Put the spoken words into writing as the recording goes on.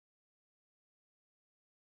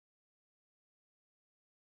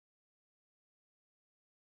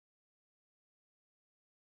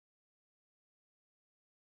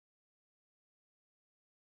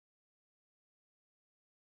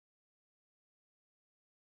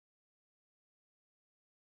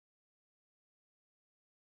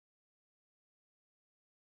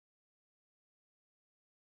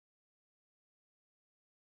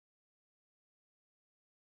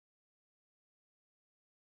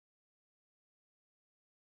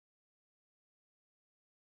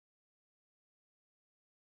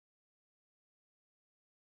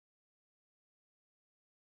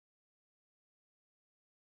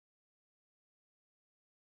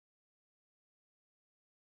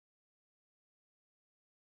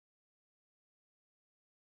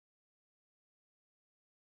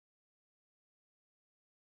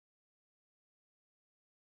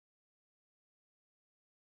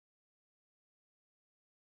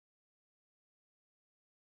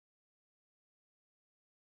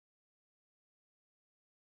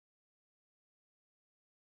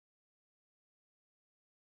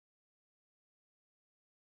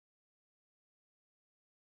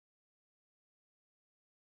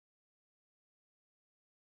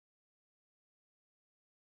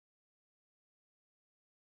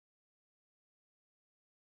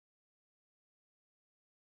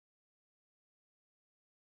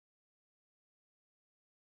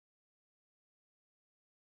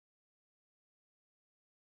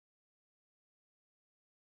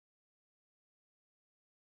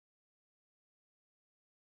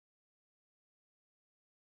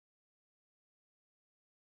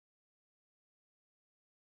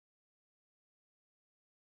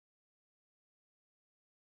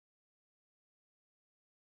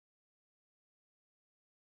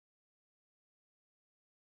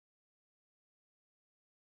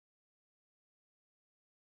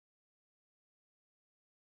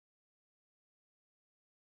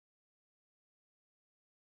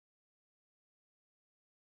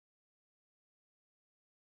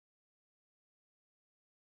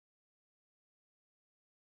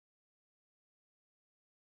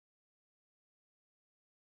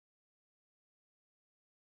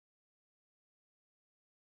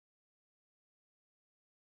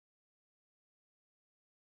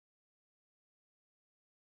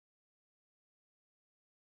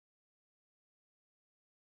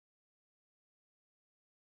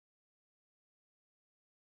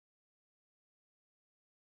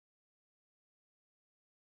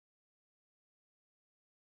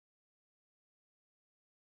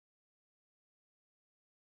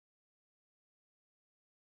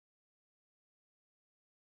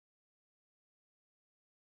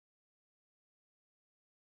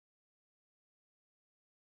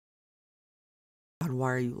God,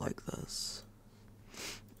 why are you like this?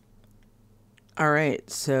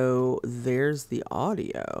 Alright, so there's the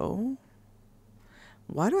audio.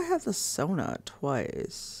 Why do I have the Sona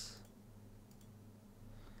twice?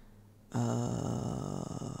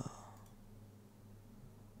 Oh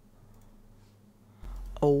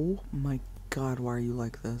my god, why are you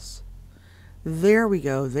like this? There we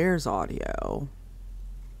go, there's audio.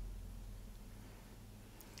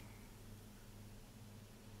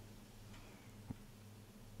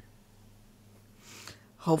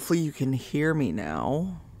 Hopefully you can hear me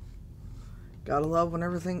now. Gotta love when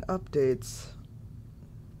everything updates.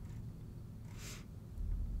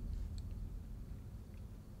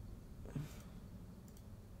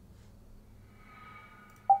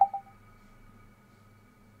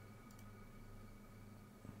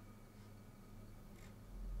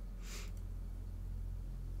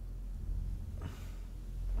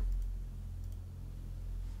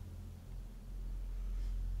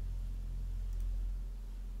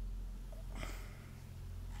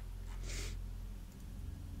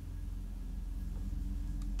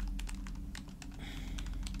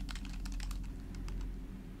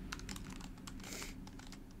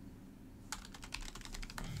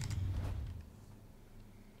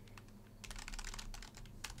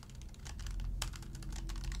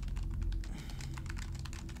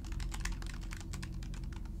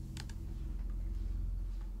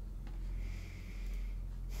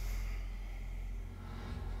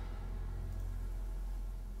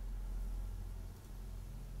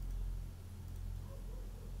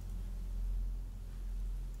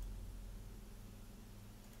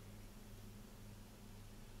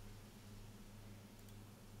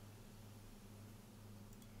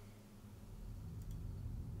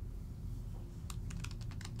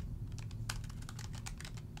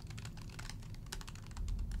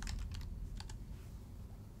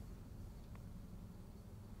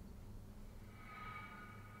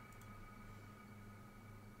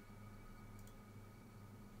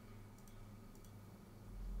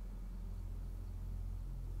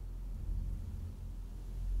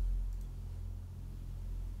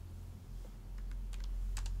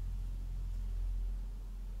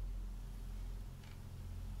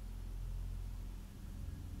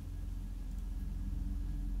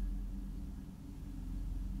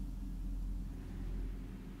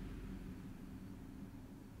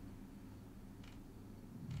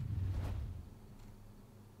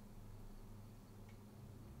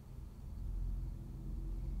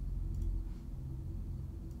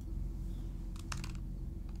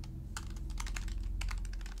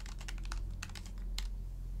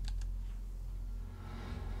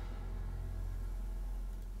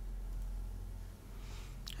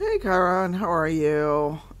 Hey Chiron, how are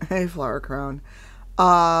you? Hey Flower Crown.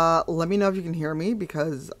 Let me know if you can hear me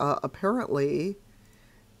because apparently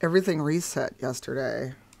everything reset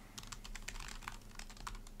yesterday.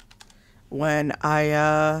 When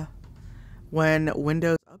when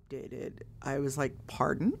Windows updated, I was like,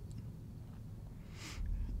 pardon?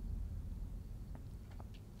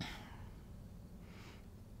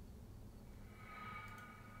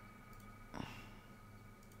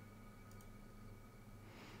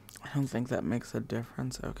 I don't think that makes a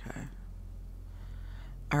difference. Okay.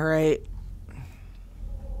 All right.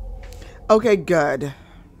 Okay, good.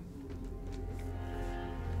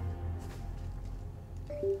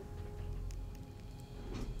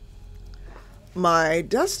 My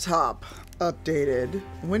desktop updated,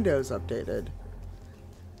 Windows updated,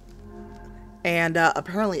 and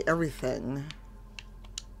apparently everything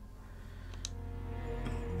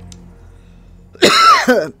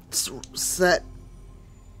set.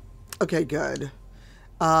 Okay, good.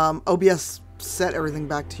 OBS set everything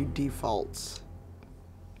back to defaults.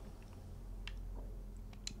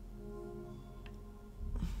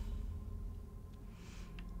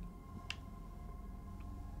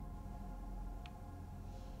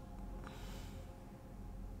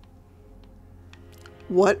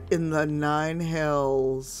 What in the nine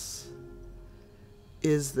hells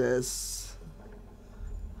is this?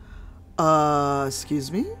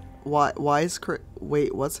 Excuse me? Why is Chris...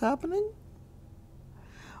 Wait, what's happening?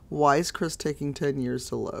 Why is Chris taking 10 years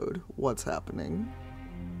to load? What's happening?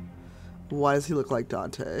 Why does he look like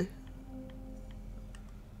Dante?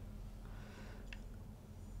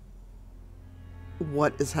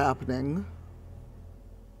 What is happening?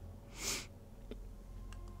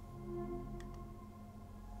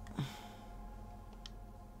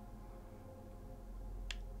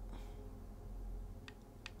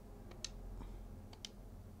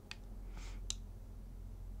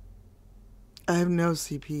 I have no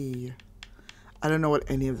CP. I don't know what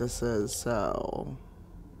any of this is, so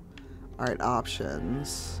Alright,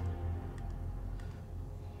 options.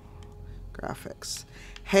 Graphics.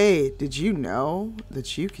 Hey, did you know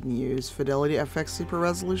that you can use Fidelity FX Super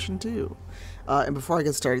Resolution too? And before I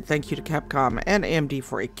get started, thank you to Capcom and AMD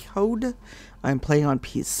for a code. I'm playing on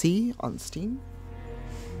PC on Steam.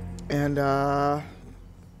 And,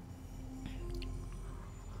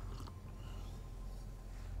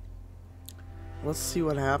 let's see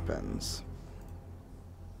what happens.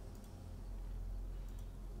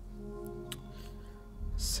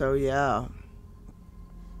 So, yeah.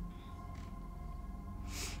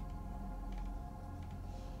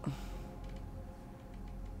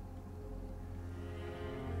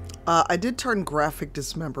 I did turn graphic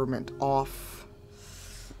dismemberment off.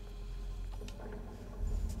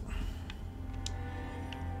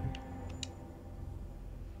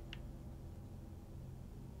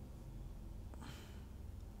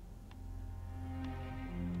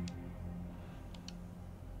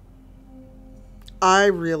 I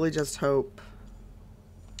really just hope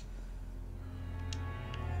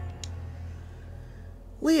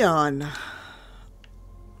Leon.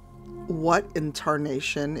 What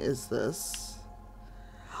incarnation is this?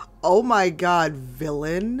 Oh my god,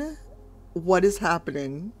 villain? What is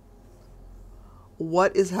happening?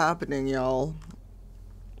 What is happening, y'all?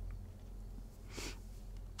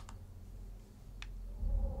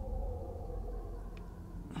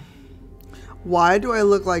 Why do I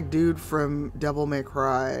look like dude from Devil May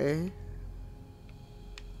Cry?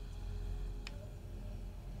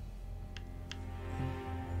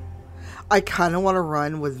 I kind of want to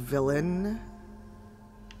run with villain.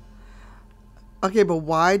 Okay, but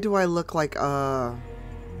why do I look like a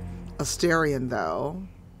Asterion, though?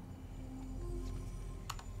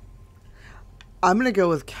 I'm going to go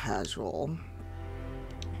with casual.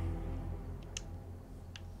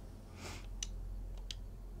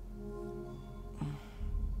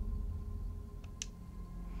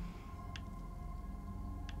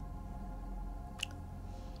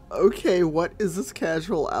 Okay, what is this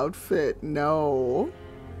casual outfit? No.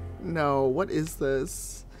 No, what is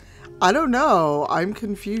this? I don't know. I'm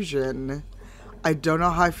confusion. I don't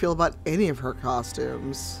know how I feel about any of her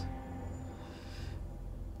costumes.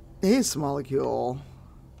 Hey, Smolecule.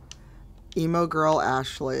 Emo girl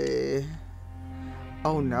Ashley.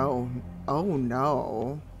 Oh no. Oh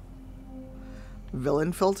no.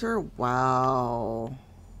 Villain filter? Wow.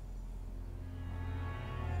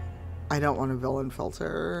 I don't want a villain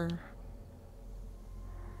filter.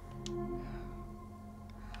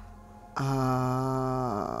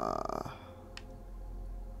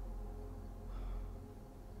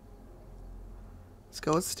 Let's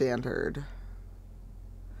go with standard.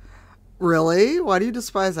 Really? Why do you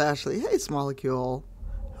despise Ashley? Hey, Smolecule.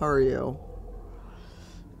 How are you?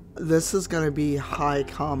 This is gonna be high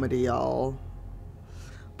comedy, y'all.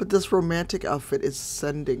 But this romantic outfit is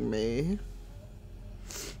sending me.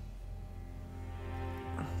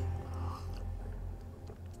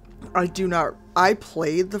 I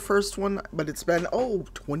played the first one, but it's been,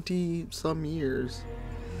 20 some years.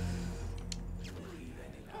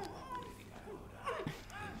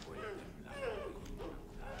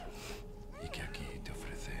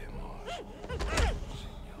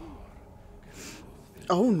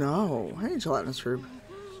 Oh no. Hey, Gelatinous Rube.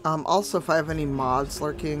 Also, if I have any mods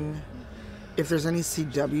lurking, if there's any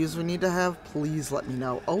CWs we need to have, please let me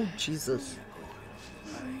know. Oh, Jesus.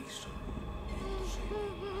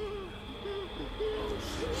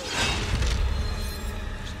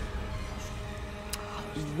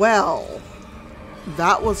 Well,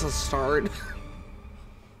 that was a start.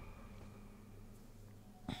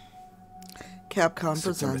 Capcom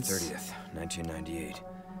September presents 30th, 1998.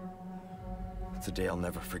 It's a day I'll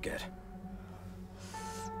never forget.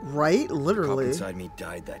 Right? The Literally. cop inside me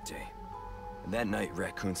died that day. And that night,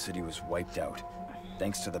 Raccoon City was wiped out,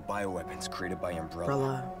 thanks to the bioweapons created by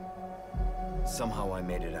Umbrella. Somehow I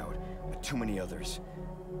made it out, but too many others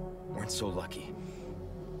weren't so lucky.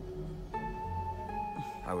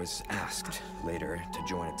 I was asked later to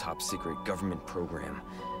join a top-secret government program.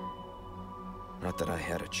 Not that I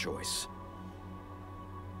had a choice.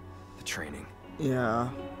 The training, Yeah.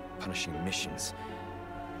 punishing missions,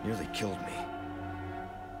 nearly killed me.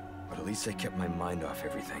 But at least I kept my mind off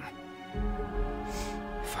everything.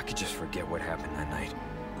 If I could just forget what happened that night.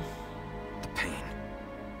 The pain.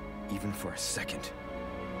 Even for a second.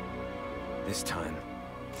 This time,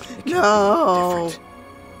 it can No. be different.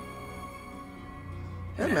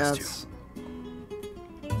 Hey, It has Mats.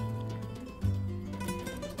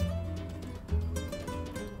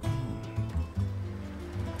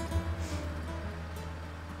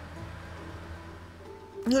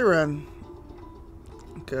 Hey, Ren.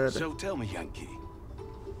 Good. So tell me, Yankee,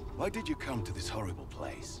 Why did you come to this horrible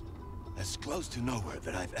place? As close to nowhere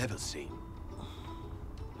that I've ever seen.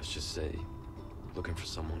 Let's just say, looking for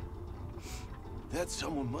someone. That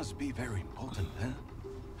someone must be very important, huh?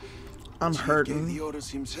 I'm Chief hurting. gave the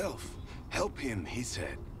orders himself. Help him, he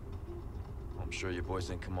said. I'm sure your boys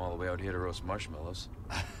didn't come all the way out here to roast marshmallows.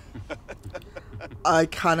 I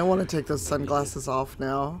kind of want to take those sunglasses off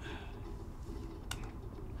now.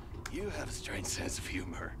 You have a strange sense of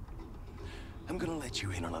humor. I'm gonna let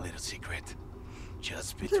you in on a little secret.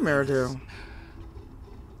 Just Hey, between Meridu. us.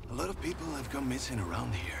 A lot of people have gone missing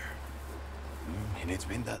around here. And it's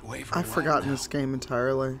been that way for a I've while forgotten now. this game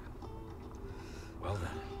entirely. Well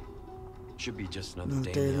then, should be just another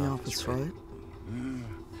Another day in the office, right?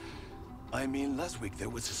 I mean, last week there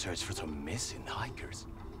was a search for some missing hikers.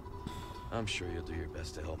 I'm sure you'll do your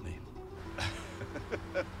best to help me.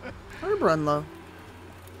 Hi, Brunlo.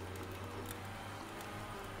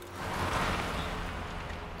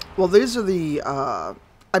 Well, these are the,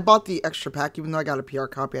 I bought the extra pack, even though I got a PR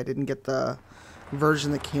copy. I didn't get the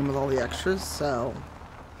version that came with all the extras, so.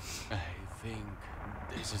 I think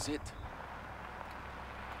this is it.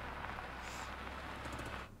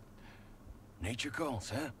 Nature calls,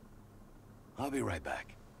 huh? I'll be right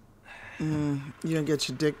back. You're gonna get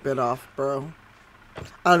your dick bit off, bro.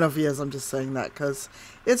 I don't know if he is, I'm just saying that, because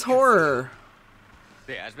it's horror.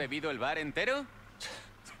 ¿Te has bebido el bar entero?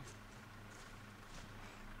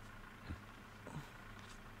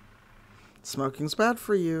 Smoking's bad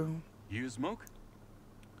for you. You smoke?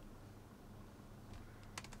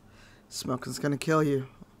 Smoking's gonna kill you.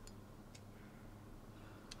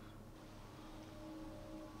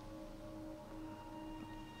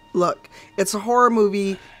 Look, it's a horror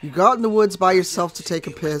movie. You go out in the woods by yourself to take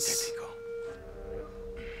a piss.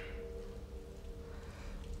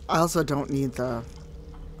 I also don't need the...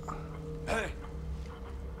 Hey!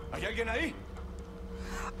 ¿Hay alguien ahí?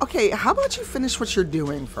 Okay, how about you finish what you're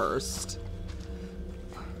doing first?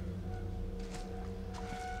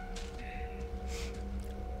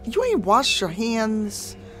 You ain't washed your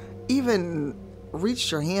hands, even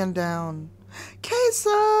reached your hand down.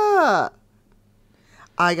 Kesa!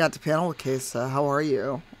 I got to panel with Kesa. How are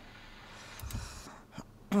you?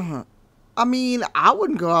 I mean, I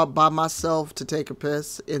wouldn't go out by myself to take a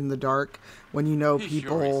piss in the dark when you know He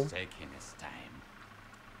people... sure is taking his time.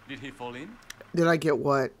 Did he fall in? Did I get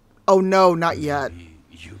what? Oh, no, not yet.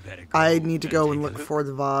 You better go I need to go take and a look for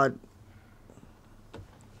the VOD.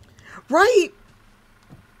 Right!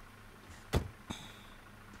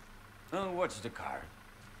 Oh, what's the car?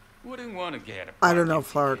 Wouldn't want to get a I don't know,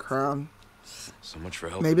 parking Flower ticket. Crown. So much for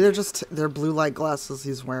helping. Maybe they're blue light glasses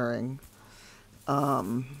he's wearing.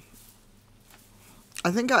 I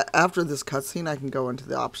think after this cutscene, I can go into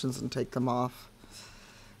the options and take them off.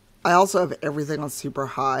 I also have everything on super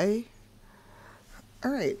high.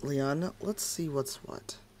 Alright, Leon, let's see what's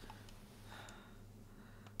what.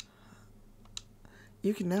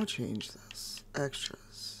 You can now change this.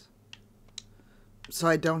 Extras. So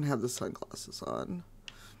I don't have the sunglasses on.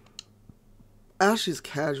 Ashley's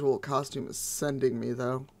casual costume is sending me,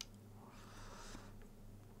 though.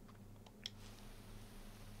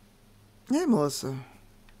 Hey, Melissa.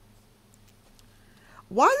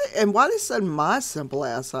 Why they send my simple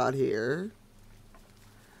ass out here?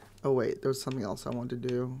 Oh, wait. There was something else I wanted to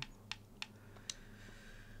do.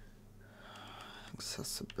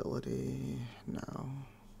 Accessibility. No.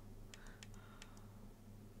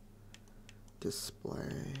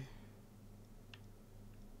 Display.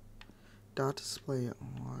 Dot display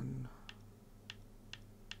on.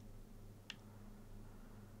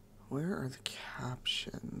 Where are the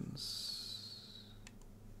captions?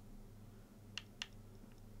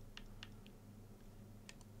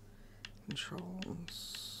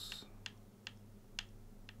 Controls.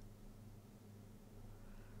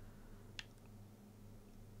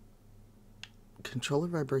 Controller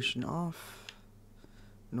vibration off.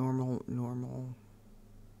 Normal, normal.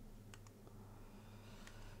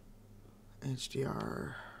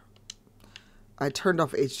 HDR. I turned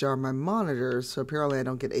off HDR on my monitor, so apparently I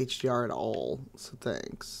don't get HDR at all. So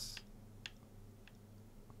thanks.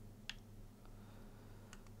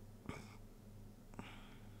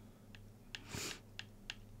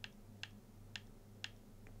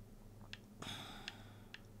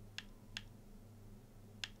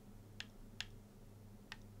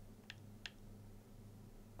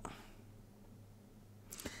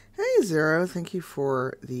 Hey, Zero. Thank you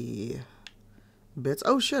for the bits.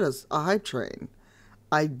 Oh, shit. It's a hype train.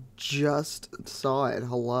 I just saw it.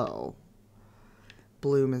 Hello.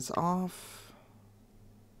 Bloom is off.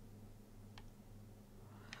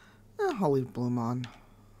 I'll leave Bloom on.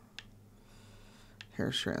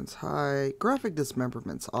 Hair strands high. Graphic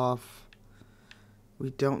dismemberments off. We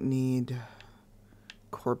don't need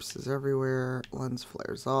corpses everywhere. Lens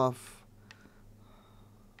flares off.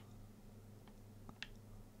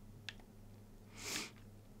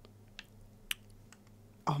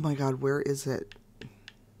 Oh my god, where is it?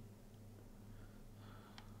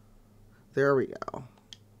 There we go.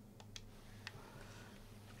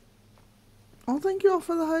 Oh, thank you all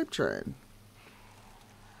for the hype train.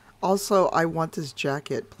 Also, I want this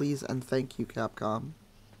jacket, please, and thank you, Capcom.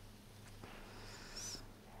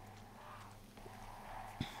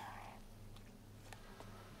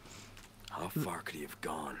 How far could he have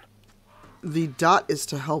gone? The dot is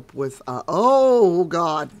to help with, oh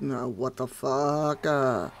god, no, what the fuck?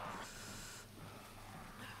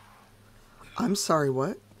 I'm sorry,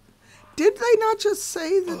 what? Did they not just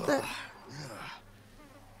say that that...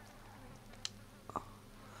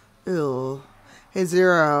 Ew. Hey,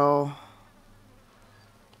 Zero.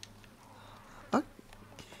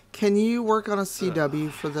 Can you work on a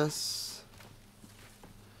CW for this?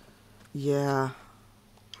 Yeah.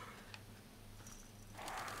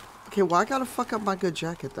 Okay, well, I gotta fuck up my good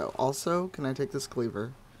jacket, though. Also, can I take this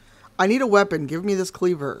cleaver? I need a weapon. Give me this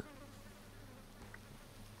cleaver.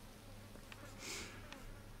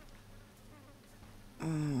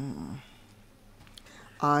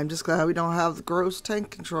 I'm just glad we don't have the gross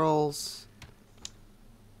tank controls.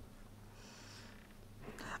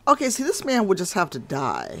 Okay, see, this man would just have to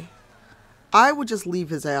die. I would just leave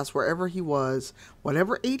his ass wherever he was.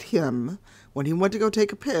 Whatever ate him, when he went to go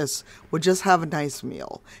take a piss, would just have a nice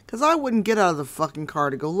meal. Because I wouldn't get out of the fucking car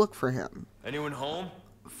to go look for him. Anyone home?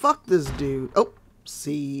 Fuck this dude. Oh,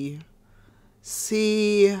 see.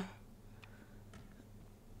 See.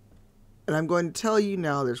 And I'm going to tell you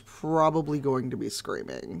now, there's probably going to be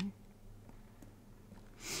screaming.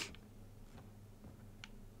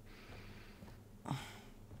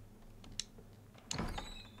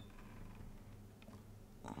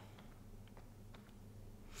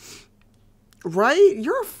 Right?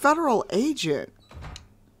 You're a federal agent.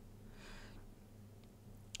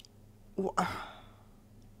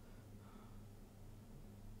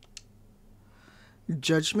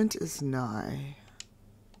 Judgment is nigh.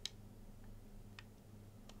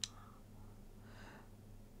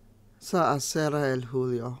 Sa acera el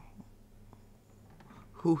Julio.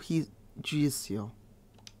 Juicio.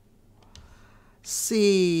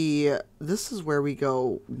 See, this is where we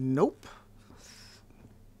go. Nope.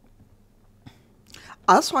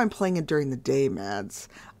 That's why I'm playing it during the day, Mads.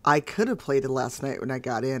 I could have played it last night when I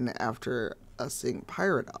got in after us seeing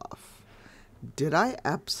Pirate Off. Did I?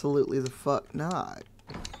 Absolutely the fuck not.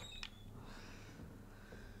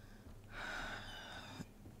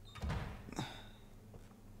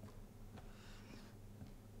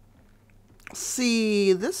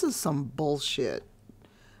 See, this is some bullshit.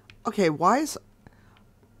 Okay, why is...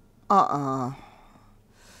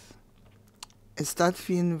 Estad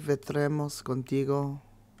fin vetremos contigo.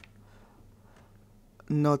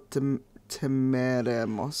 No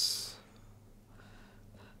temeremos.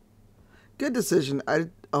 Good decision.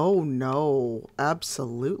 Oh no,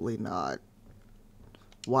 absolutely not.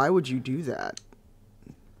 Why would you do that?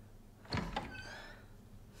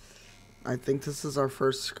 I think this is our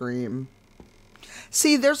first scream.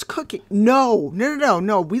 See, there's cooking. No.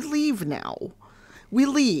 We leave now. We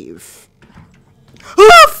leave.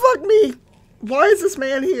 Ah, fuck me. Why is this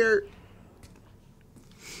man here?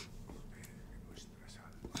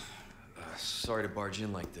 Sorry to barge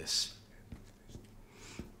in like this.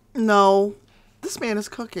 No. This man is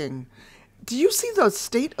cooking. Do you see the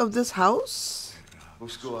state of this house?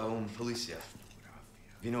 Busco a un policía.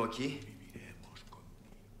 Vino aquí?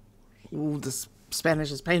 Ooh, this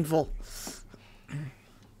Spanish is painful.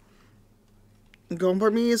 Con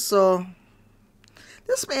permiso.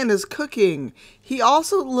 This man is cooking. He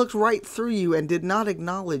also looked right through you and did not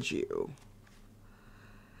acknowledge you.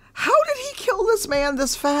 How did he kill this man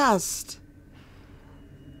this fast?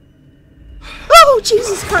 Oh,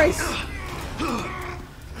 Jesus Christ.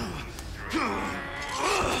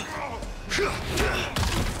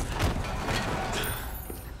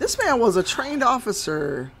 This man was a trained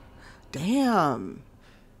officer. Damn.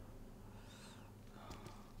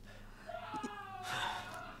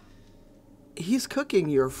 He's cooking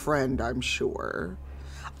your friend, I'm sure.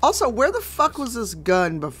 Also, where the fuck was this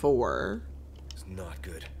gun before? It's not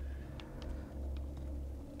good.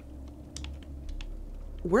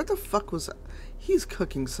 Where the fuck was... He's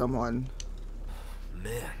cooking someone.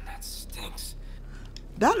 Man, that stinks.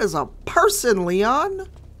 That is a person, Leon.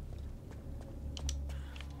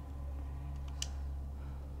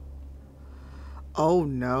 Oh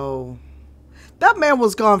no. That man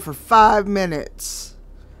was gone for 5 minutes.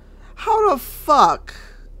 How the fuck?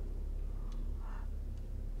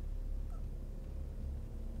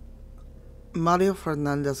 Mario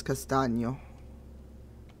Fernandez Castaño.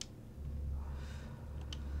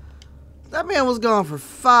 That man was gone for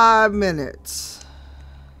 5 minutes.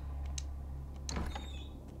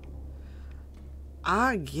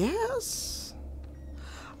 I guess.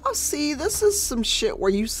 Oh, see, this is some shit where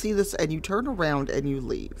you see this and you turn around and you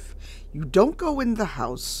leave. You don't go in the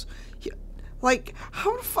house. Like,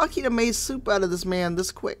 how the fuck you made soup out of this man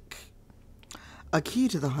this quick? A key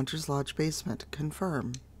to the Hunter's Lodge basement.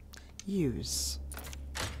 Confirm. Use.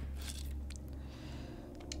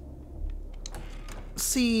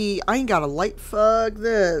 See, I ain't got a light. Fuck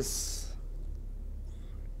this.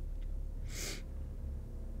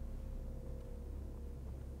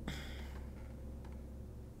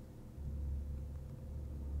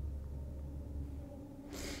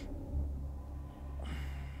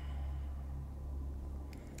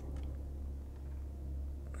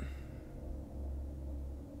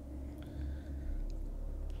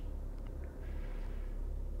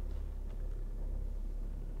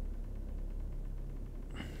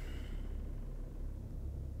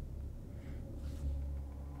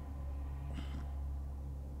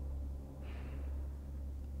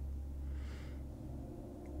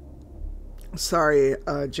 Sorry,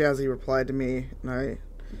 Jazzy replied to me, and I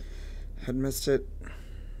had missed it.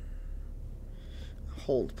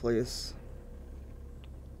 Hold, please.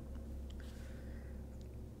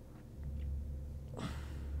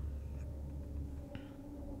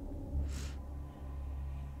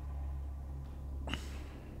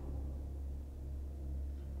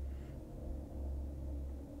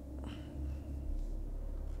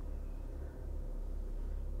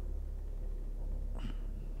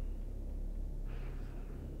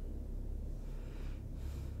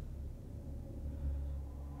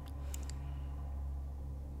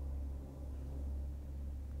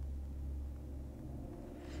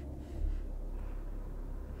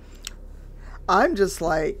 I'm just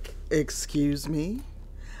like, excuse me?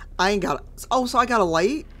 I ain't got... Oh, so I got a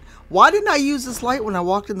light? Why didn't I use this light when I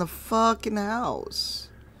walked in the fucking house?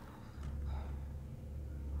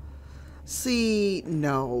 See,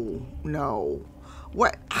 no.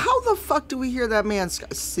 What? How the fuck do we hear that man?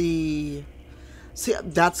 See,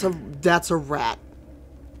 that's a rat.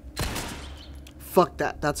 Fuck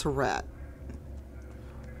that. That's a rat.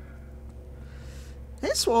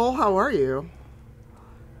 Hey, Swole, how are you?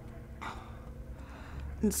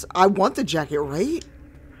 I want the jacket, right?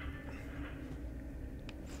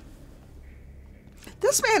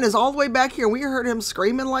 This man is all the way back here. We heard him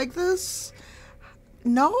screaming like this.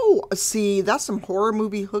 No. See, that's some horror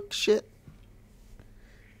movie hook shit.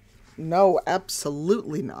 No,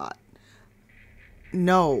 absolutely not.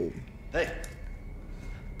 No. Hey.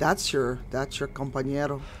 That's your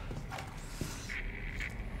compañero.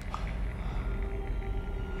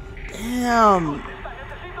 Damn.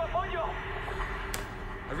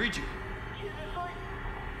 I read you.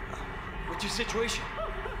 What's your situation?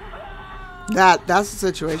 That's the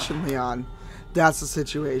situation, Leon. That's the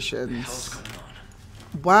situation. What the hell's going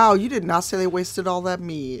on? Wow, you did not say they wasted all that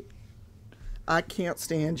meat. I can't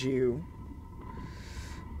stand you.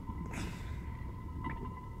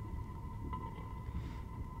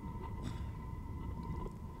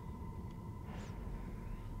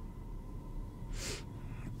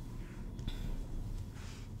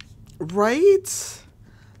 Right?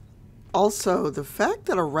 Also, the fact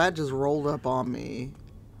that a rat just rolled up on me,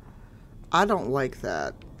 I don't like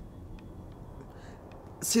that.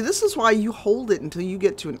 See, this is why you hold it until you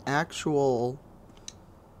get to an actual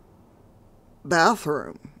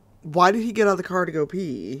bathroom. Why did he get out of the car to go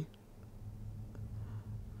pee?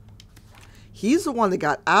 He's the one that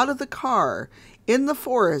got out of the car in the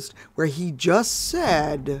forest where he just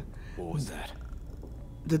said... What was that?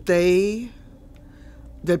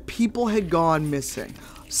 That people had gone missing.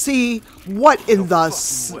 See, what in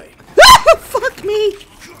the... Way. Fuck me!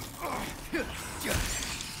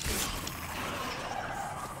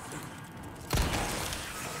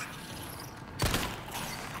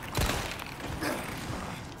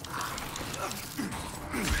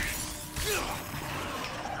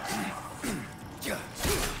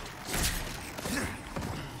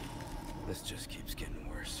 This just keeps getting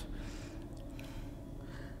worse.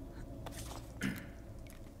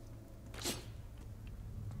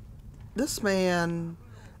 This man,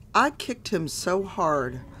 I kicked him so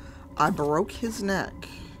hard, I broke his neck.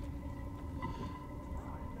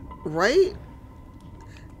 Right?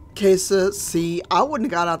 Kesa, see, I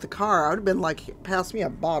wouldn't have got out the car. I would have been like, pass me a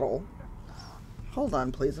bottle. Hold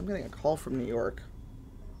on, please. I'm getting a call from New York.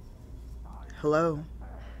 Hello?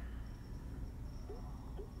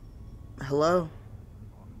 Hello?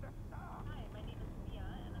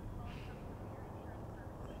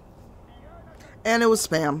 And it was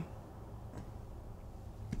spam.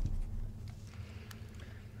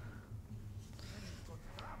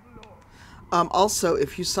 Also,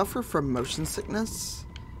 if you suffer from motion sickness...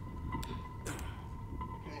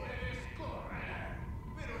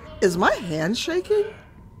 Is my hand shaking?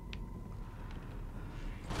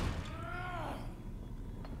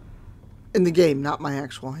 In the game, not my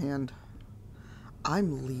actual hand.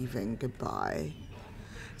 I'm leaving. Goodbye.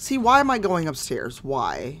 See, why am I going upstairs?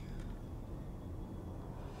 Why?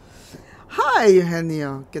 Hi,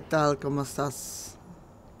 Eugenio. ¿Qué tal? ¿Cómo estás?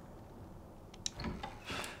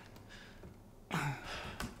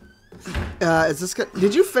 Is this good?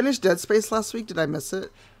 Did you finish Dead Space last week? Did I miss it?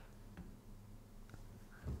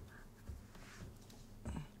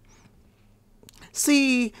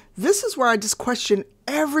 See, this is where I just question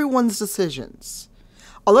everyone's decisions.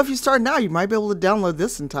 Although if you start now, you might be able to download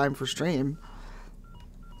this in time for stream.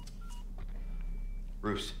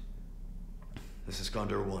 Bruce, this is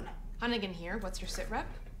Condor 1. Hunnigan here. What's your sit rep?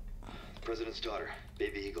 President's daughter,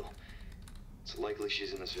 Baby Eagle. It's likely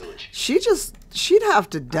she's in this village. She'd have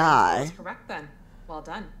to die. That's correct then. Well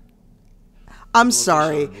done. I'm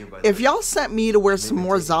sorry. If y'all sent me to where some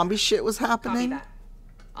more zombie shit was Copy happening, that.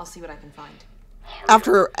 I'll see what I can find.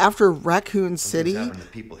 after Raccoon City, happened to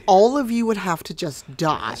people here. all of you would have to just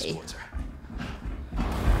die. Escorts her.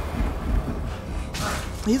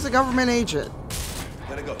 He's a government agent.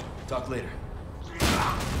 Gotta go. Talk later.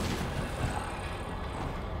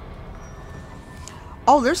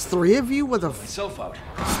 Oh, there's 3 of you with a... Myself out.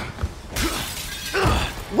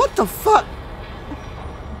 What the fuck?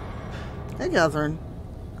 Hey, Catherine.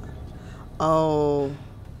 Oh.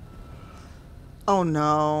 Oh,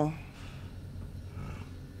 no.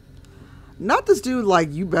 Not this dude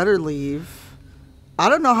like, you better leave. I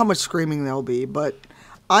don't know how much screaming there'll be, but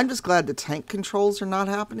I'm just glad the tank controls are not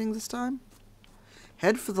happening this time.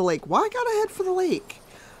 Head for the lake. Why I gotta head for the lake?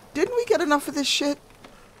 Didn't we get enough of this shit?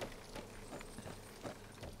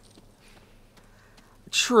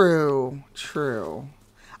 True, true.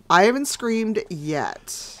 I haven't screamed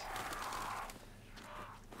yet.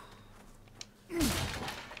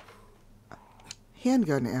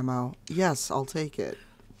 Handgun ammo. Yes, I'll take it.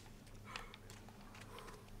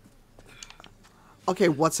 Okay,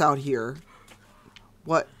 what's out here?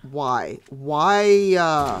 What? Why? Why,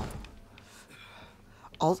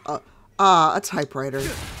 a typewriter.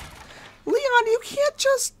 Leon, you can't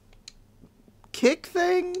just kick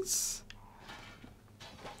things.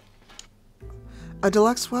 A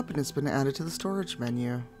deluxe weapon has been added to the storage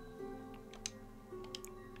menu.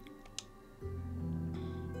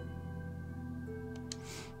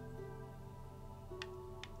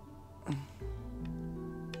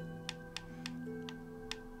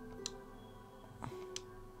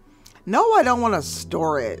 No, I don't want to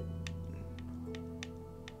store it.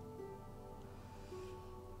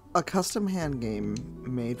 A custom hand game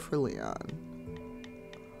made for Leon.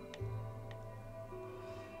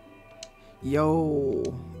 Yo.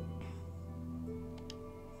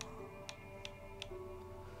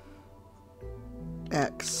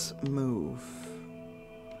 X move.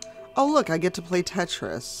 Oh, look, I get to play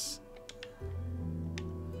Tetris.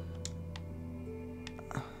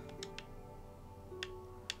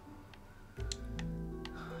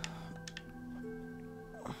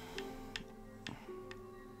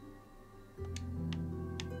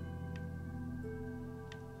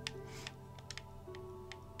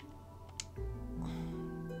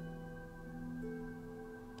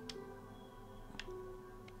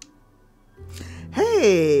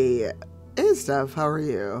 Hey, Steph, how are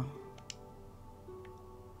you?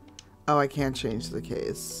 Oh, I can't change the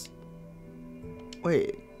case.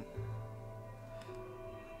 Wait.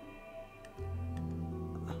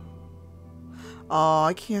 Oh,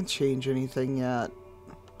 I can't change anything yet.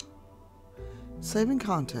 Saving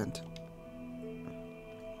content.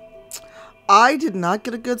 I did not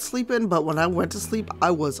get a good sleep in, but when I went to sleep,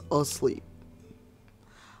 I was asleep.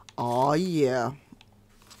 Oh, yeah.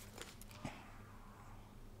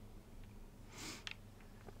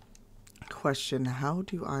 Question, how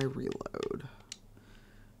do I reload?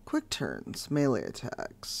 Quick turns, melee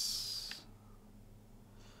attacks.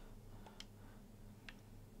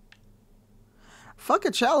 Fuck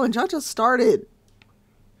a challenge, I just started.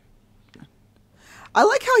 I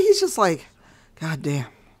like how he's just like, God damn,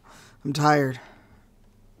 I'm tired.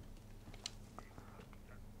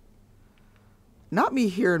 Not me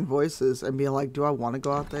hearing voices and being like, do I want to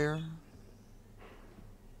go out there?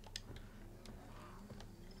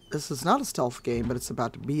 This is not a stealth game, but it's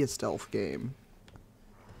about to be a stealth game.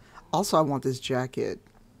 Also, I want this jacket.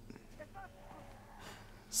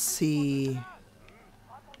 See.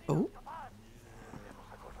 Oh.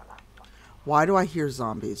 Why do I hear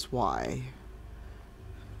zombies? Why?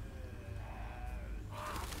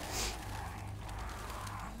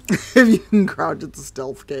 If you can crouch, it's a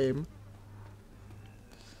stealth game.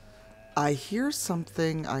 I hear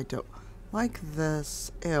something I don't like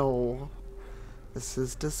this. Ew. This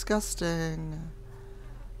is disgusting.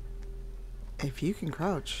 If you can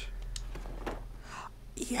crouch.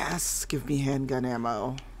 Yes, give me handgun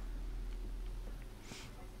ammo.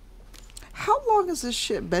 How long has this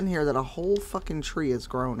shit been here that a whole fucking tree has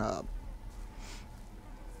grown up?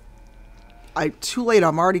 Too late,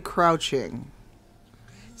 I'm already crouching.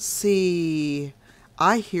 See,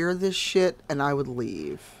 I hear this shit and I would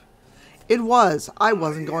leave. I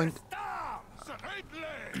wasn't going to...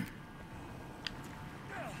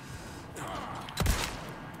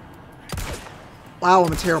 Wow,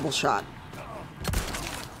 I'm a terrible shot.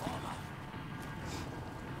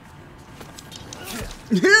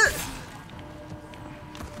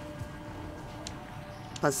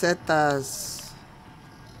 Pesetas.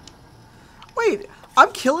 Wait,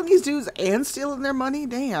 I'm killing these dudes and stealing their money?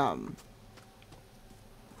 Damn.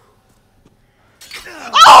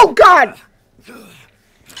 Oh, God!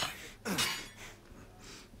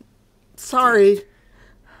 Sorry.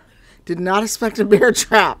 Did not expect a bear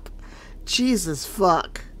trap. Jesus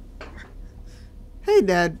fuck. Hey,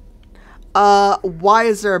 Ned. Why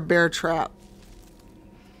is there a bear trap?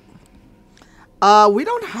 We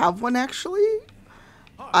don't have one, actually.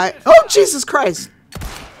 Oh, Jesus Christ.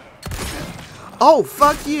 Oh,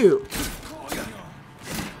 fuck you.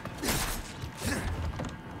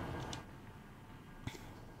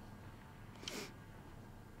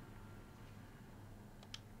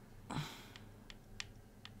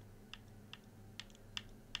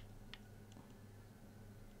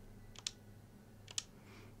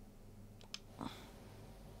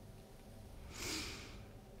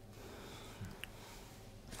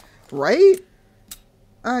 Right?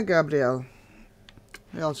 Gabriel.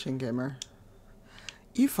 Elchin Gamer.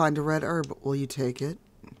 You find a red herb. Will you take it?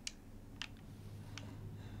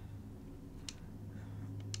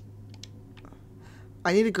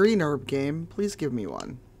 I need a green herb game. Please give me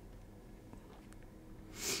one.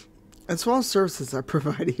 And small services I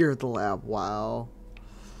provide here at the lab. Wow.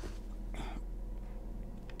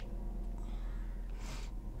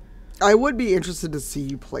 I would be interested to see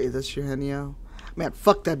you play this, Eugenio. Man,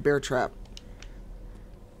 fuck that bear trap.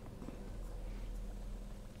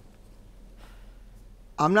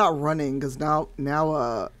 I'm not running because now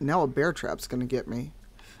a bear trap's gonna get me.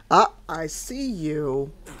 I see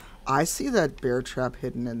you. I see that bear trap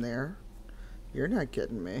hidden in there. You're not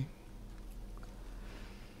getting me.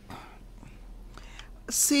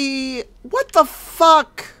 See, what the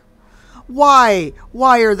fuck? Why?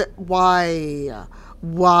 Why are the why?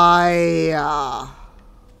 Why?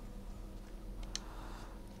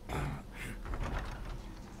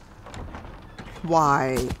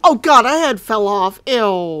 Why? Oh God, my head fell off.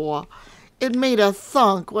 Ew. It made a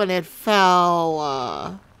thunk when it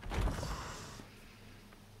fell.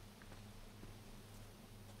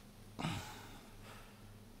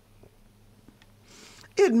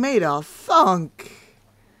 It made a thunk.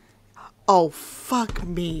 Oh, fuck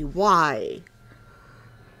me. Why?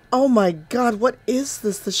 Oh my God, what is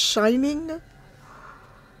this? The Shining?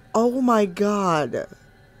 Oh my God.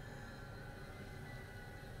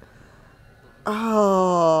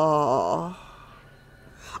 Oh.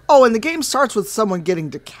 Oh, and the game starts with someone getting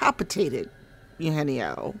decapitated,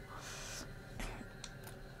 Eugenio.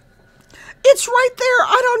 It's right there.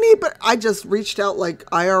 I don't need, but I just reached out like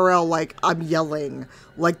IRL, like I'm yelling,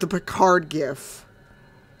 like the Picard gif.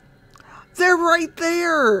 They're right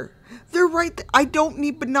there. They're right there. I don't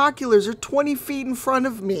need binoculars. They're 20 feet in front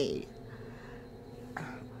of me.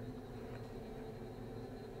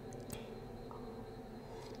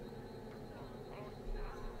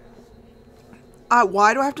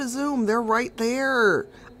 Why do I have to zoom? They're right there.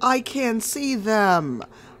 I can see them.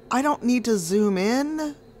 I don't need to zoom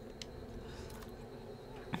in.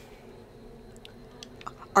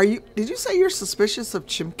 Did you say you're suspicious of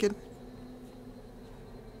Chimkin?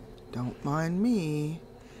 Don't mind me.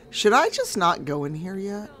 Should I just not go in here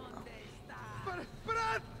yet?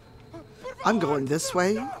 I'm going this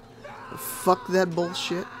way. Fuck that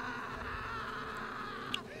bullshit.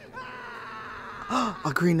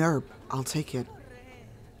 A green herb. I'll take it.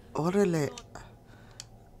 Orale.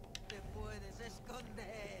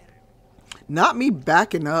 Not me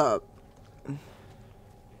backing up.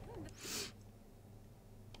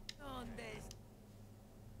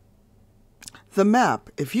 The map.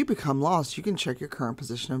 If you become lost, you can check your current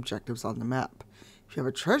position objectives on the map. If you have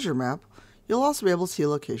a treasure map, you'll also be able to see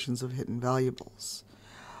locations of hidden valuables.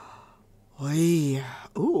 Oy.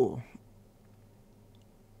 Ooh.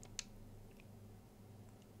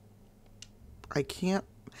 I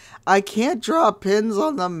can't draw pins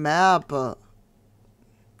on the map.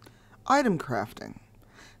 Item crafting.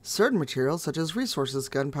 Certain materials such as resources,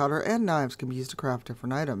 gunpowder, and knives can be used to craft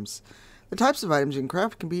different items. The types of items you can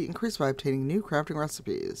craft can be increased by obtaining new crafting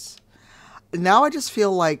recipes. Now I just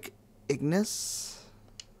feel like Ignis.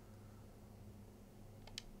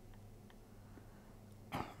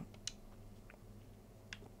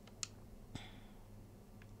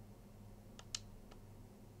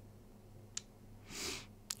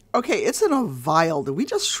 Okay, it's in a vial. Did we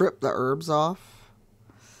just strip the herbs off?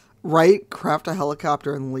 Right? Craft a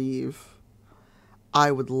helicopter and leave.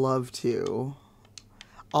 I would love to.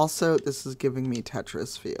 Also, this is giving me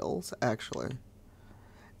Tetris feels, actually.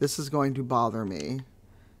 This is going to bother me.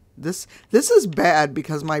 This is bad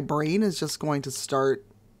because my brain is just going to start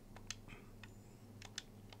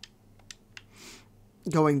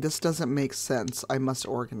going, this doesn't make sense. I must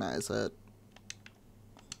organize it.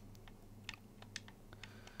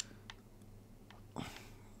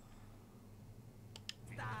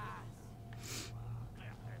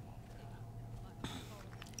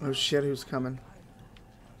 Oh shit, who's coming?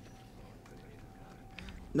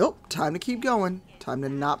 Nope, time to keep going. Time to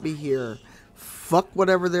not be here. Fuck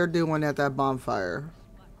whatever they're doing at that bonfire.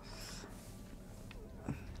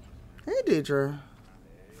 Hey, Deidre.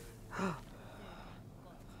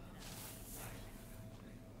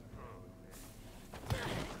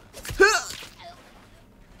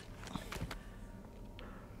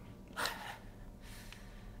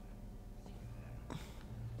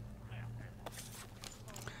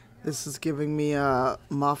 This is giving me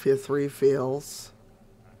Mafia 3 feels.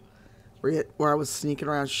 Where I was sneaking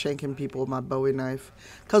around shanking people with my Bowie knife.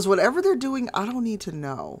 Because whatever they're doing, I don't need to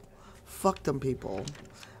know. Fuck them people.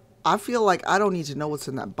 I feel like I don't need to know what's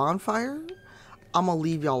in that bonfire. I'm going to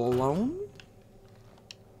leave y'all alone.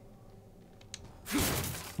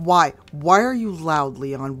 Why? Why are you loud,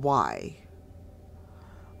 Leon? Why?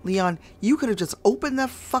 Leon, you could have just opened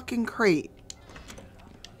that fucking crate.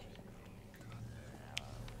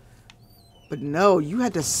 But no, you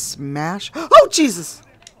had to smash. Oh, Jesus!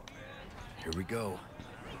 Here we go.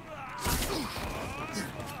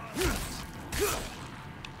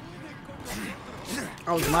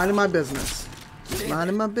 I was minding my business.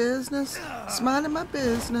 Minding my business. Minding my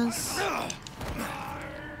business.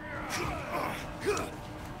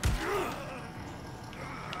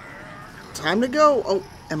 Time to go. Oh,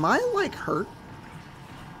 am I like hurt?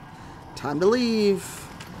 Time to leave.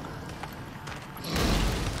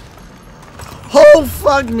 Oh,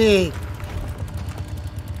 fuck me.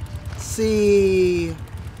 See.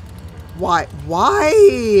 Why?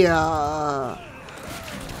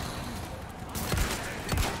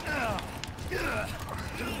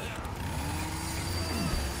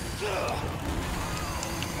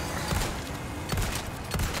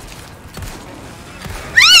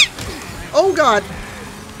 Oh, God.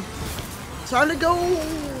 Time to go.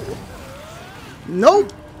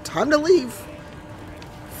 Nope. Time to leave.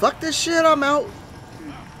 Fuck this shit, I'm out.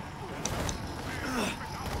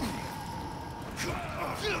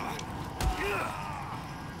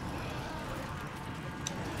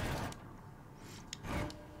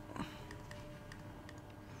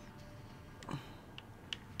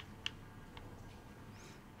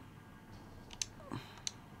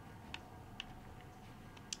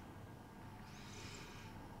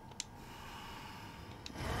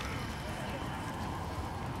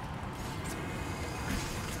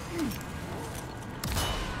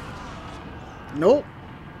 Nope.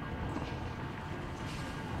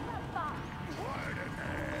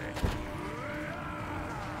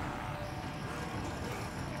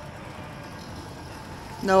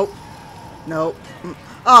 Nope. Nope.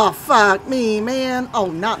 Oh, fuck me, man. Oh,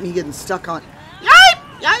 not me getting stuck on. Yipe!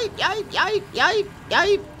 Yipe! Yipe! Yipe! Yipe!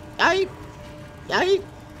 Yipe! Yipe! Yipe!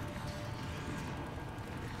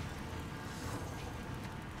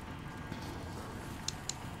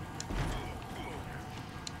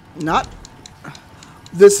 Not.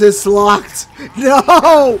 This is locked. No!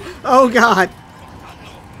 Oh, God.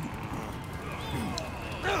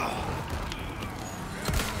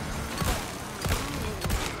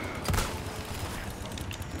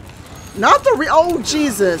 Not the oh,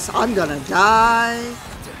 Jesus. I'm gonna die.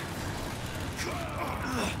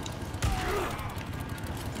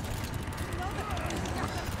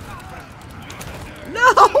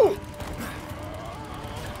 No!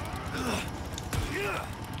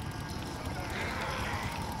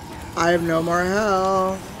 I have no more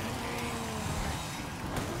health.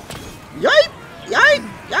 Yipe! Yipe!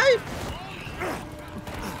 Yipe!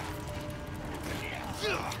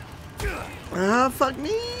 Ah, fuck me!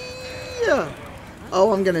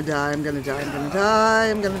 Oh, I'm gonna die, I'm gonna die, I'm gonna die,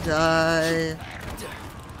 I'm gonna die.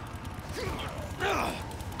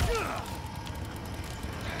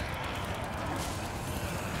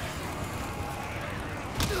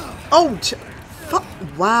 Oh, fuck!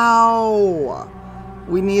 Wow.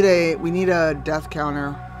 We need a death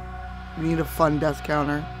counter. We need a fun death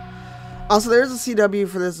counter. Also, there's a CW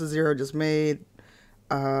for this. A Zero just made.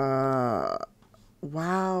 Wow.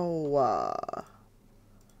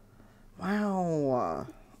 Wow.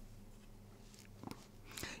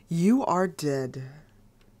 You are dead.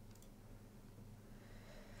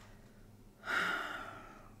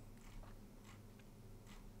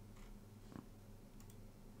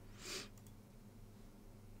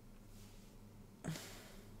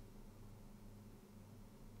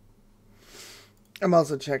 I'm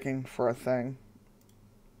also checking for a thing.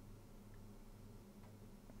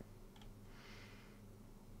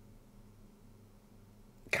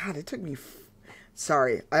 God, it took me...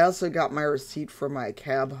 Sorry. I also got my receipt for my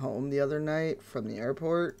cab home the other night from the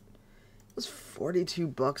airport. It was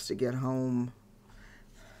 $42 to get home.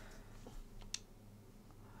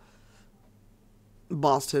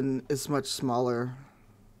 Boston is much smaller.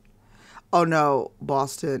 Oh no,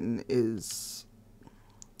 Boston is...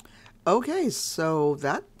 Okay, so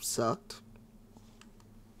that sucked.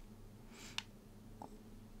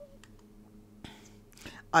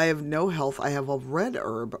 I have no health. I have a red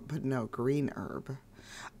herb, but no green herb.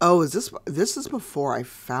 Oh, is this is before I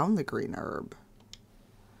found the green herb.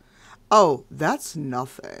 Oh, that's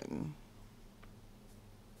nothing.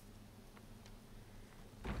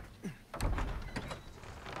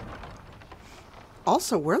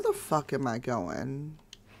 Also, where the fuck am I going?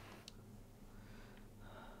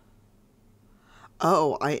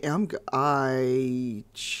 Oh,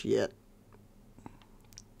 shit.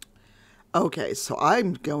 Okay, so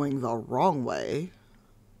I'm going the wrong way.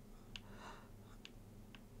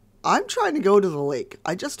 I'm trying to go to the lake.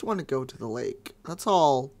 I just want to go to the lake. That's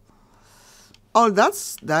all. Oh,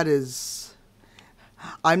 that is...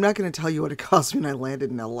 I'm not going to tell you what it cost me when I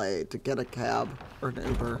landed in LA to get a cab or an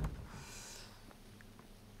Uber.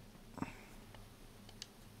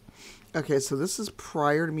 Okay, so this is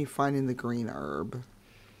prior to me finding the green herb.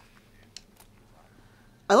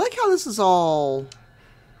 I like how this is all...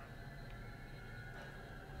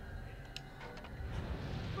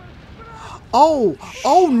 Oh!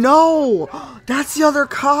 Oh no! That's the other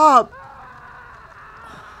cop!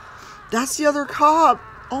 That's the other cop!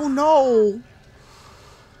 Oh no!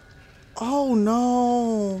 Oh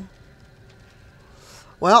no!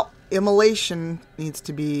 Well, immolation needs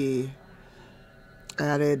to be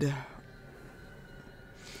added.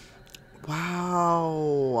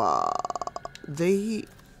 Wow. They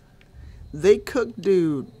cook,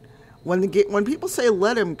 dude. When people say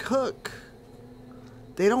let him cook,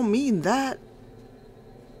 they don't mean that.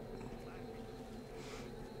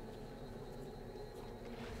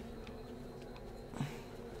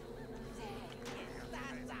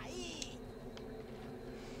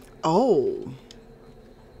 Oh.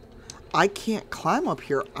 I can't climb up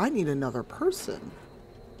here. I need another person.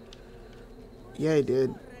 Yeah, I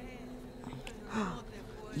did.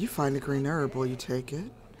 You find a green herb, will you take it?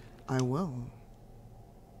 I will.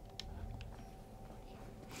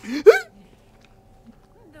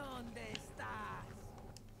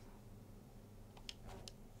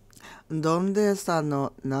 ¿Dónde está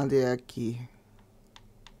nadie aquí?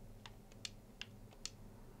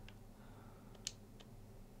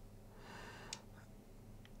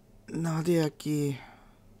 Nadie aquí.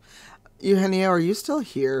 Eugenia, are you still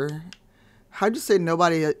here? How'd you say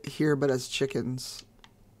nobody here but us chickens?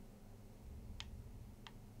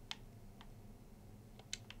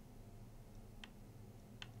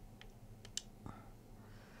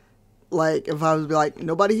 Like, if I was like,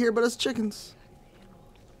 nobody here but us chickens.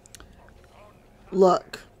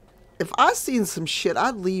 Look, if I seen some shit,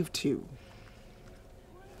 I'd leave too.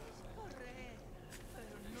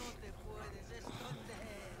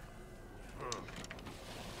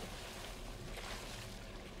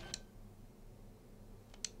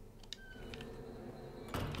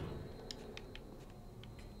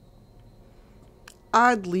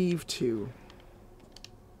 I'd leave too.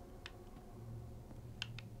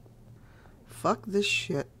 Fuck this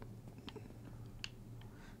shit.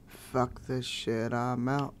 Fuck this shit, I'm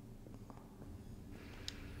out.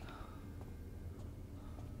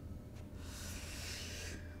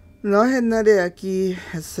 No hay nadie aquí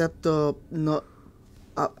excepto no.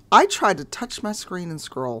 I tried to touch my screen and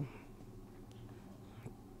scroll.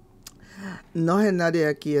 No hay nadie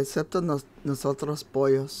aquí excepto nosotros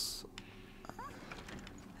pollos.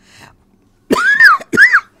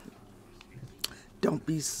 Don't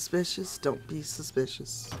be suspicious. Don't be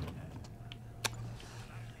suspicious.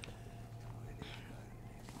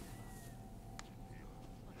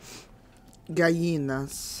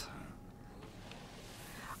 Gallinas.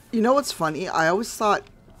 You know what's funny? I always thought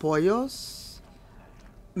pollos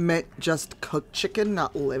meant just cooked chicken,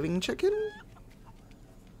 not living chicken.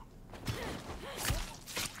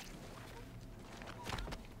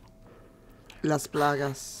 Las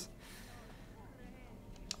plagas.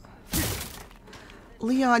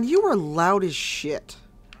 Leon, you are loud as shit.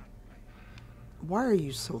 Why are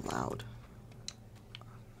you so loud?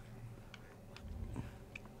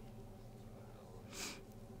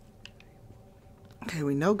 Okay,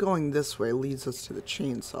 we know going this way leads us to the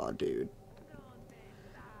chainsaw dude.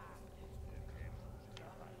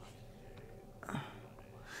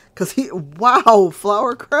 Cause wow,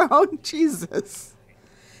 flower crown, Jesus.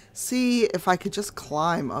 See, if I could just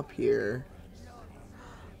climb up here.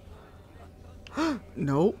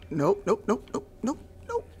 Nope, nope, nope, nope, nope, nope,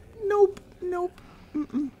 nope, nope, nope.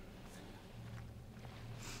 Mm-mm.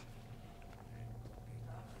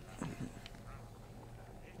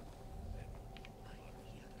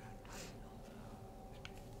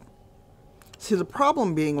 See, the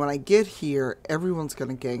problem being when I get here, everyone's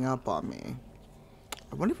gonna gang up on me.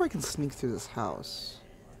 I wonder if I can sneak through this house.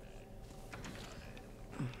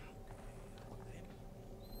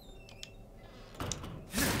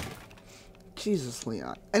 Jesus,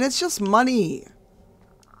 Leon. And it's just money.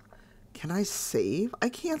 Can I save? I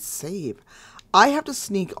can't save. I have to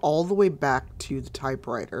sneak all the way back to the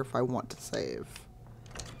typewriter if I want to save.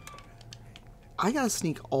 I gotta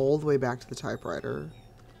sneak all the way back to the typewriter.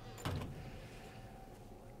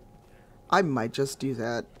 I might just do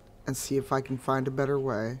that and see if I can find a better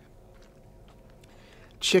way.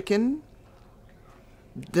 Chicken,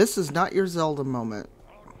 this is not your Zelda moment.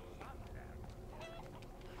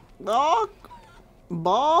 Bok!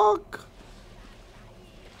 Bok!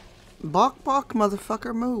 Bok, bok,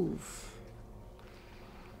 motherfucker, move.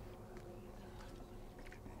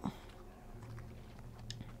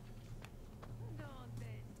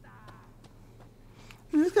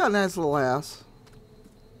 He's got a nice little ass.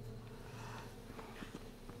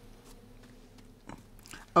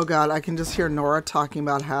 Oh god, I can just hear Nora talking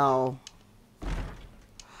about how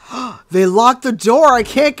they locked the door. I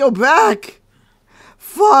can't go back.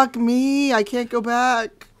 Fuck me. I can't go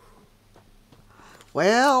back.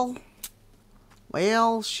 Well,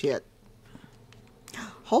 shit.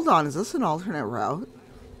 Hold on. Is this an alternate route?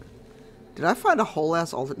 Did I find a whole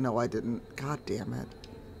ass alternate? No, I didn't. God damn it.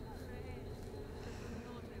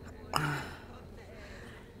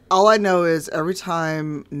 All I know is every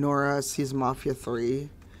time Nora sees Mafia 3,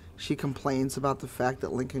 she complains about the fact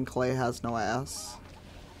that Lincoln Clay has no ass.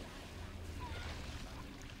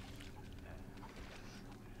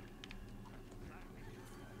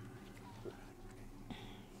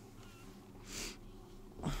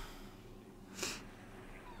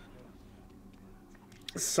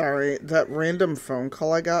 Sorry, that random phone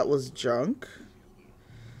call I got was junk.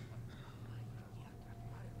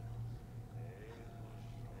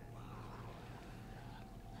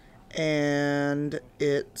 And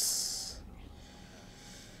it's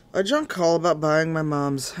a junk call about buying my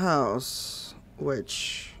mom's house,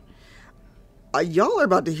 which y'all are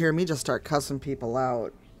about to hear me just start cussing people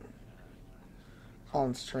out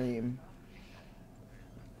on stream.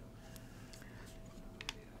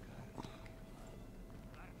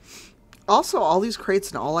 Also, all these crates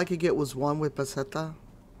and all I could get was one with Basetta.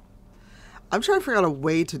 I'm trying to figure out a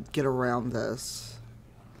way to get around this.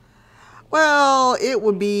 Well, it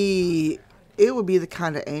would be the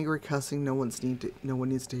kind of angry cussing no one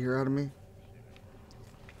needs to hear out of me.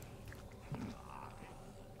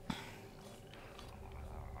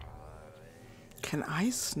 Can I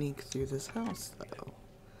sneak through this house though?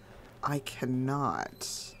 I cannot.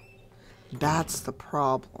 That's the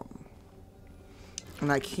problem.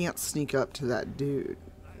 And I can't sneak up to that dude.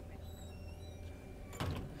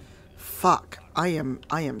 Fuck. I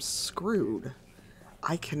am screwed.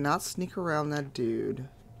 I cannot sneak around that dude.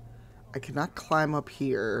 I cannot climb up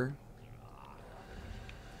here.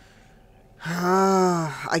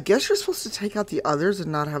 I guess you're supposed to take out the others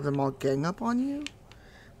and not have them all gang up on you.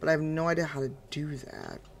 But I have no idea how to do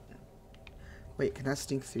that. Wait, can I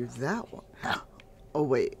sneak through that one? Oh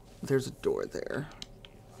wait, there's a door there.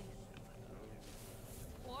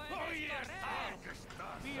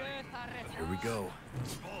 Here we go.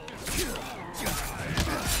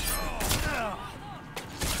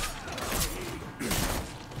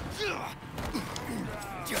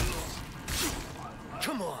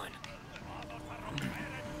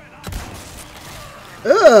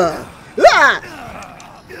 Ah!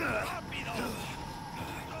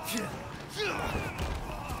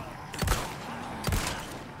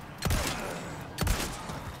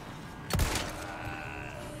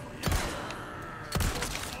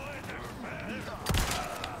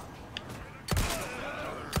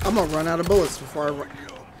 I'm gonna run out of bullets before I run.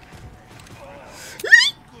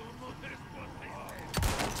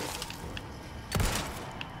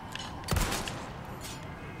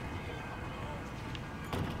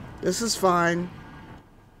 This is fine.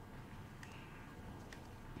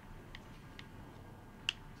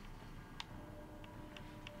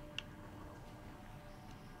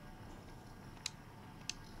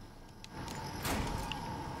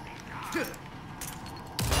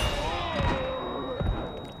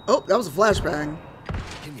 Oh, that was a flashbang.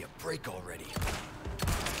 Give me a break already.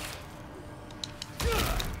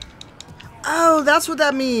 Oh, that's what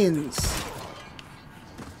that means.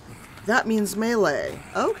 That means melee.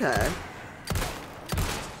 Okay.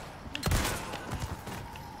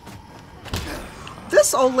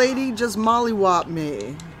 This old lady just mollywopped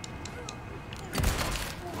me.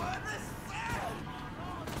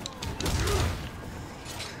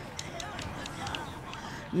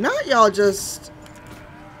 Not y'all just...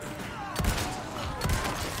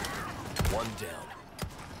 One down.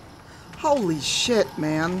 Holy shit,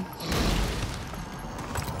 man.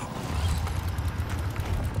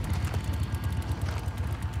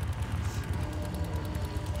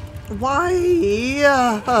 Why?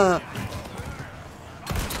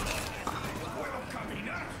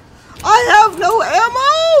 I have no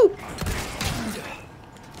ammo!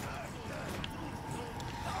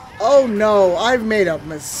 Oh no, I've made a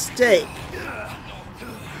mistake.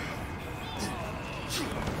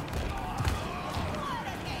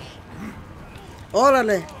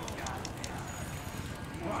 Órale.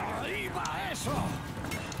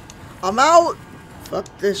 I'm out.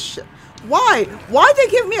 Fuck this shit. Why? Why'd they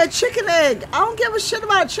give me a chicken egg? I don't give a shit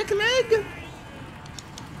about a chicken egg.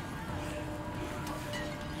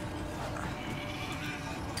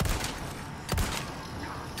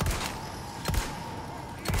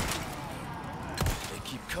 They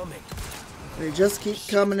keep coming. They just keep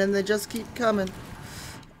coming and they just keep coming.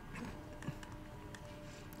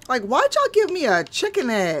 Like, why'd y'all give me a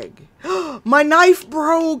chicken egg? My knife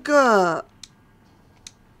broke.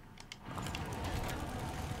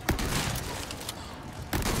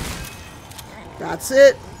 That's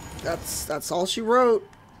it. That's all she wrote.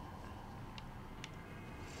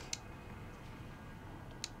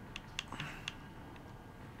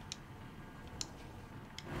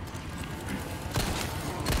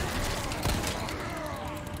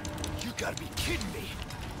 You gotta be kidding me.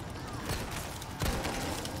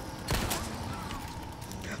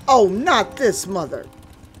 Oh, not this mother.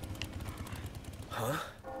 Huh?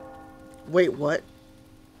 Wait, what?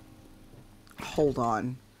 Hold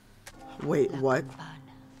on. Wait, what?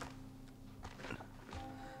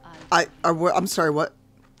 I'm sorry, what?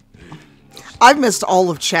 I've missed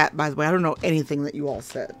all of chat, by the way. I don't know anything that you all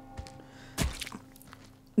said.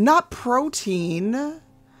 Not protein.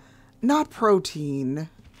 Not protein.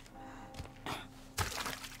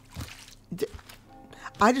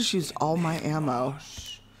 I just used all my ammo.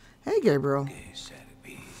 Hey, Gabriel.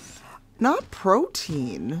 Not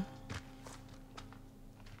protein.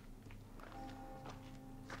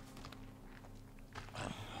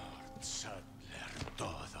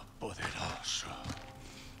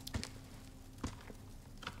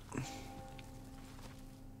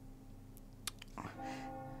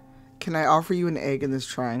 Can I offer you an egg in this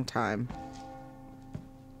trying time?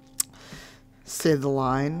 Say the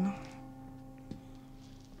line.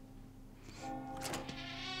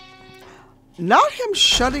 Not him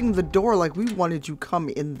shutting the door like we wanted you come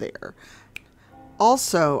in there.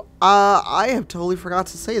 Also, I have totally forgot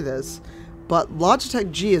to say this, but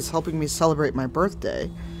Logitech G is helping me celebrate my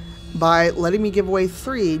birthday by letting me give away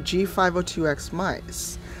 3 G502X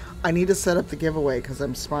mice. I need to set up the giveaway because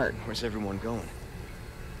I'm smart. Where's everyone going?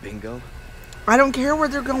 Bingo? I don't care where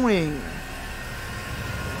they're going.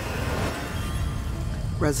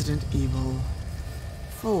 Resident Evil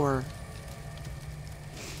 4.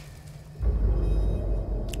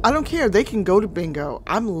 I don't care. They can go to bingo.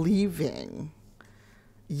 I'm leaving.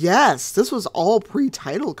 Yes, this was all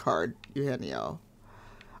pre-title card, Eugenio.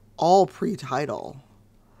 All pre-title.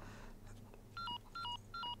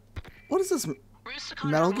 What is this?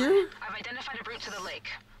 Metal Gear? I've identified a route to the lake.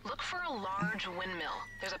 Look for a large windmill.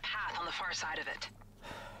 There's a path on the far side of it.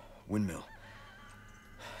 Windmill.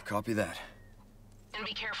 Copy that. And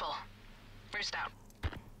be careful. Roost out.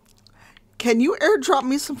 Can you airdrop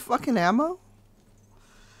me some fucking ammo?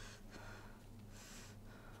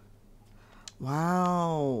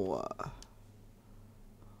 Wow.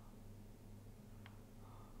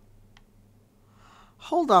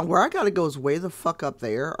 Hold on, where I gotta go is way the fuck up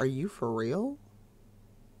there. Are you for real?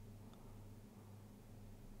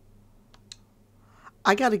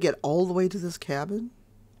 I gotta get all the way to this cabin?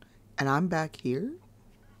 And I'm back here?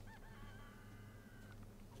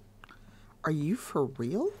 Are you for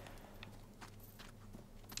real?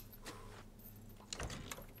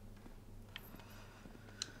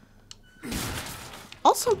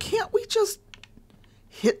 Also, can't we just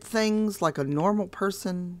hit things like a normal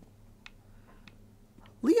person?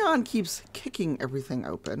 Leon keeps kicking everything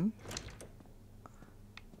open.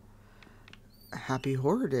 Happy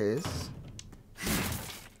horror days.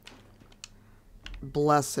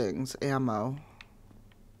 Blessings, ammo.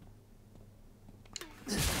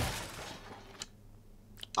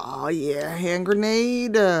 Oh yeah, hand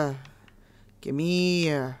grenade.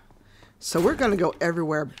 Gimme. So we're gonna go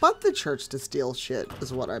everywhere but the church to steal shit,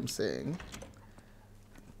 is what I'm saying.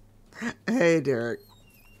 Hey Derek,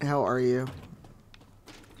 how are you?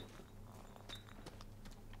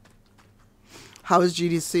 How was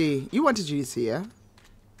GDC? You went to GDC, yeah?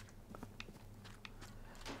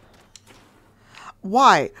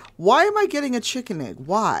 Why? Why am I getting a chicken egg?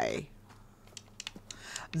 Why?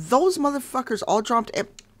 Those motherfuckers all dropped...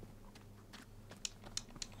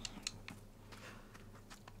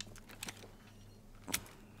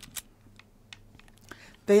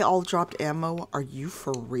 They all dropped ammo? Are you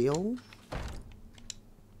for real?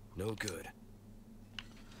 No good.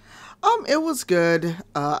 It was good.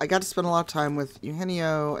 I got to spend a lot of time with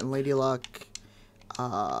Eugenio and Lady Luck.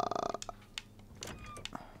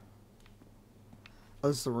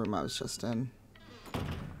 This is the room I was just in.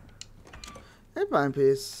 Hey, Pine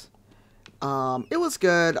Piece. It was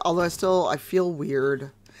good, although I feel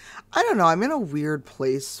weird. I don't know, I'm in a weird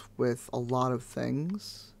place with a lot of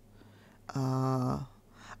things. Oh,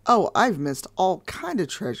 I've missed all kind of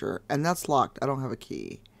treasure, and that's locked. I don't have a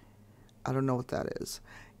key. I don't know what that is.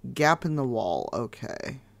 Gap in the wall.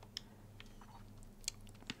 Okay.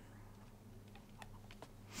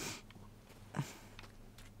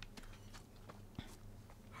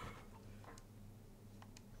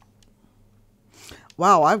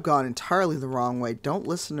 Wow, I've gone entirely the wrong way. Don't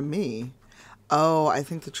listen to me. Oh, I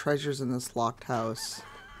think the treasure's in this locked house.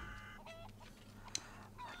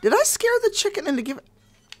 Did I scare the chicken into giving...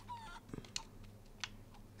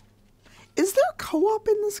 Is there co-op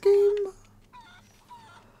in this game?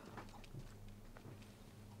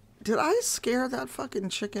 Did I scare that fucking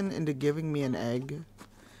chicken into giving me an egg?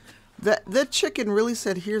 That chicken really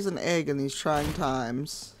said, here's an egg in these trying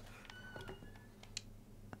times.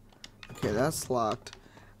 Okay, that's locked.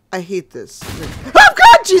 I hate this. Oh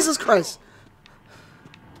God, Jesus Christ!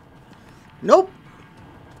 Nope.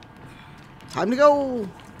 Time to go.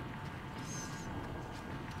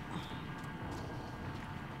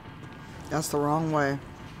 That's the wrong way.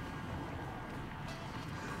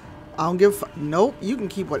 I don't give a nope, you can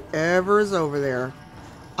keep whatever is over there.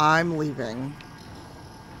 I'm leaving.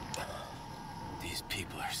 These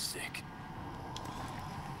people are sick.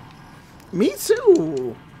 Me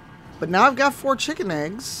too. But now I've got 4 chicken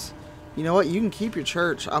eggs. You know what? You can keep your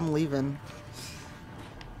church. I'm leaving.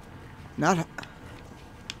 Not...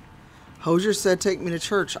 Hosier said take me to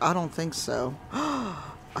church. I don't think so.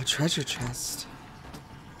 A treasure chest.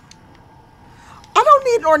 I don't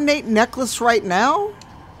need an ornate necklace right now.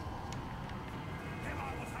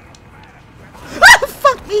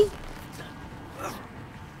 Fuck me.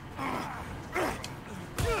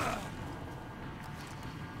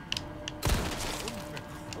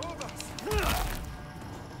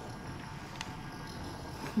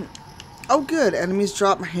 Oh good, enemies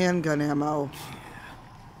drop handgun ammo.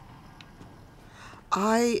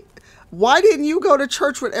 Why didn't you go to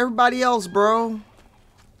church with everybody else, bro?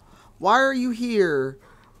 Why are you here?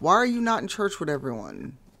 Why are you not in church with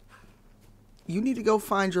everyone? You need to go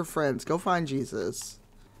find your friends. Go find Jesus.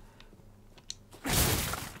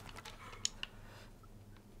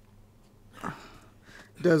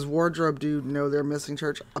 Does Wardrobe Dude know they're missing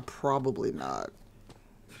church? Probably not.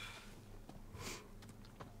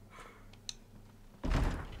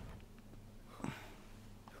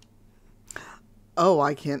 Oh,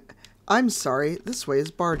 I can't. I'm sorry. This way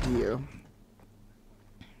is barred to you.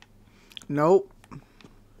 Nope.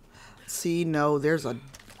 See, no, there's a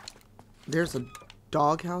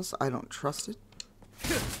doghouse. I don't trust it.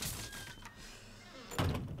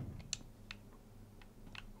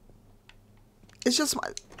 It's just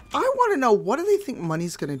I want to know, what do they think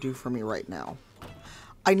money's going to do for me right now?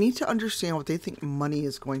 I need to understand what they think money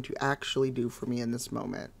is going to actually do for me in this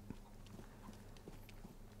moment.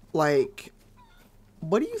 Like,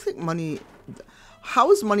 What do you think money...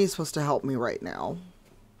 How is money supposed to help me right now?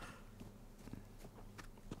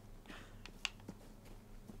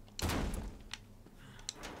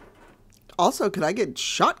 Also, could I get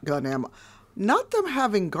shotgun ammo? Not them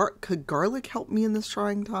having could garlic help me in this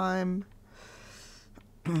trying time?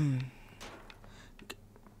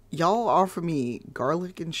 Y'all offer me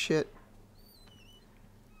garlic and shit.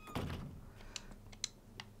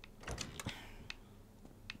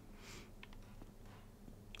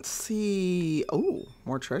 Let's see. Oh,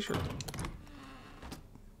 more treasure.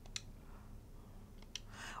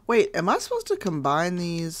 Wait, am I supposed to combine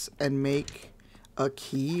these and make a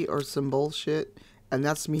key or some bullshit? And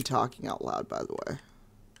that's me talking out loud, by the way.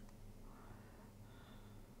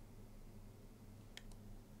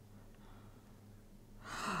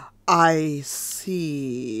 I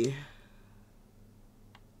see.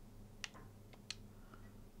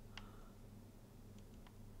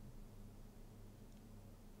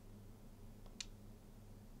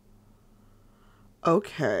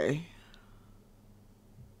 Okay.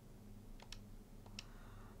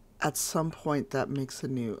 At some point that makes a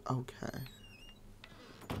new... Okay.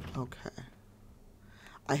 Okay.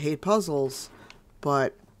 I hate puzzles,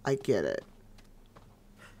 but I get it.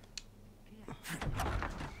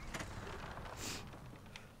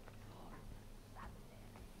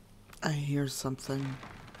 I hear something.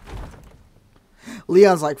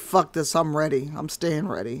 Leon's like, fuck this, I'm ready. I'm staying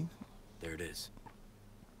ready. There it is.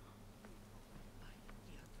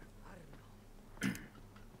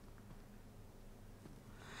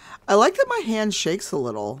 I like that my hand shakes a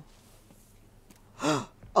little.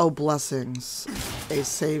 Oh, blessings. A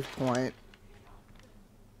save point.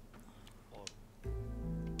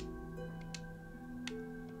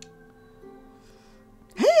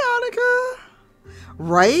 Hey, Annika!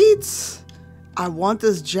 Right? I want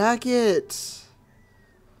this jacket.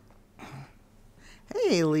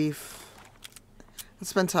 Hey, Leaf. I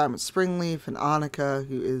spent time with Springleaf and Annika,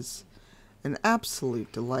 who is an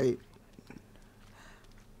absolute delight.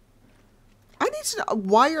 I need to know,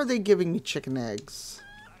 why are they giving me chicken eggs?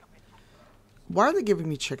 Why are they giving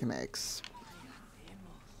me chicken eggs?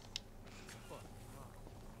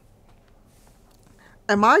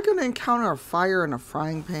 Am I going to encounter a fire in a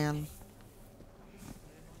frying pan?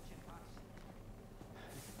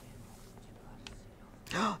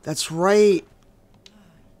 That's right.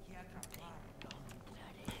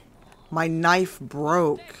 My knife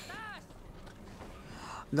broke.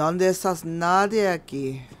 ¿Dónde estás? Nadie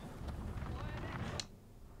aquí.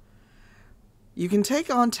 You can take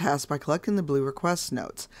on tasks by collecting the blue request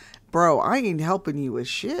notes. Bro, I ain't helping you with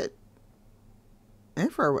shit. Hey,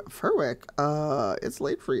 Furwick, it's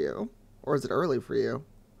late for you. Or is it early for you?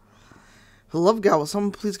 For the love of God, will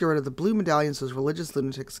someone please get rid of the blue medallions those religious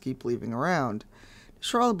lunatics keep leaving around?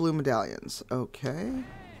 Destroy all the blue medallions. Okay.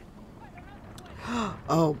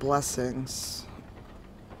 Oh, blessings.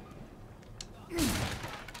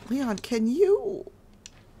 Leon, can you...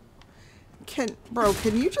 Bro,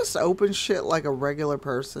 can you just open shit like a regular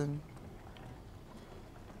person?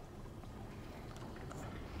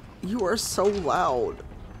 You are so loud.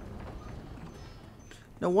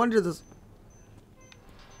 No wonder this...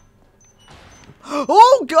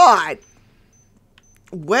 Oh, God!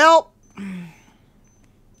 Well...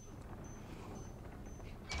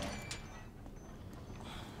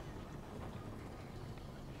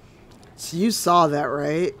 So you saw that,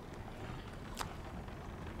 right?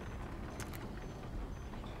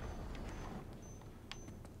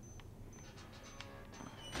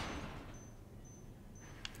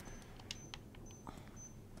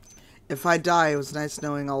 If I die, it was nice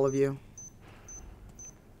knowing all of you.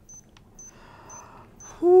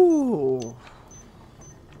 Whew.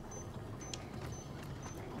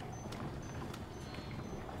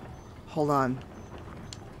 Hold on.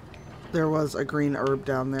 There was a green herb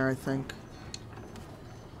down there, I think.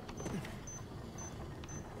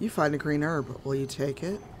 You find a green herb. Will you take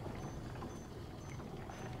it?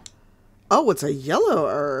 Oh, it's a yellow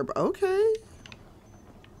herb. Okay.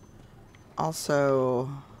 Also...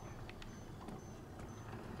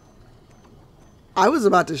 I was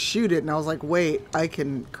about to shoot it, and I was like, wait, I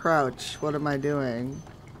can crouch. What am I doing?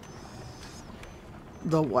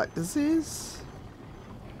 The what disease?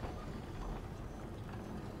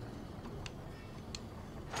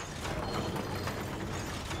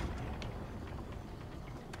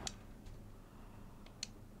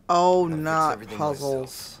 Oh, not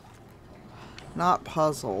puzzles. Not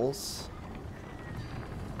puzzles.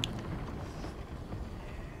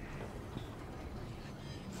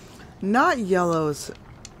 Not yellows.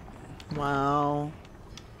 Wow.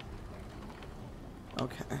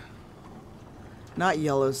 Okay. Not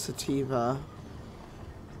yellow sativa.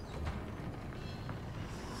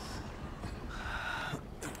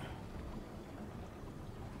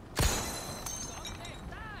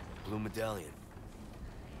 blue medallion.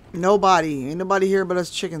 Nobody. Ain't nobody here but us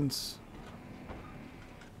chickens.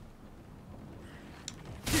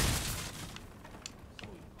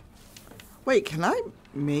 Wait, can I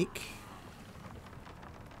make...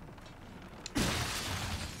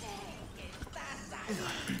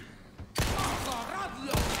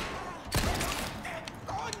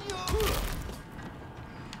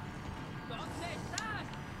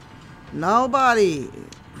 Nobody.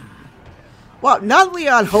 Wow, not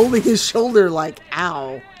Leon holding his shoulder like,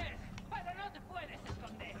 ow.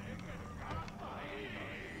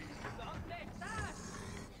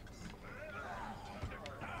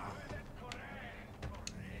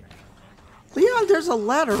 Leon, there's a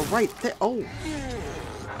ladder right there. Oh.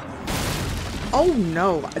 Oh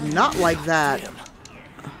no, not like that.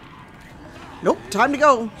 Nope, time to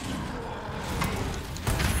go.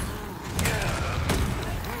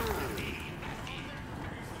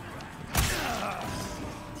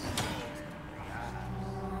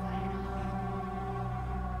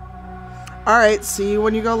 Alright, see you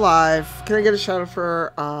when you go live. Can I get a shout out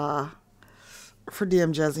for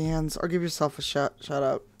DM Jazzy Hands? Or give yourself a shout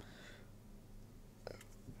out.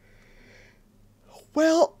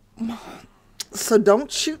 Well, so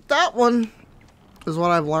don't shoot that one, is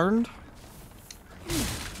what I've learned.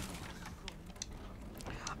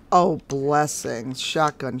 Oh, blessings.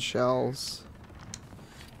 Shotgun shells.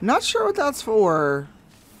 Not sure what that's for.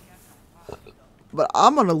 But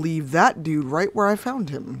I'm gonna leave that dude right where I found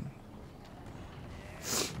him.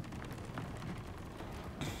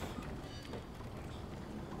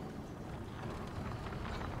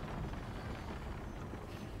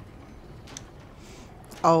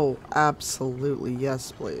 Oh, absolutely.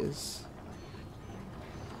 Yes, please.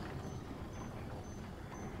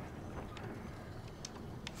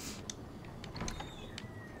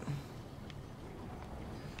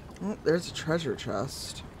 Oh, there's a treasure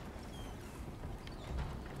chest.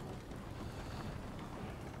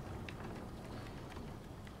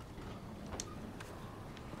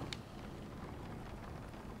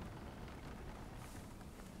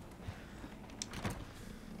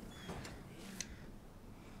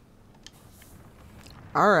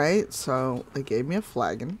 Alright, so they gave me a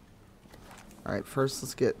flagon. Alright, first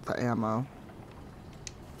let's get the ammo.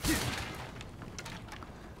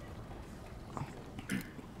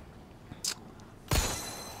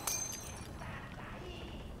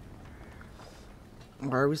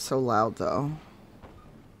 Why are we so loud though?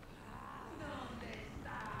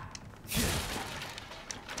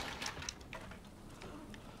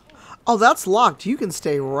 Oh, that's locked. You can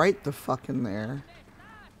stay right the fuck in there.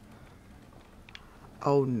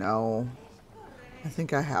 Oh no. I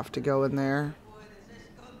think I have to go in there.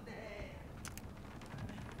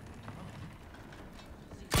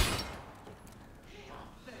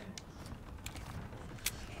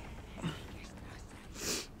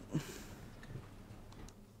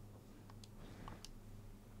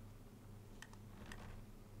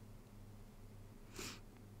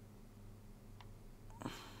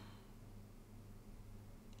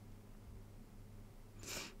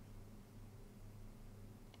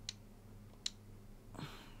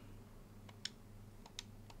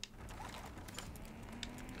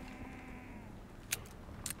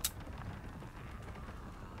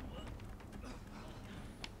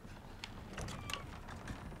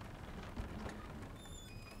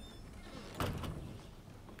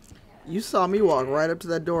 You saw me walk right up to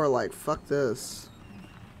that door like, fuck this.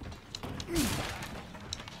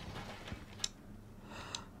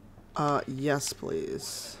 Yes,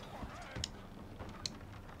 please.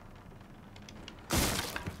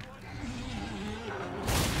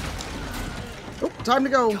 Oh, time to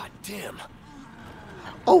go. God damn.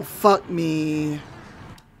 Oh, fuck me.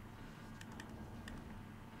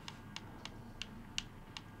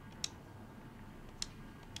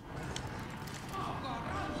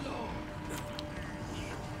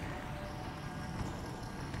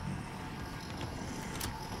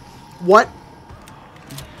 What?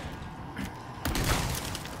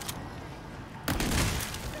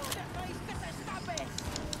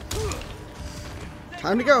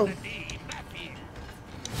 Time to go.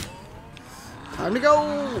 Time to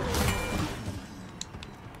go.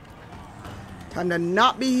 Time to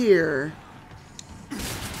not be here.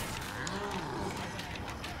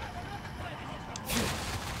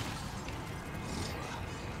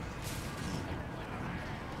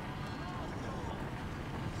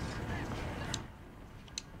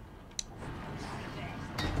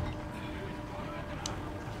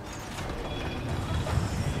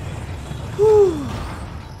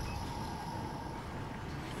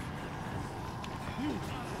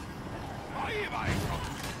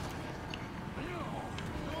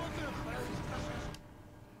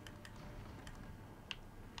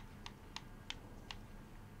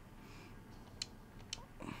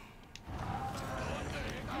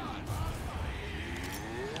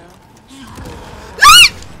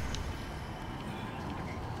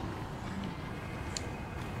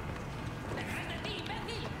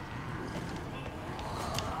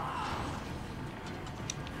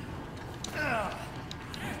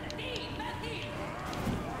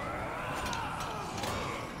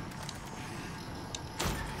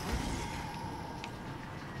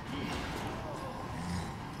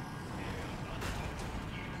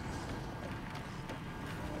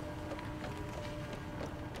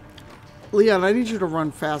 Leon, I need you to run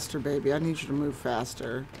faster, baby. I need you to move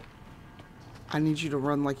faster. I need you to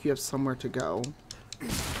run like you have somewhere to go.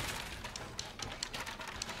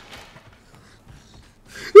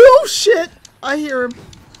 Oh, shit! I hear him.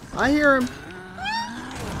 I hear him.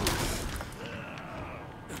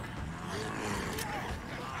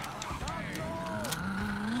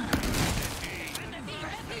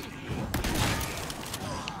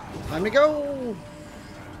 Let me go.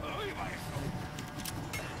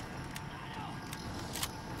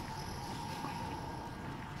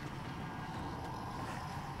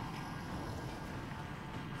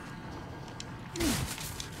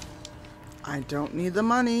 I don't need the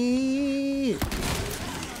money.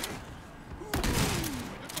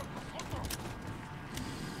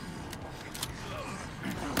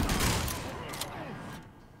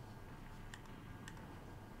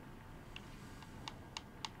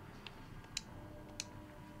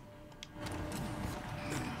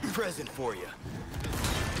 Present for you.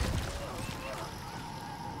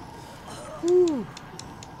 Whew.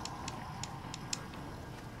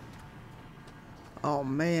 Oh,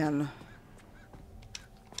 man.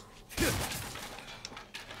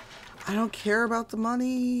 I don't care about the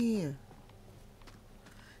money.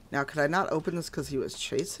 Now, could I not open this because he was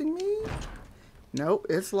chasing me? Nope,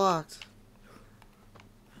 it's locked.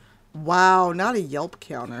 Wow, not a Yelp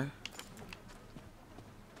counter.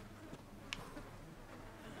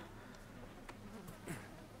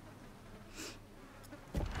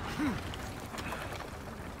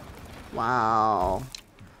 Wow.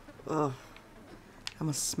 Ugh. That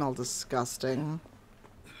must smell disgusting.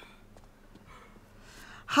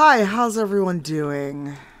 Hi, how's everyone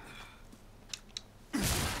doing?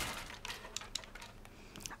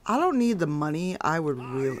 I don't need the money. I would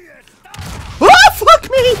really... Ah, fuck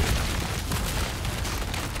me!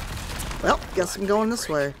 Well, guess I'm going this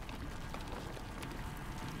way.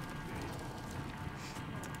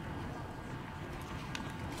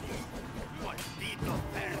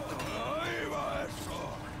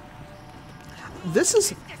 This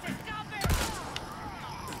is...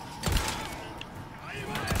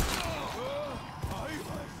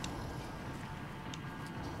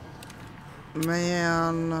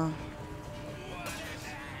 Man...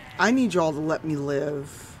 I need y'all to let me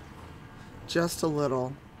live. Just a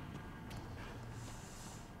little.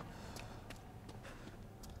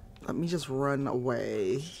 Let me just run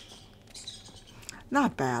away.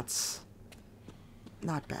 Not bats.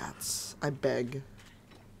 Not bats. I beg.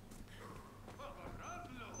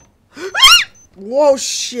 Whoa,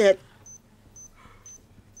 shit.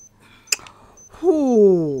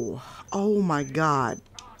 Ooh. Oh my god.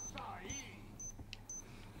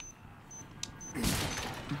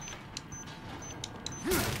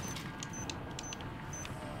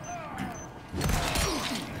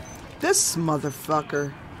 This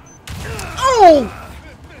motherfucker. Oh!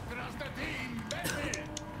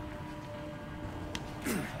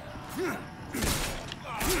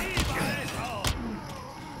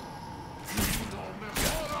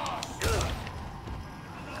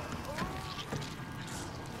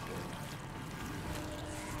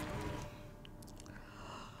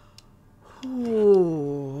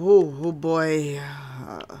 Oh boy.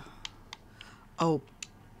 Oh,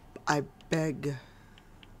 I beg.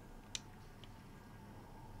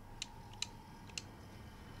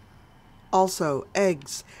 Also,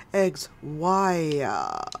 eggs. Eggs. Why?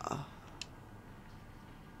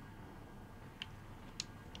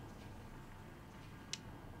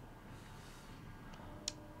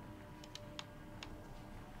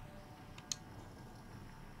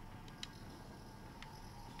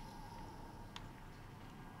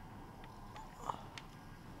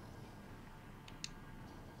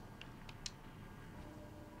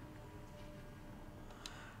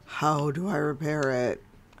 How do I repair it?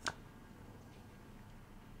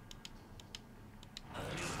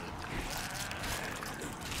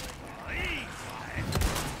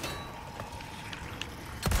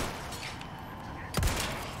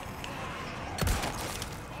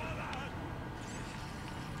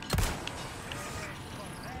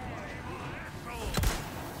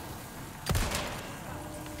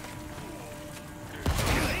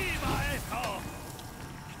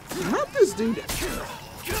 Not this dude.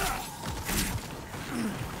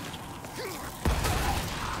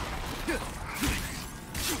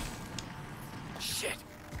 Shit.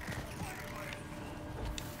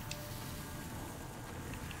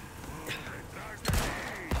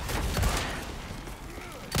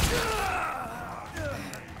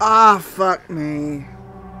 Ah, fuck me.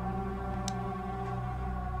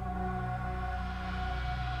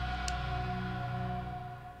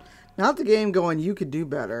 Not the game going, you could do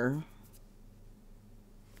better.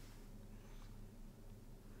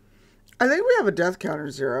 I think we have a death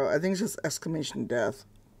counter 0. I think it's just exclamation death.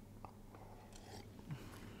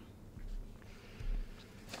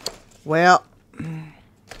 Well.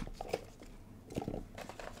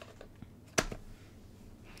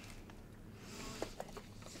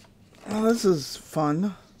 Oh, this is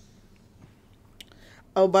fun.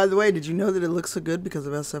 Oh, by the way, did you know that it looks so good because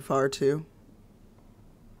of SFR2?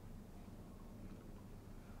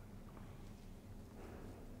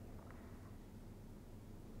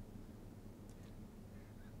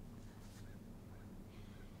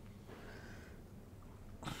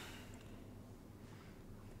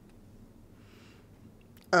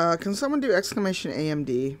 Can someone do exclamation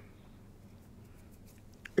AMD?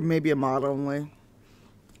 It may be a mod only.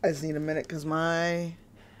 I just need a minute because my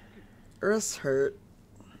wrists hurt.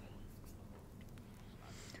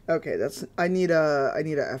 Okay, that's I need a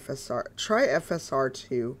FSR. Try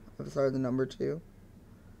FSR2. FSR the number 2.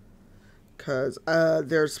 Cause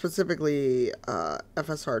there's specifically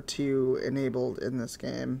FSR2 enabled in this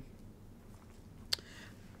game.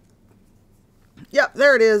 Yep,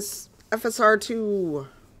 there it is. FSR2.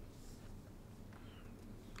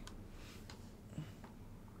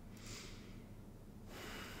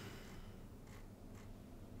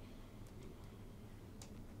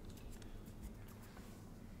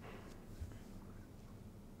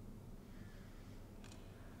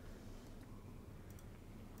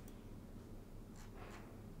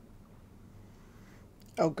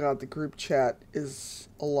 Oh god, the group chat is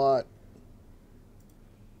a lot.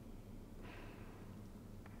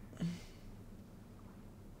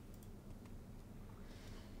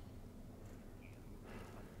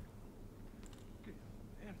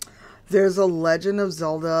 There's a Legend of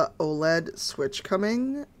Zelda OLED Switch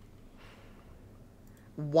coming.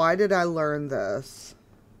 Why did I learn this?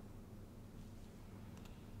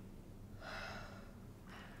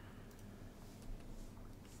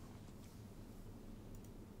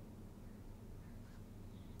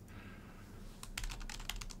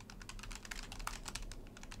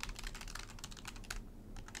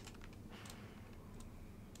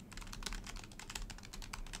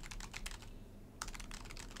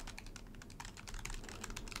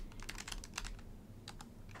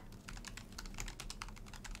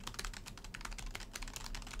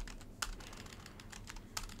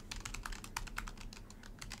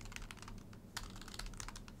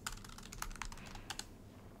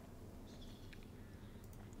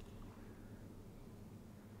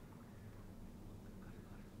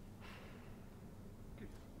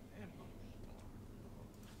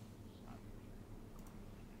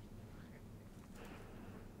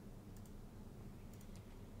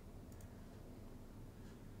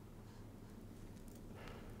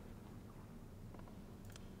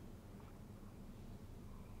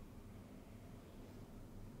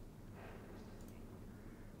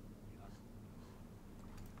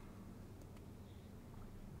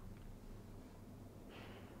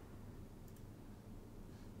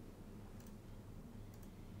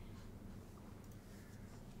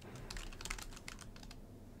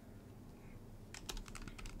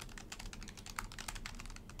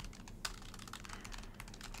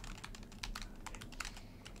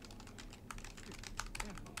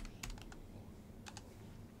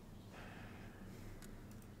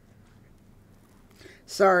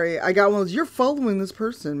 Sorry, I got one of those "you're following this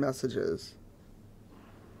person" messages.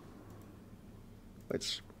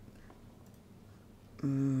 Which...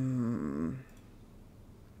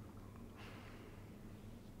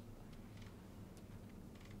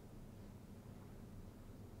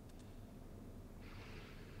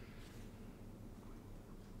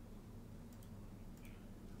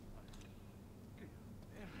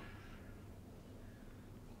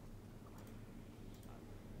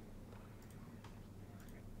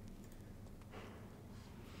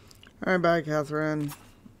 Alright, bye, Catherine.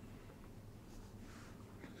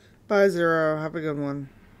 Bye, Zero. Have a good one.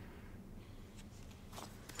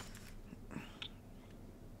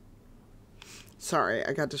 Sorry,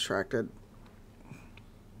 I got distracted.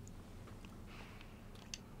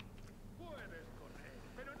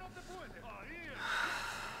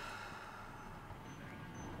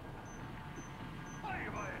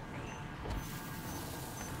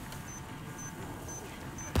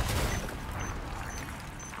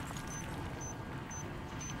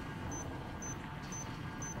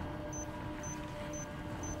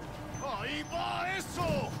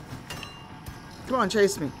 Come on,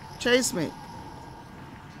 chase me. Chase me.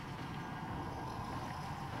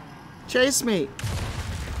 Chase me.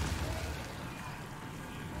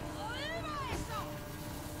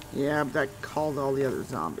 Yeah, that called all the other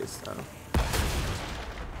zombies, though.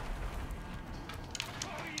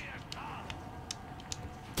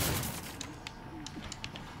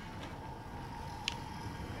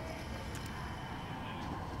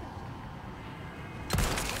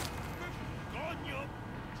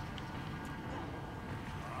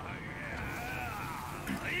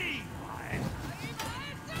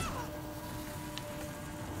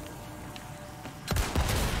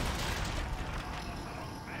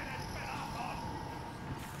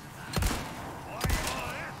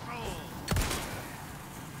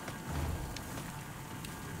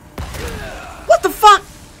 What the fuck?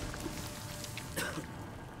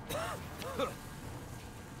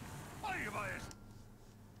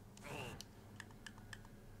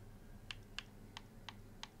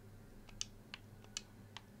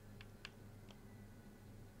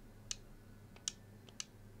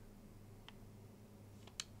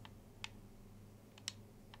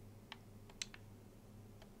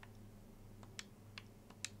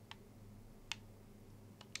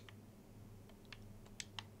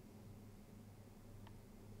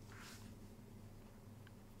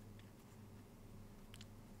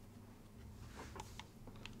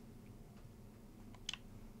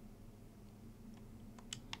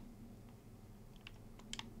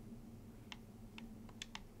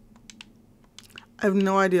 I have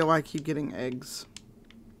no idea why I keep getting eggs.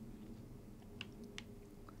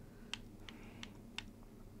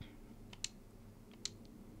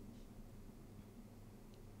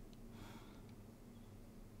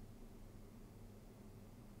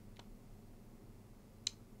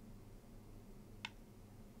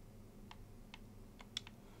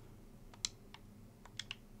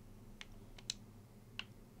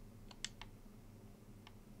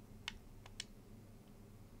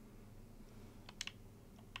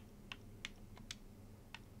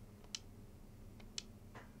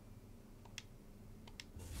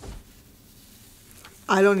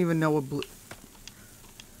 I don't even know what blue...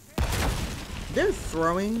 They're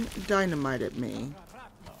throwing dynamite at me.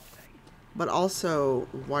 But also,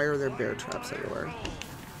 why are there bear traps everywhere?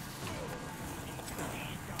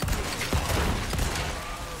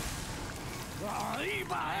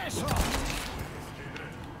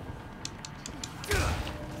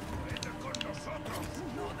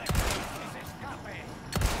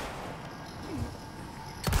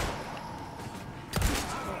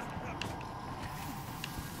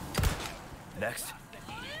 Next.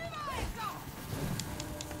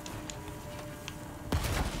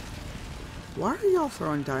 Why are y'all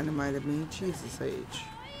throwing dynamite at me? Jesus H.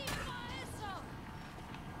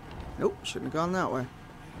 Nope, shouldn't have gone that way.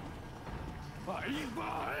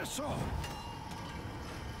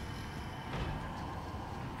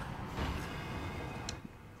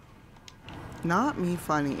 Not me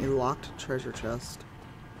finding a locked treasure chest.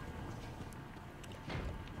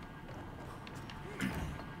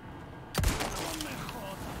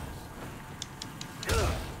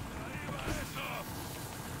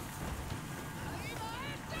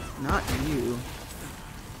 Not you.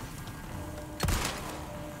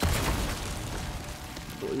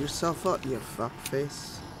 Blow yourself up, you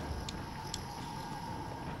fuckface.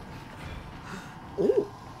 Oh!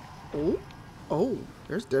 Oh! Oh!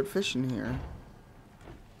 There's dead fish in here.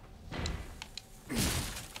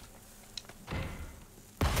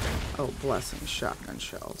 Oh, blessing. Shotgun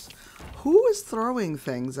shells. Who is throwing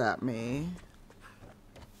things at me?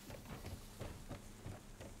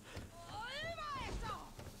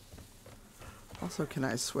 Also, can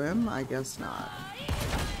I swim? I guess not.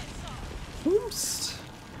 Oops.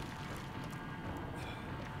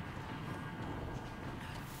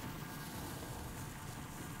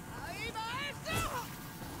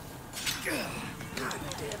 God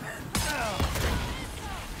damn it.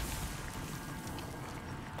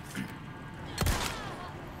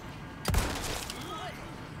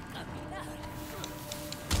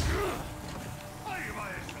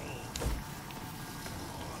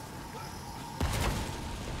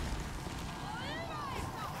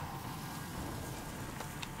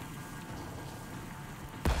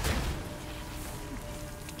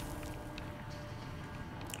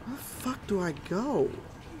 Where the fuck do I go?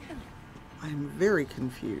 I'm very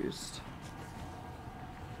confused.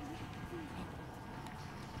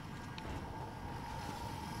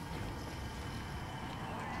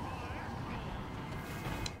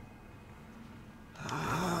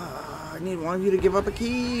 I need one of you to give up a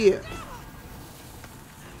key.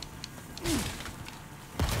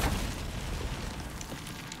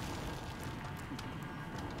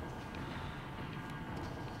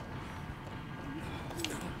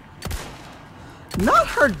 Not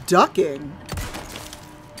her ducking.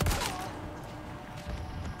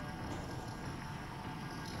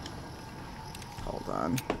 Hold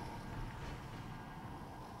on.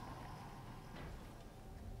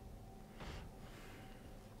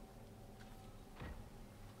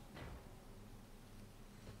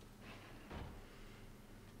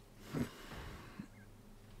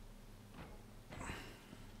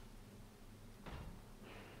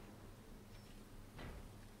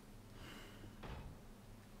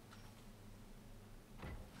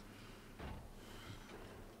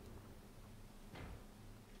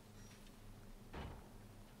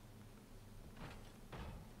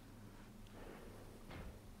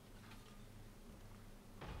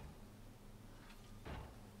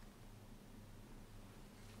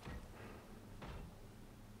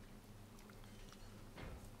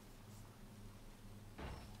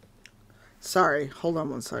 Sorry, hold on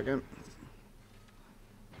one second.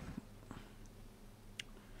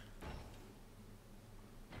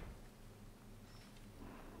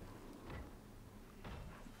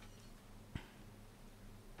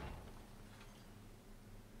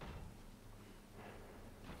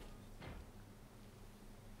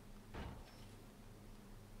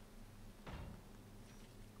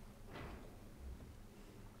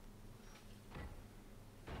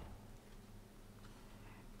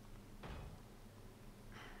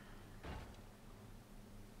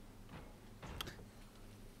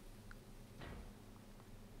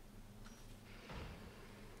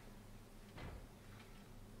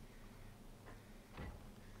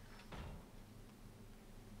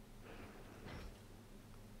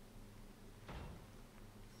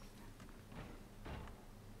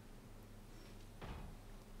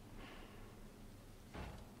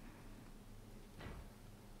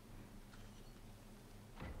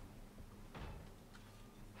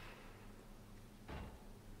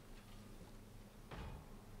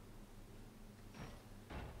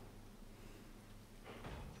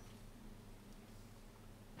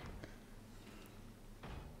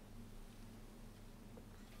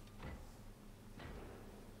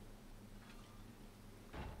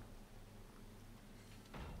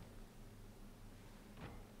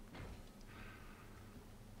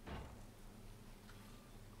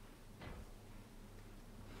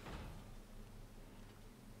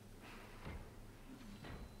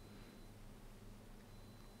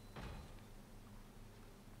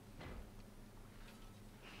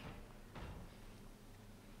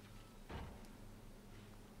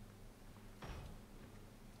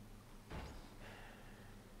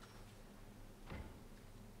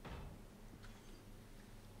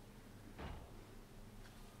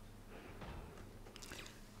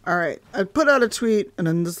 Alright, I put out a tweet, and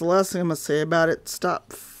then this is the last thing I'm going to say about it.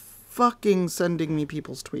 Stop fucking sending me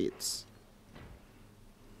people's tweets.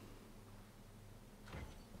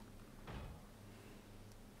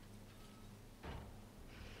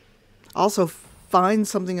 Also, find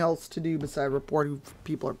something else to do beside report who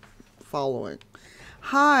people are following.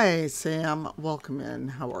 Hi, Sam. Welcome in.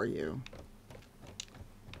 How are you?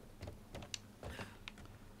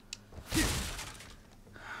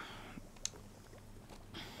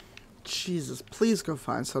 Jesus, please go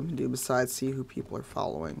find something to do besides see who people are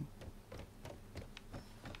following.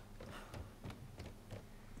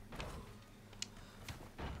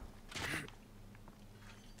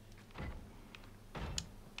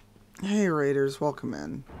 Hey Raiders, welcome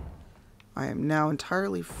in. I am now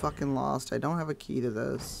entirely fucking lost. I don't have a key to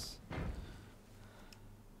this.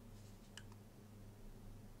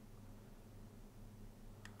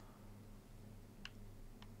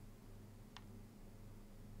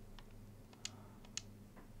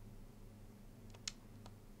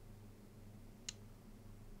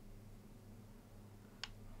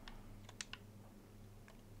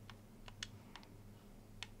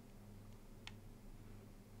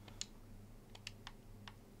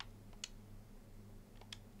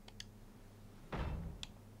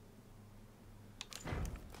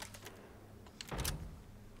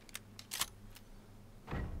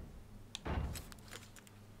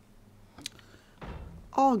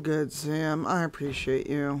 All good, Sam. I appreciate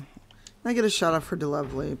you. Can I get a shout out for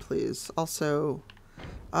DeLovely, please? Also,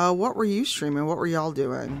 what were you streaming? What were y'all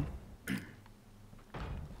doing?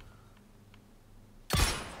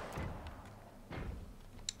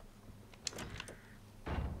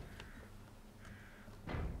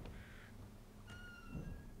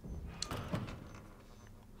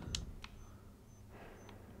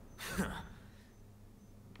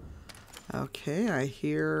 Okay, I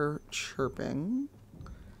hear chirping.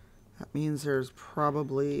 That means there's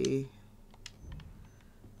probably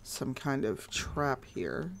some kind of trap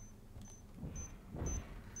here.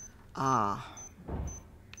 Ah.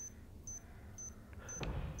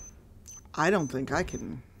 I don't think I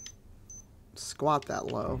can squat that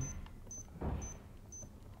low.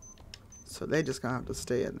 So they just gonna have to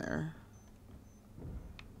stay in there.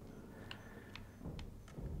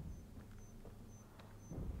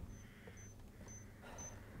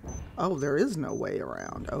 Oh, there is no way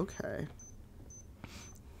around. Okay.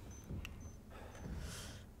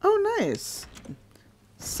 Oh, nice.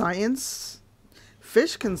 Science.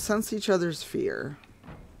 Fish can sense each other's fear.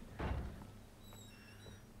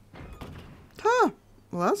 Huh.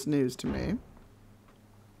 Well, that's news to me.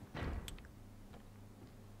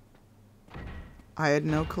 I had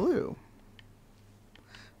no clue.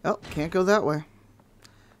 Oh, can't go that way.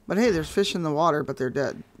 But hey, there's fish in the water, but they're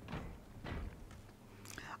dead.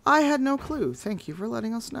 I had no clue. Thank you for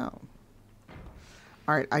letting us know.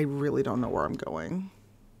 Alright, I really don't know where I'm going.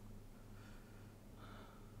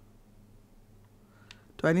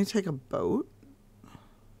 Do I need to take a boat?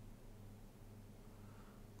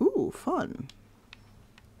 Ooh, fun.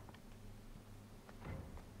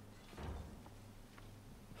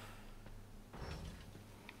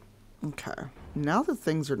 Okay. Now that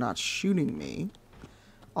things are not shooting me.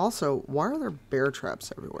 Also, why are there bear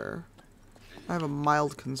traps everywhere? I have a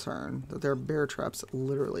mild concern that there are bear traps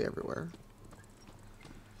literally everywhere.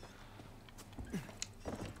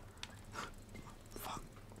 Fuck.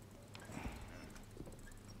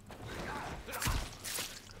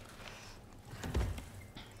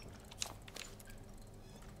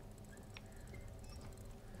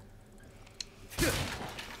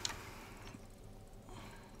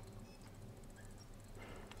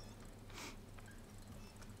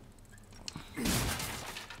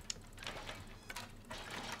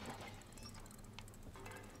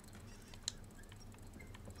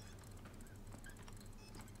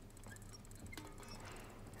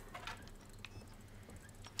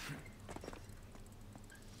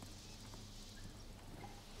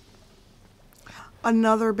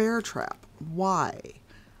 Another bear trap. Why?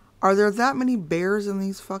 Are there that many bears in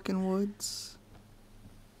these fucking woods?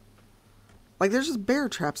 Like, there's just bear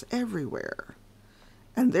traps everywhere.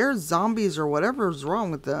 And they're zombies or whatever's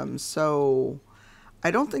wrong with them, so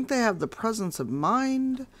I don't think they have the presence of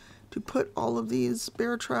mind to put all of these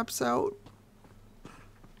bear traps out.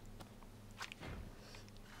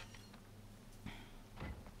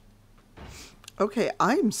 Okay,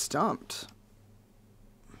 I'm stumped.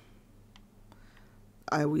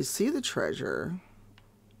 We see the treasure.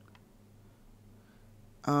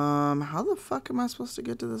 How the fuck am I supposed to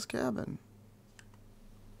get to this cabin?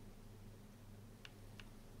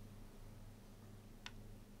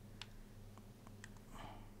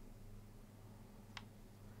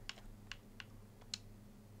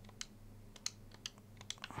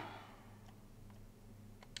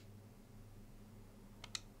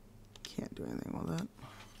 Can't do anything with it.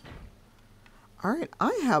 Alright,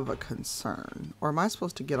 I have a concern. Or am I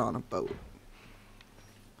supposed to get on a boat?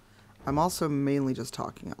 I'm also mainly just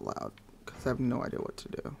talking out loud, because I have no idea what to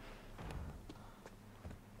do.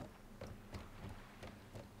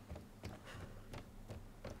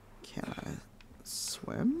 Can I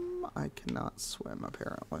swim? I cannot swim,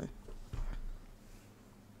 apparently.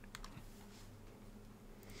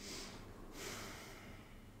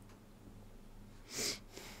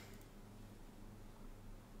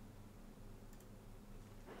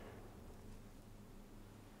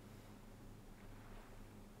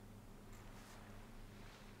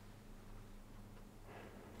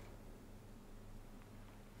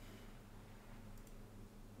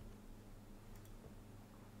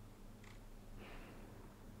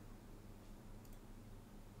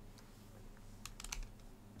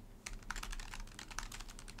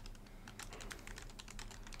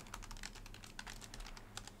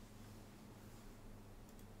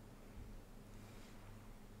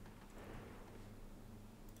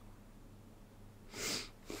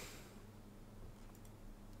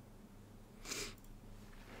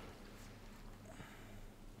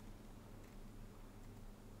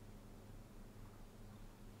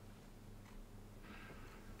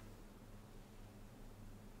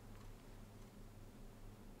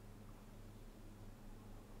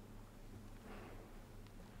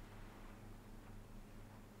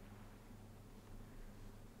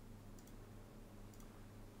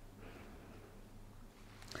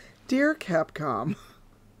 Dear Capcom,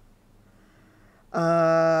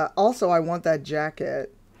 also I want that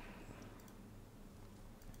jacket.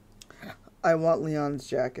 I want Leon's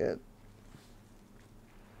jacket.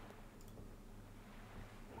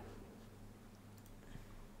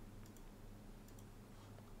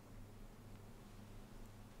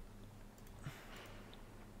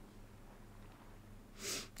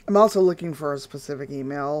 I'm also looking for a specific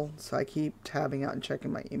email, so I keep tabbing out and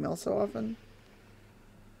checking my email so often.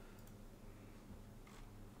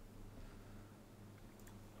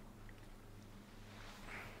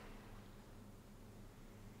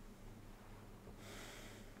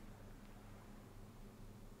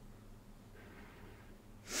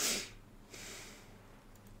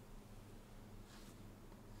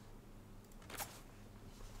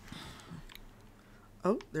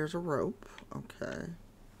 Oh, there's a rope. Okay.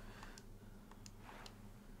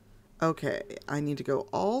 Okay, I need to go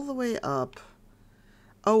all the way up.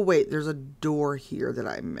 Oh, wait, there's a door here that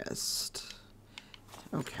I missed.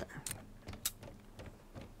 Okay.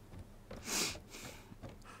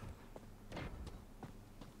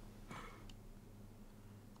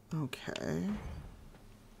 Okay.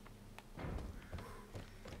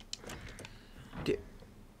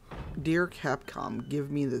 Dear Capcom, give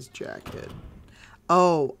me this jacket.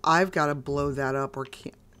 Oh, I've got to blow that up, or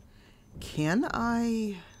can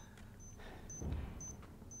I?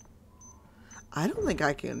 I don't think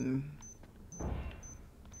I can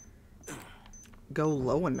go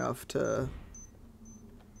low enough to...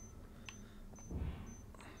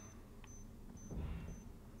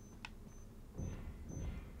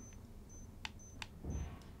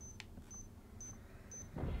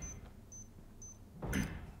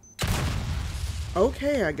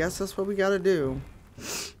 Okay, I guess that's what we gotta do.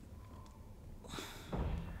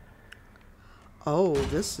 Oh,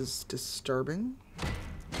 this is disturbing.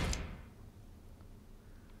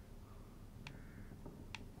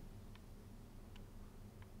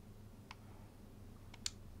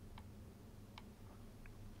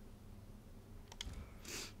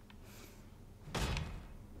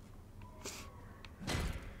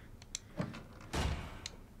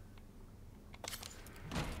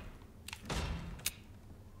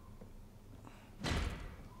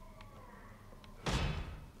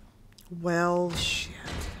 Well, shit.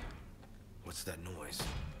 What's that noise?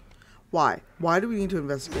 Why? Why do we need to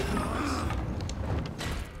investigate the noise?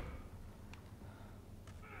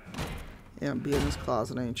 Yeah, be in this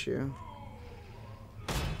closet, ain't you?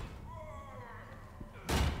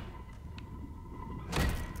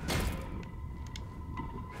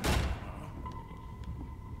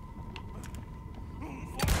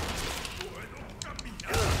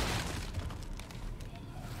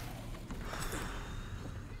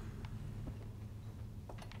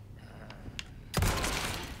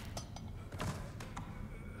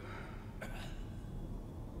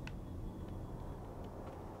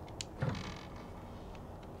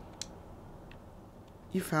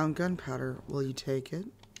 You found gunpowder. Will you take it?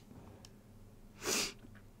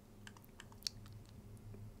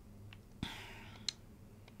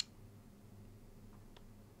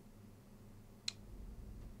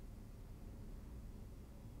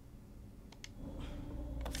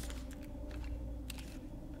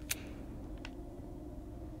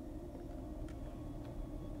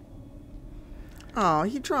 Oh,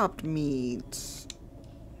 he dropped meat.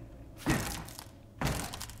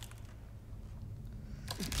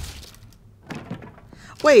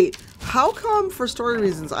 Wait, how come for story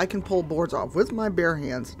reasons I can pull boards off with my bare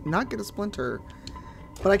hands, not get a splinter,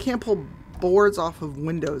 but I can't pull boards off of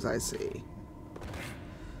windows I see?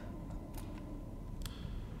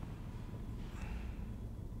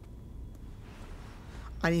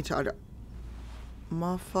 I need to...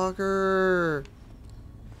 Motherfucker.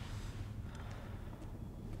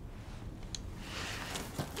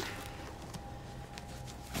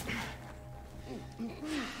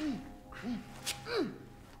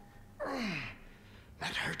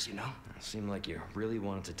 That hurts, you know. Seemed like you really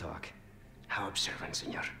wanted to talk. How observant,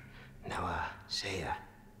 senor. Now, say,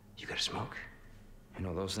 you got a smoke? You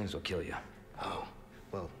know, those things will kill you. Oh,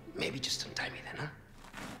 well, maybe just untie me then,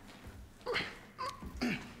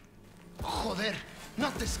 huh? Joder,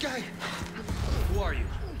 not this guy. Who are you?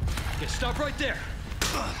 Okay, stop right there.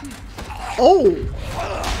 Oh!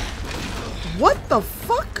 What the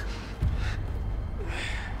fuck?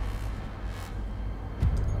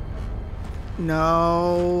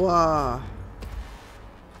 No.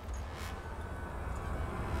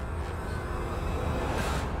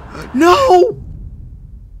 No!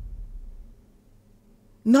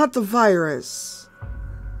 Not the virus.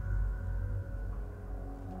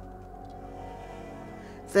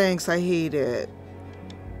 Thanks, I hate it.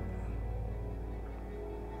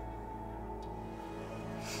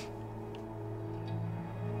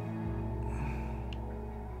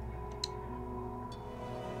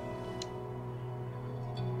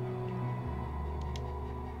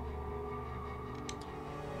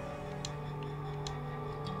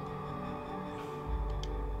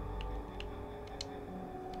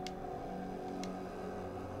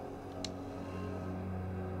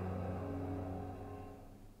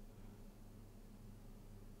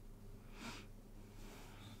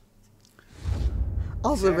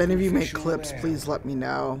 Also, if any of you make clips, please let me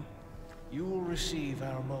know. You will receive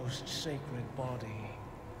our most sacred body.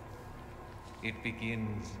 It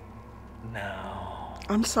begins now.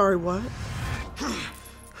 I'm sorry, what?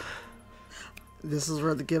 This is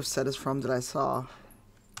where the gift set is from that I saw.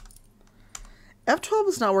 F12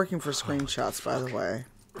 is not working for screenshots, by the way.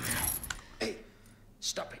 Hey,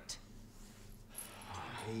 stop it.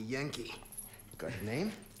 Hey, Yankee. Got a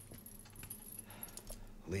name?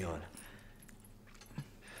 Leon.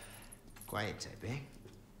 Quiet type, eh?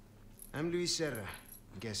 I'm Luis Serra.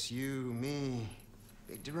 Guess you, me,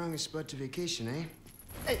 picked the wrongest spot to vacation, eh?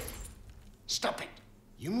 Hey, stop it.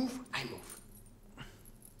 You move, I move.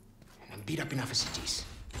 And I'm beat up enough as it is.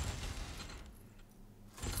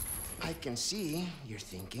 I can see you're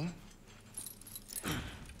thinking.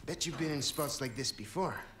 Bet you've been in spots like this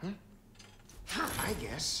before, huh? I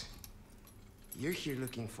guess you're here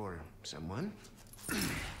looking for someone.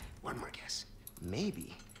 One more guess.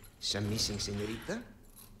 Maybe some missing señorita?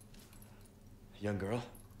 Young girl?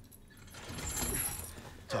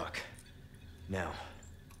 Talk. Now.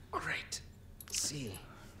 All right. See,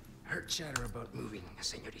 heard chatter about moving a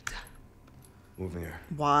señorita. Moving her.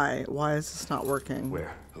 Why? Why is this not working?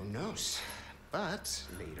 Where? Who knows? But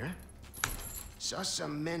later, saw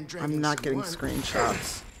some men dragging I'm not getting someone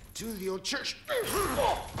screenshots. to the old church.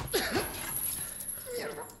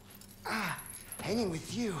 Hanging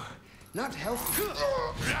with you, not healthy.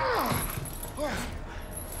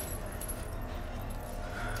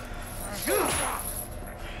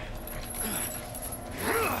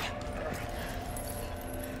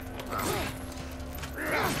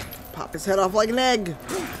 Pop his head off like an egg.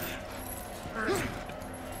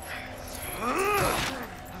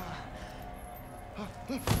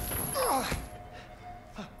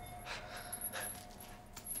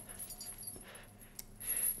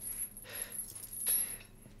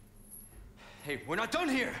 Hey, we're not done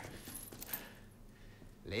here!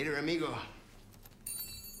 Later, amigo.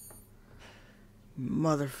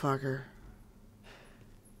 Motherfucker.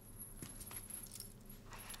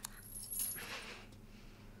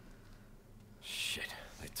 Shit,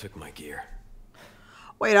 they took my gear.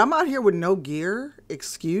 Wait, I'm out here with no gear?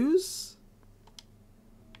 Excuse?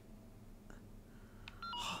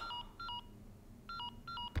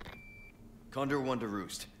 Condor 1 to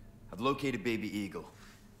Roost. I've located Baby Eagle.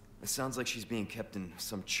 It sounds like she's being kept in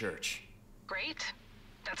some church. Great.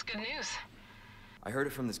 That's good news. I heard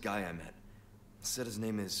it from this guy I met. Said his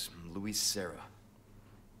name is Luis Serra.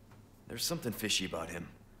 There's something fishy about him.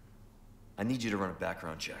 I need you to run a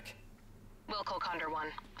background check. We'll call Condor 1.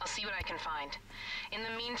 I'll see what I can find. In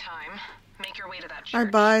the meantime, make your way to that church.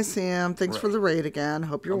 Alright, bye, Sam. Thanks for Right. the raid again.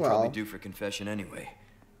 Hope you're I'm well. probably due for confession anyway.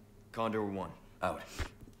 Condor 1, out.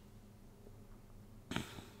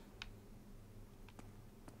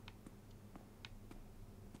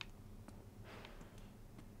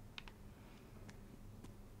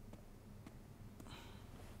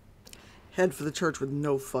 Head for the church with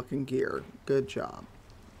no fucking gear. Good job.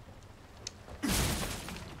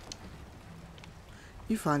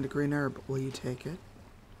 You find a green herb. Will you take it?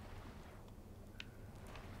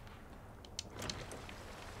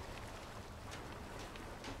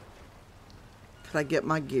 Could I get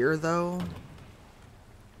my gear, though?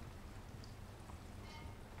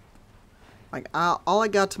 Like, all I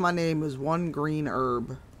got to my name was one green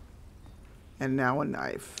herb. And now a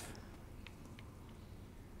knife.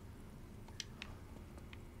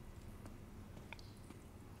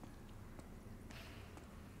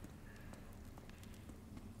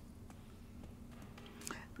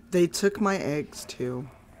 They took my eggs, too.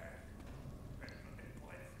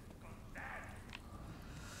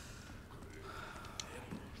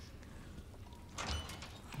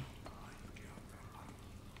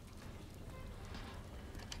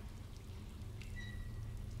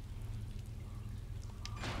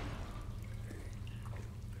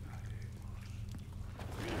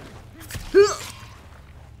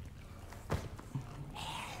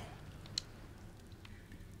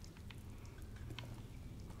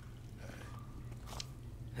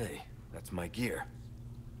 Hey, that's my gear.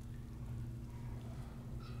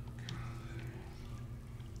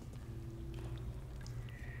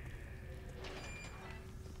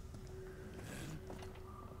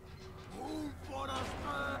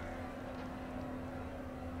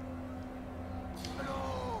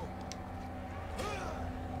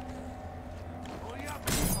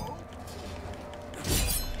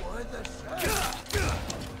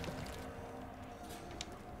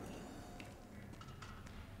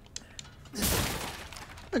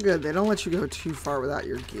 Oh, good. They don't let you go too far without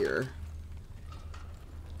your gear.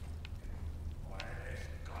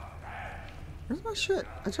 Where's my shit?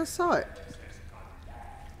 I just saw it.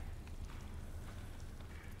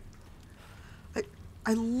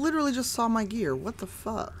 I literally just saw my gear. What the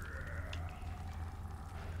fuck?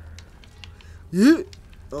 Yeah.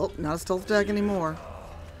 Oh, not a stealth attack anymore.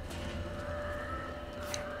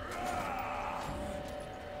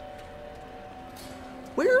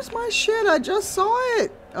 Where's my shit? I just saw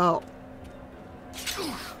it. Oh.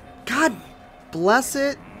 God bless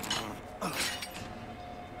it.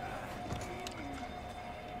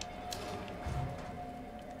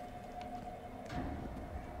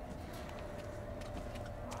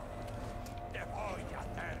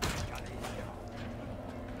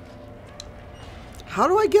 How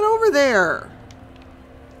do I get over there?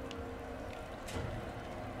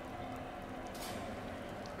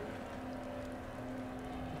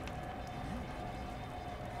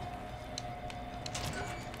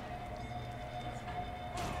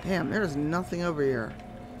 Damn, there's nothing over here.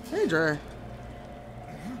 Hey, Dre.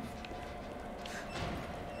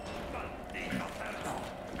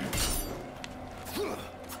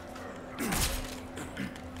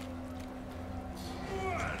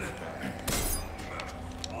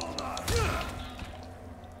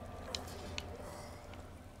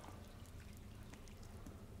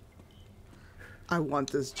 I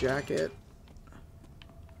want this jacket.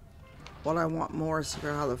 What I want more is to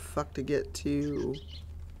figure out how the fuck to get to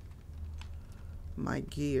my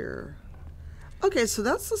gear. Okay, so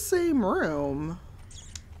that's the same room.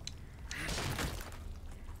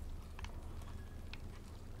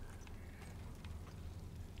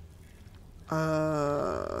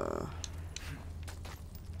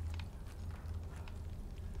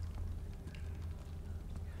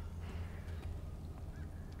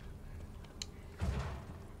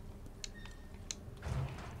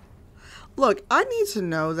 Look, I need to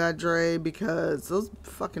know that, Dre, because those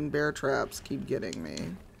fucking bear traps keep getting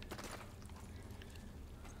me.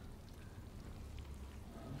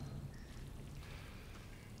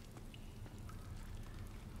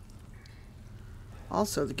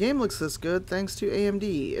 Also, the game looks this good thanks to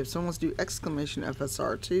AMD. If someone wants to do exclamation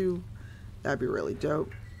FSR 2, that'd be really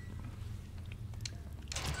dope.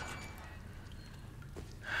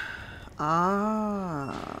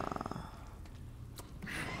 Ah.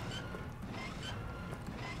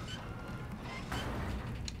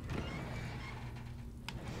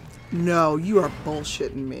 No, you are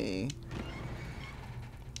bullshitting me.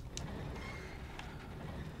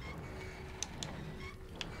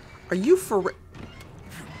 Are you for...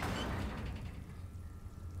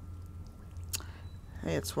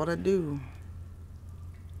 Hey, it's what I do.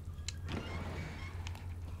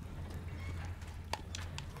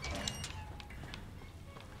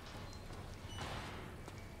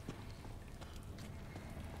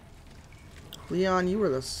 Leon, you were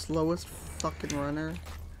the slowest fucking runner.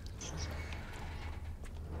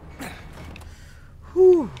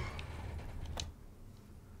 Whew.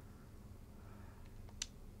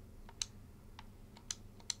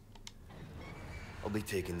 I'll be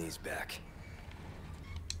taking these back.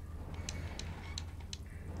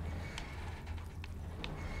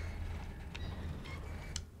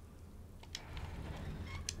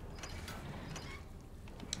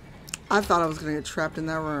 I thought I was gonna get trapped in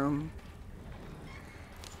that room.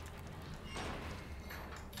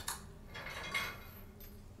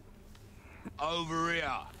 Over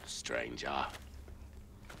here, stranger.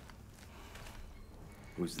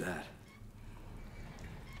 Who's that?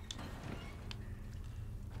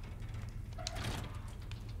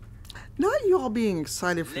 Not you all being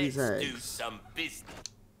excited for these Let's eggs. do some business.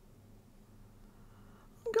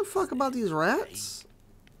 I don't give a fuck about these rats.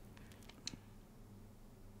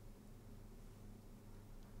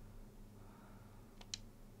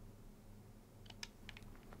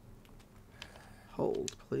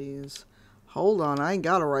 Hold, please. Hold on, I ain't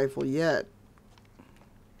got a rifle yet.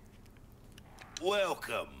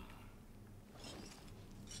 Welcome.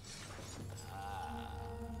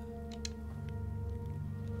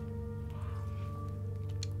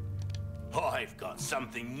 I've got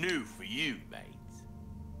something new for you, mate.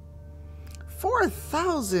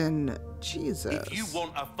 4,000. Jesus. If you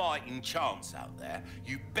want a fighting chance out there,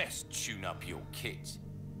 you best tune up your kit.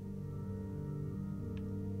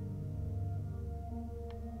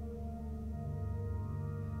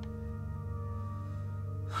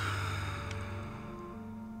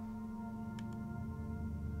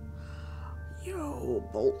 Yo,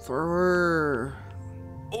 bolt thrower.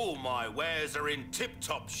 All my wares are in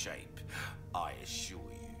tip-top shape, I assure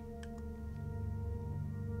you.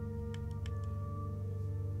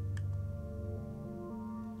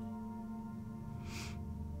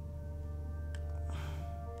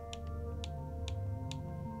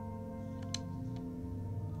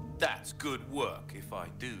 That's good work, if I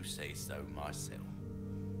do say so myself.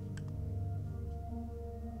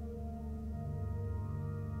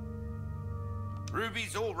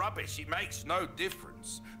 Ruby's all rubbish, it makes no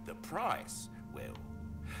difference. The price, well,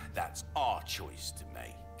 that's our choice to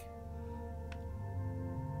make.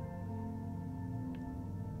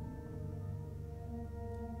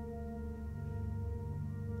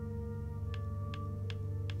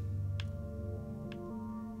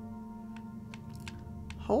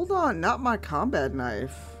 Hold on, not my combat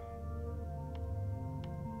knife.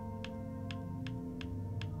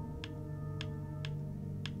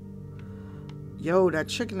 Yo, that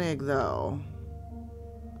chicken egg though.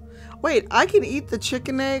 Wait, I can eat the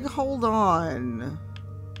chicken egg? Hold on.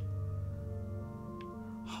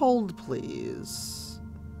 Hold, please.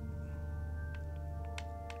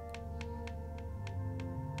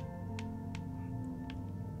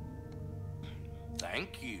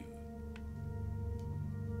 Thank you.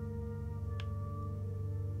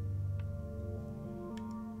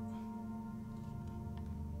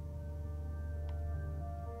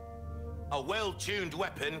 A well-tuned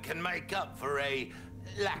weapon can make up for a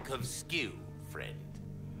lack of skill, friend.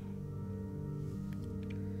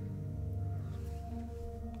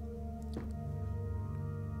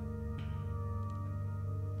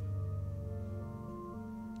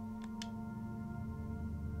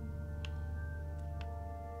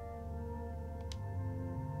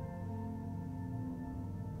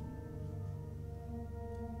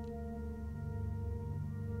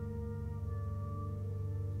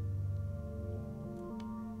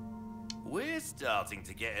 We're starting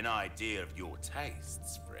to get an idea of your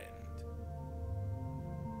tastes, friend.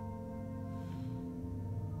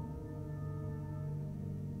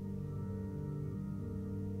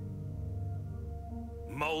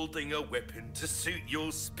 Molding a weapon to suit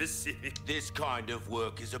your specific... This kind of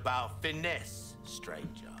work is about finesse,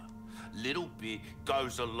 stranger. Little bit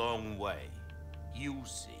goes a long way. You'll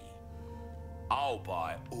see. I'll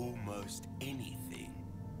buy almost anything.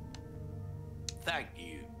 Thank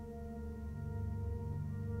you.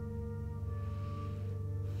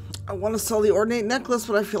 I want to sell the ornate necklace,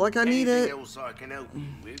 but I feel like I need it. Anything else I can help you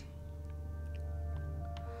with?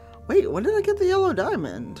 Wait, when did I get the yellow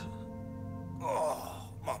diamond? Oh,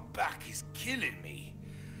 my back is killing me.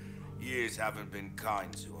 Years haven't been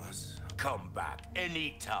kind to us. Come back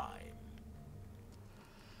anytime.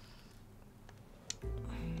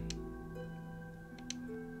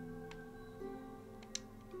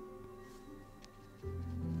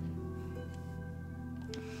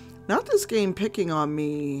 Not this game picking on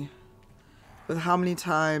me with how many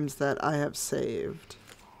times that I have saved.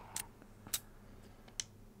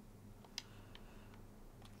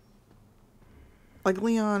 Like,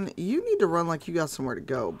 Leon, you need to run like you got somewhere to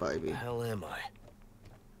go, baby. The hell am I?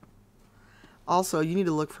 Also, you need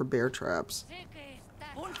to look for bear traps.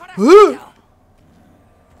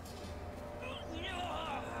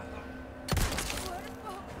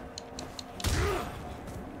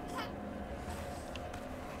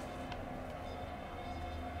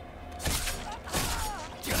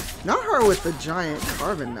 Not her with the giant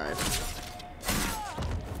carving knife.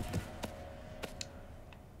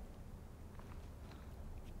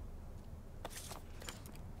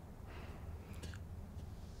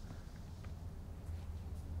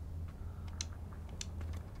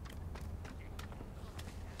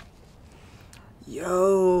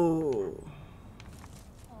 Yo.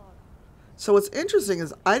 So what's interesting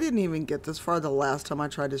is I didn't even get this far the last time I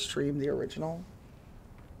tried to stream the original.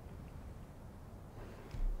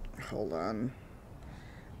 Hold on.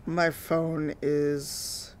 My phone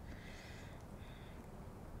is...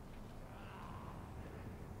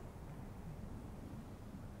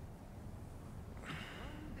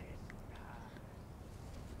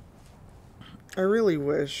 I really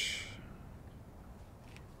wish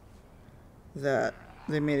that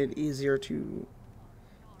they made it easier to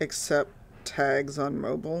accept tags on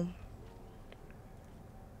mobile.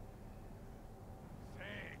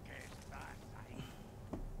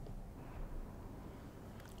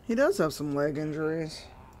 He does have some leg injuries.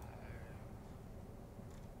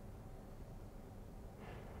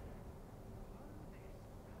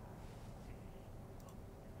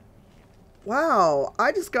 Wow,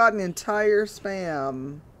 I just got an entire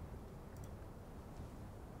spam.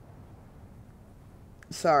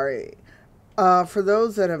 Sorry. For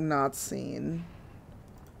those that have not seen,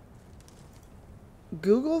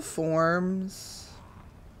 Google Forms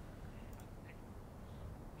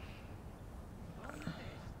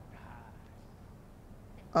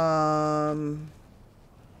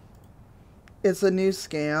it's a new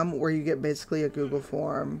scam where you get basically a Google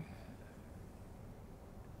form.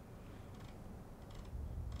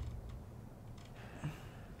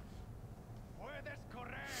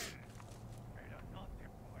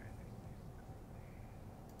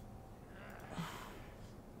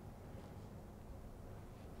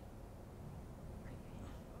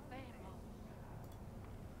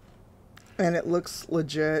 And it looks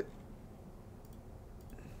legit.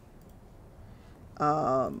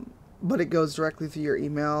 But it goes directly through your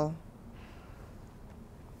email.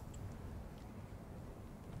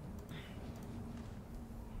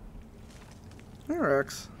 Hey,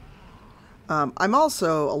 Rex. I'm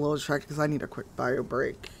also a little distracted because I need a quick bio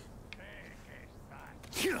break.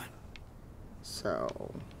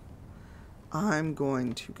 So, I'm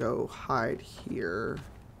going to go hide here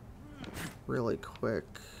really quick.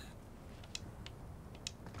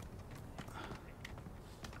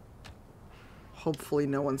 Hopefully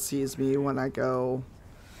no one sees me when I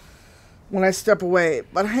step away.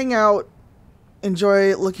 But hang out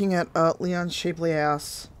enjoy looking at Leon's shapely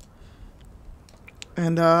ass.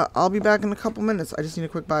 And I'll be back in a couple minutes. I just need a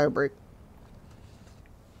quick bio break.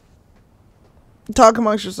 Talk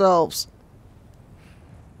amongst yourselves.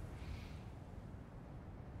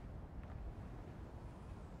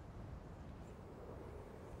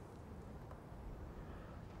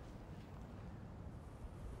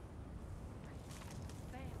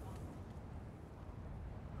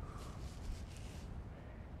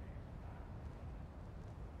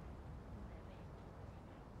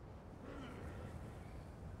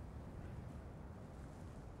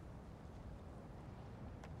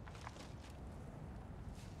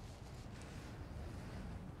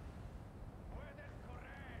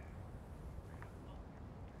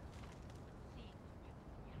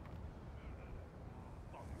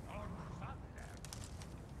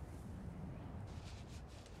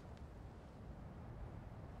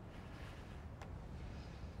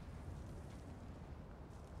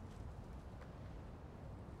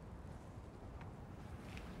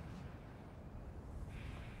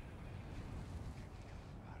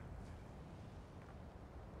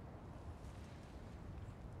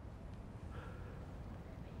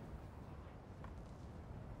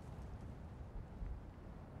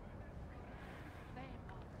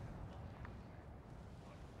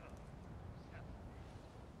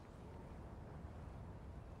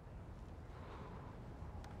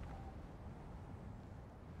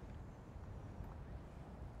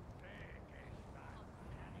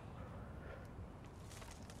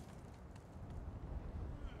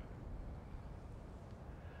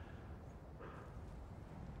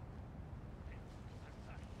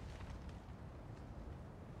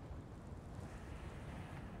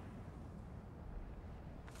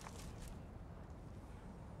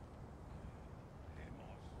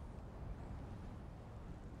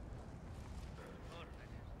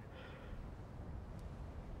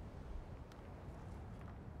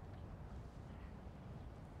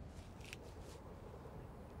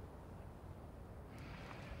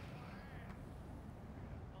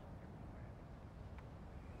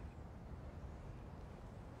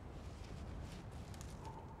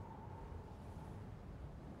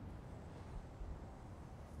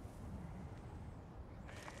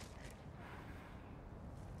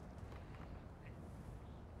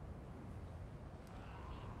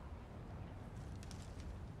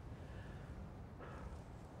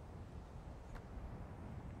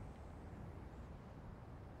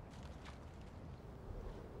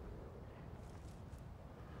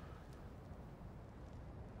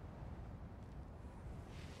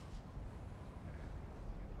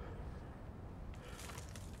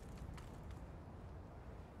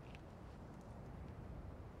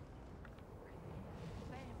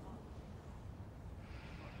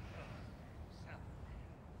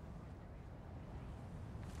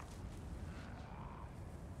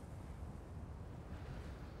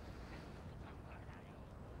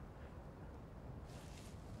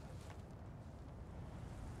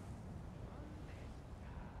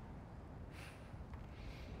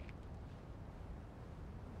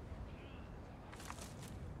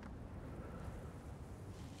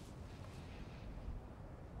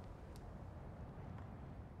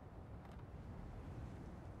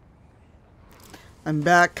 I'm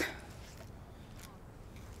back.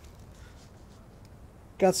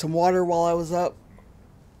 Got some water while I was up,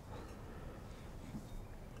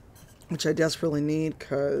 which I desperately need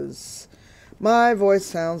because my voice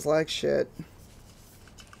sounds like shit.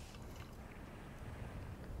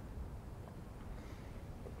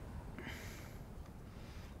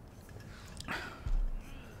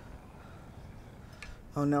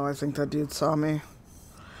 Oh no, I think that dude saw me.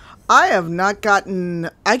 I have not gotten...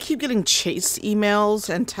 I keep getting chase emails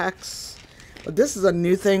and texts. But this is a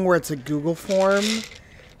new thing where it's a Google form.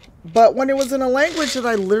 But when it was in a language that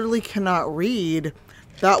I literally cannot read,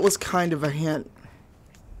 that was kind of a hint.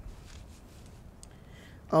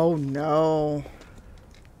 Oh no.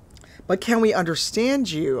 But can we understand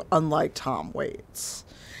you, unlike Tom Waits?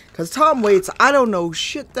 Because Tom Waits, I don't know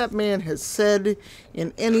shit that man has said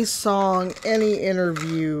in any song, any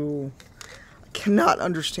interview. Cannot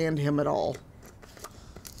understand him at all.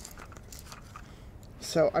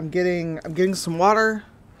 So I'm getting some water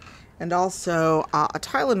and also a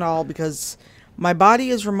Tylenol because my body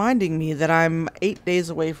is reminding me that I'm 8 days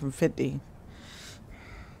away from 50.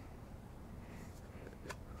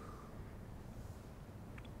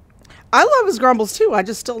 I love his grumbles too. I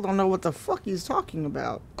just still don't know what the fuck he's talking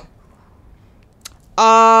about.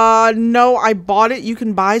 No, I bought it. You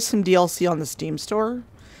can buy some DLC on the Steam store.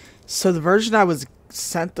 So the version I was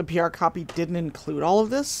sent, the PR copy, didn't include all of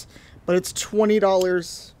this, but it's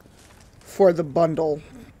 $20 for the bundle.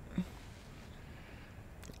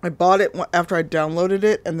 I bought it after I downloaded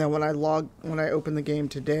it, and then when I opened the game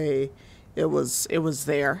today, it was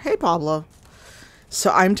there. Hey, Pablo.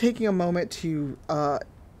 So I'm taking a moment to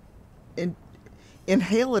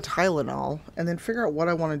inhale a Tylenol and then figure out what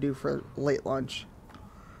I want to do for late lunch,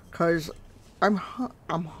 cause I'm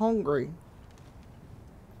hungry.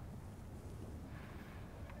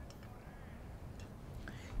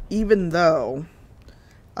 Even though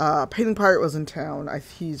Painting Pirate was in town,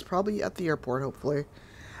 he's probably at the airport, hopefully.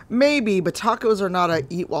 Maybe, but tacos are not a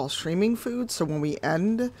eat while streaming food, so when we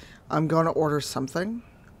end, I'm going to order something.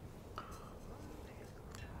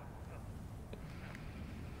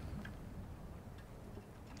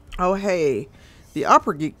 Oh, hey, the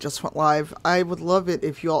Opera Geek just went live. I would love it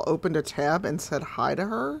if you all opened a tab and said hi to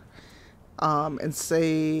her. And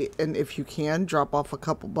if you can, drop off a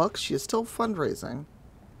couple bucks. She is still fundraising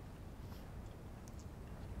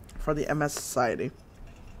for the MS Society.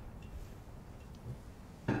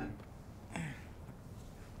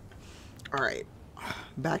 All right,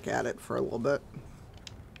 back at it for a little bit.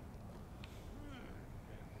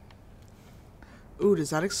 Ooh,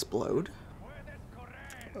 does that explode?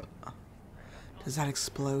 Does that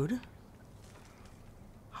explode?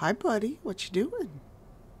 Hi, buddy. What you doing?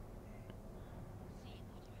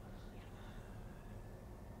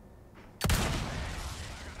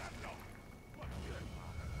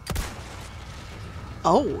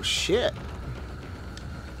 Oh, shit.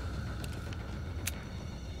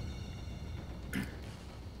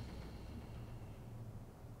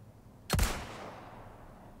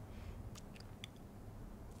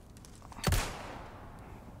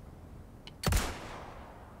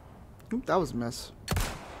 Oop, that was a miss.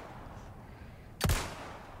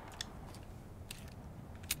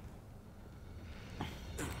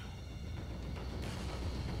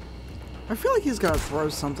 I feel like he's gonna throw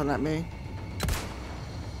something at me.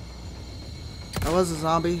 That was a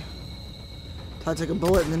zombie. I take a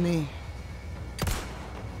bullet in the knee.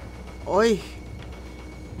 Oi!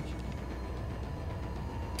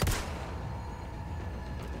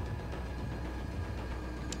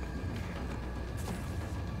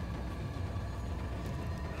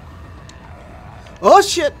 Oh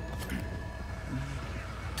shit!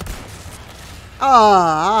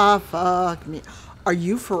 Ah, fuck me. Are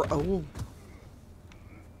you for... Oh.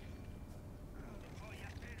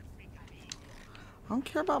 I don't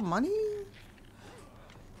care about money.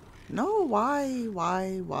 No, why?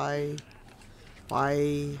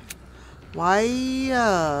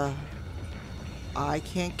 I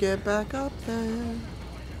can't get back up there.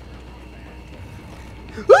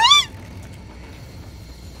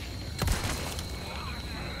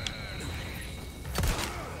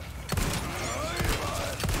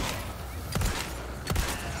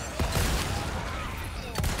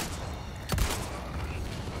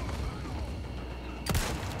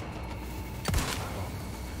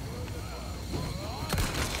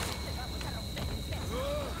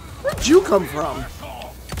 Where'd you come from?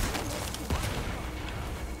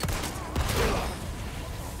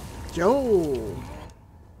 Yo.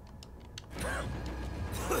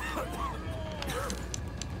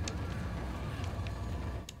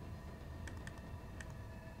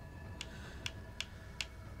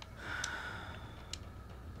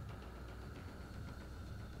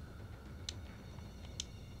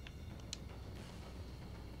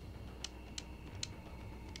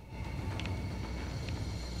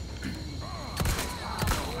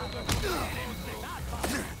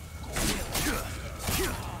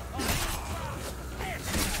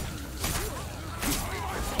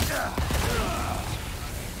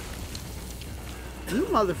 You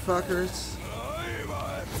motherfuckers.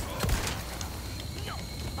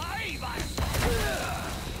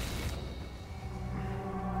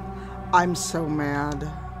 I'm so mad.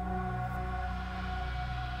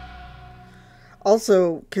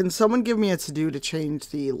 Also, can someone give me a to-do to change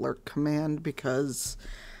the alert command? Because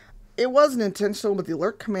it wasn't intentional, but the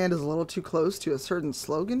alert command is a little too close to a certain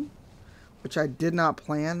slogan, which I did not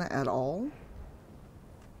plan at all.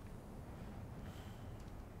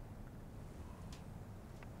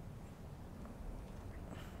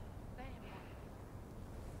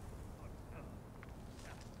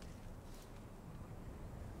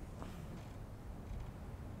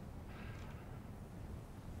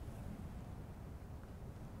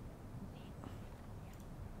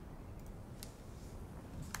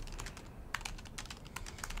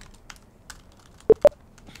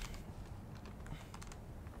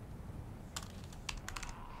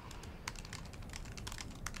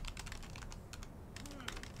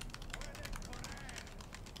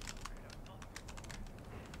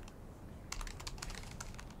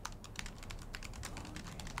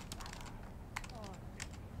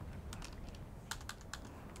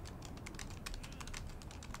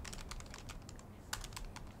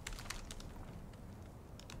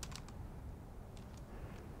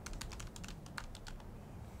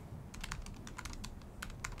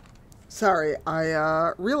 Sorry,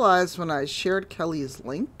 I realized when I shared Kelly's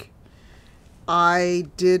link, I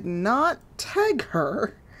did not tag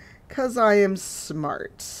her because I am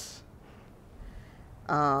smart.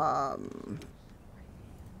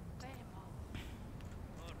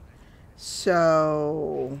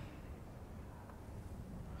 So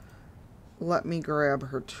let me grab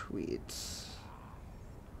her tweets.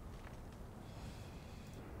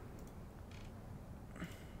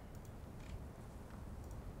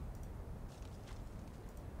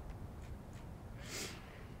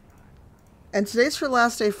 And today's her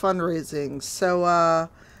last day fundraising. So,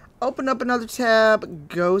 open up another tab.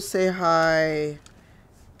 Go say hi.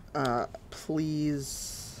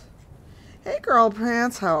 Please. Hey, girl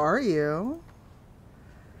pants. How are you?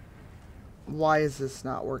 Why is this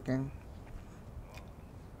not working?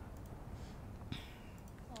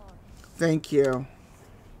 Thank you.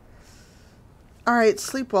 Alright,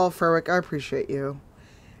 sleep well, Furwick. I appreciate you.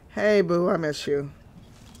 Hey, boo. I miss you.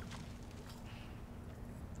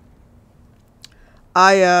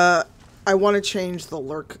 I want to change the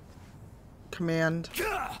lurk command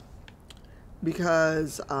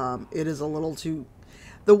because it is a little too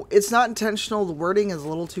it's not intentional. The wording is a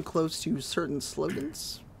little too close to certain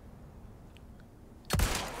slogans.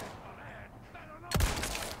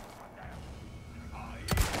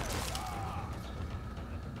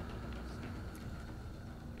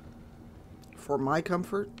 For my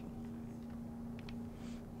comfort.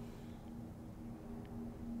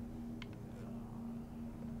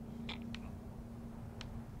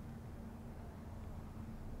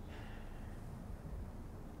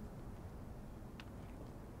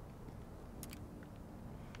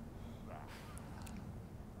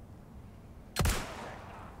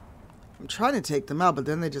 I'm trying to take them out, but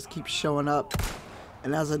then they just keep showing up.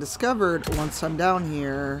 And as I discovered, once I'm down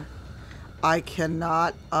here, I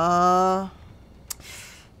cannot, I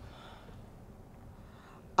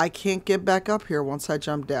can't get back up here once I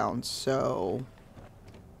jump down, so...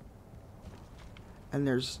 And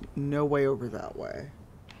there's no way over that way.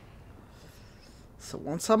 So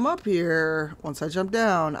once I'm up here, once I jump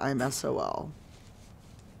down, I'm SOL.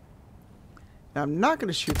 Now I'm not going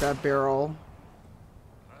to shoot that barrel.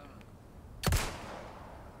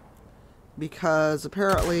 Because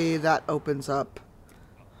apparently that opens up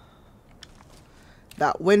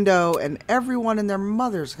that window and everyone and their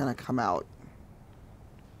mother's gonna come out.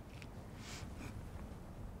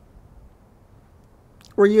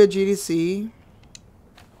 Were you at GDC?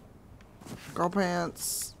 Girl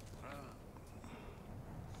pants.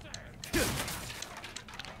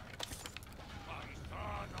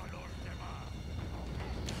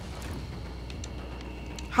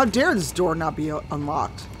 How dare this door not be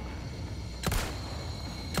unlocked?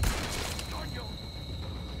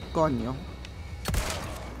 Coño.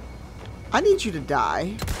 I need you to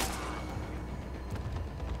die.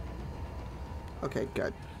 Okay,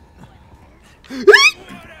 good.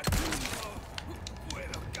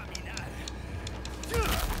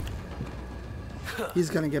 He's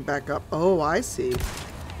gonna get back up. Oh, I see.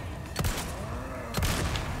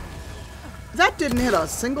 That didn't hit a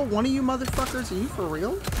single one of you motherfuckers. Are you for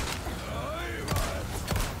real?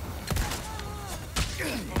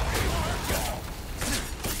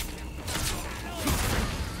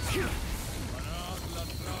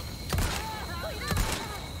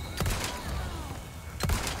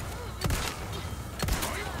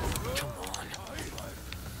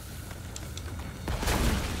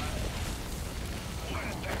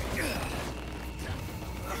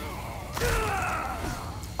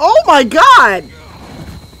 Oh my god!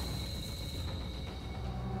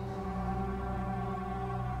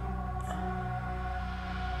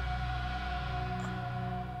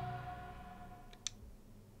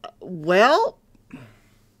 Well,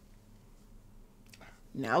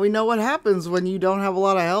 now we know what happens when you don't have a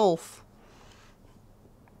lot of health.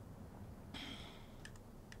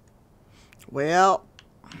 Well,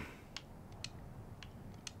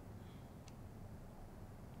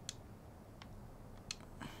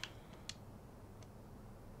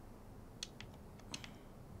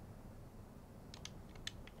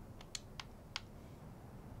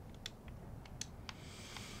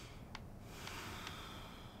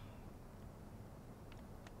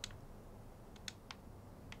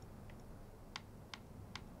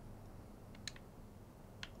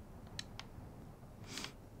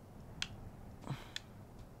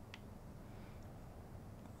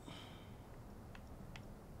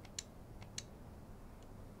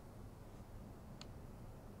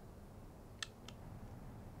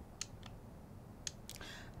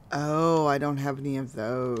 oh, I don't have any of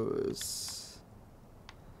those.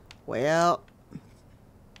 Well,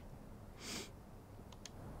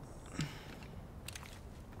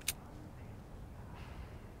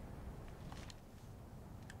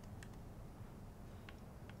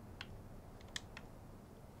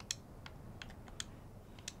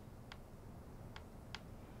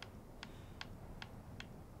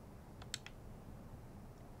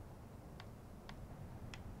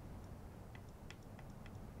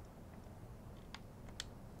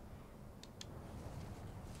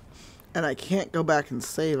 And I can't go back and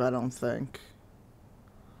save, I don't think.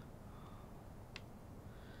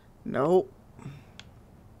 Nope.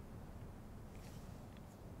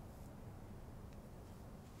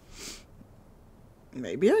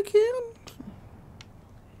 Maybe I can?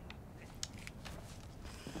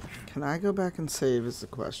 Can I go back and save is the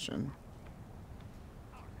question.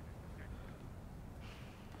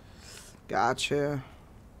 Gotcha.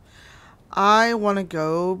 I want to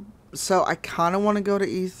go... So, I kind of want to go to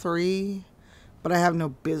E3, but I have no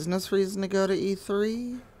business reason to go to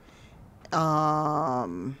E3.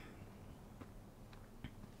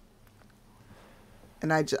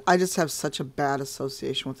 And I just have such a bad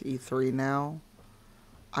association with E3 now.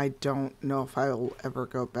 I don't know if I will ever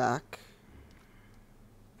go back.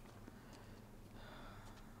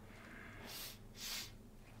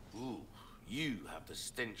 Ooh, you have the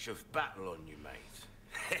stench of battle on you, mate.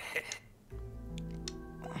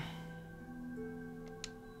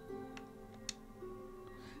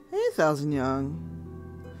 Hey, Thousand Young.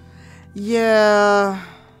 Yeah.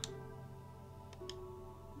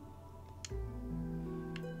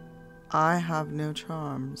 I have no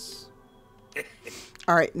charms.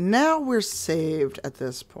 Alright, now we're saved at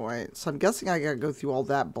this point. So I'm guessing I gotta go through all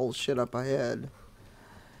that bullshit up ahead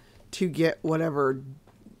to get whatever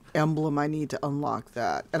emblem I need to unlock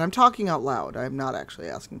that. And I'm talking out loud. I'm not actually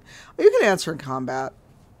asking. Oh, you can answer in combat.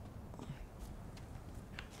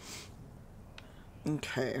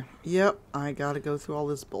 Okay. Yep, I gotta go through all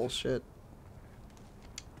this bullshit.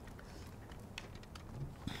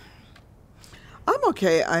 I'm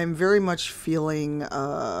okay. I'm very much feeling,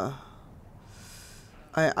 I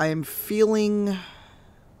am feeling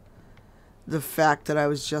the fact that I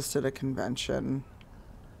was just at a convention.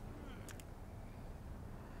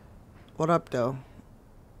 What up, though?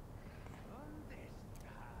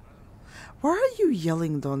 Why are you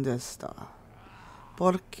yelling donde está?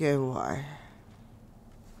 ¿Por qué? Why?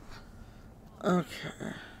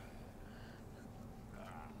 Okay.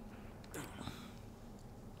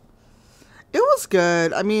 It was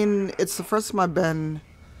good. I mean, it's the first time I've been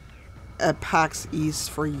at PAX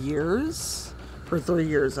East for years. For 3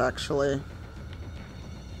 years, actually.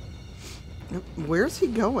 Where's he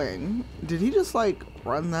going? Did he just, like,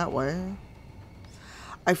 run that way?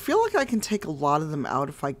 I feel like I can take a lot of them out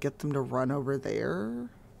if I get them to run over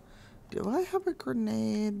there. Do I have a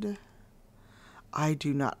grenade? I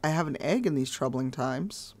do not. I have an egg in these troubling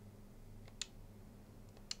times.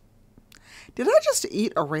 Did I just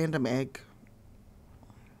eat a random egg?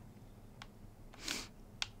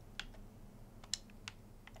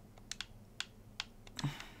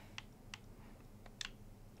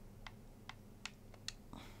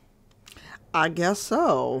 I guess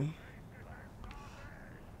so.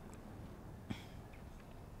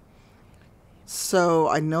 So,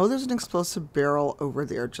 I know there's an explosive barrel over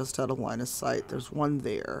there just out of line of sight. There's one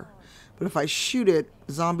there. But if I shoot it,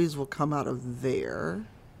 zombies will come out of there.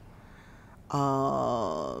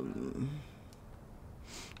 So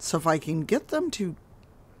if I can get them to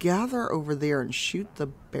gather over there and shoot the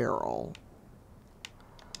barrel,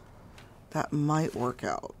 that might work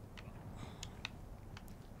out.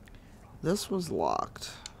 This was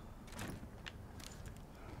locked.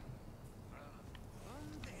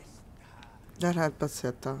 That had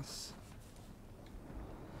pesetas.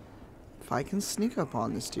 If I can sneak up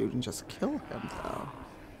on this dude and just kill him, though.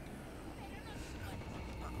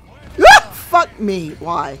 Ah! Fuck me!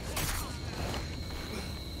 Why?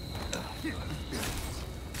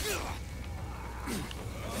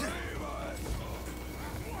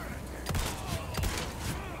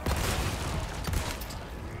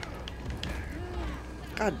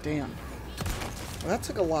 God damn. Well, that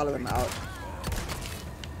took a lot of them out.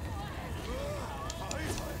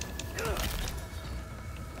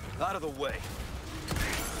 Out of the way.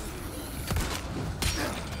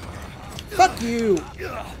 Fuck you!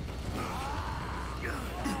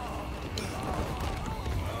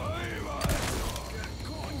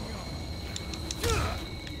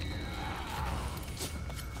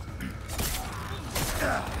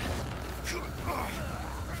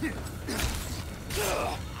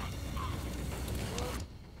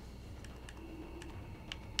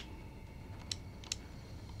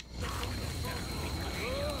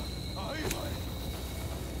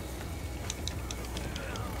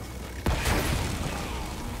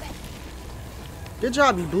 Good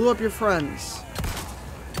job, you blew up your friends.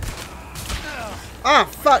 Ah,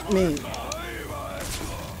 fuck me.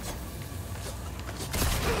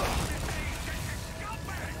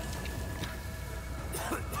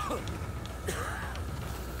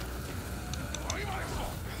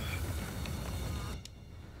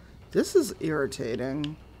 This is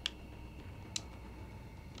irritating.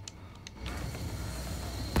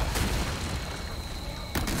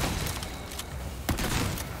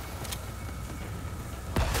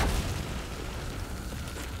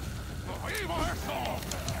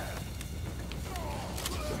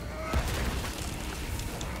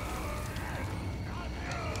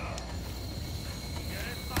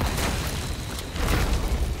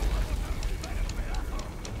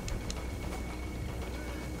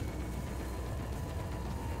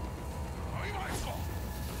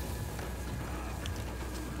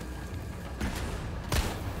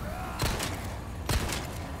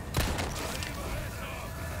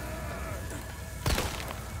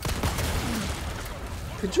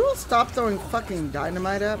 Could you all stop throwing fucking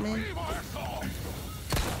dynamite at me?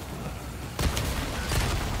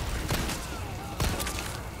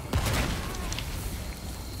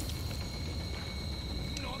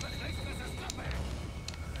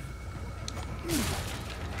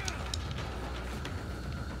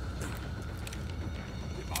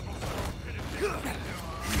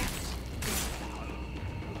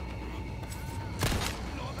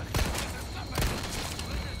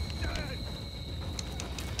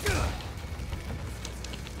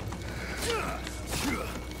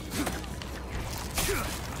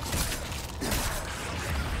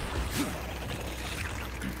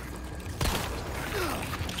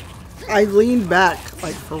 I leaned back,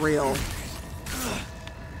 like, for real.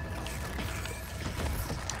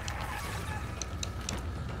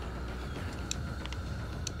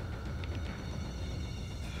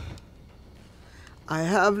 I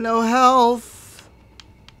have no health.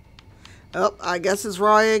 Oh, I guess it's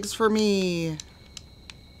raw eggs for me.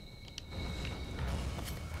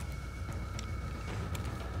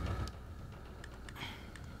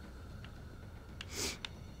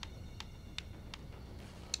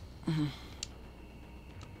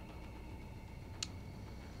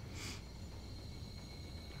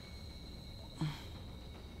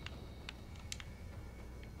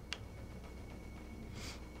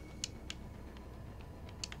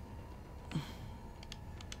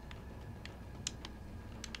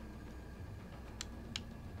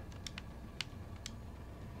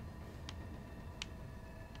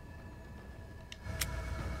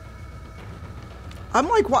 I'm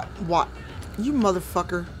like, what? What? You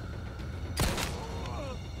motherfucker.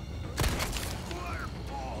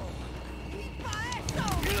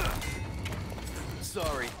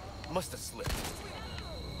 Sorry, must have slipped.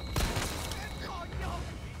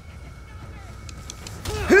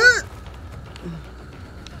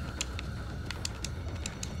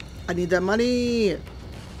 I need that money.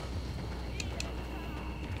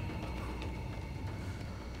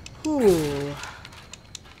 Ooh.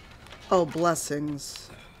 Oh, blessings.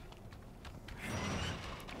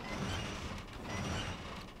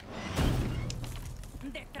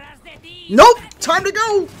 Nope! Time to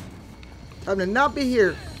go! Time to not be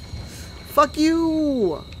here. Fuck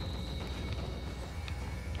you!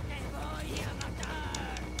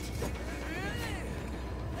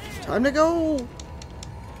 Time to go!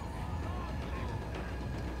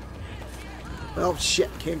 Oh shit,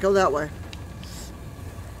 can't go that way.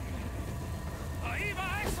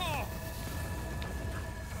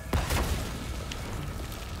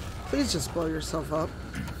 Please just blow yourself up.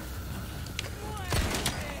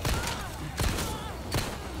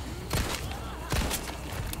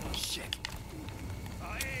 Shit.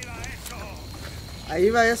 Ahí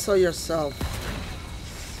va eso yourself.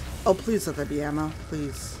 Oh, please let that be ammo.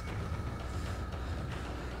 Please.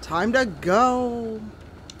 Time to go.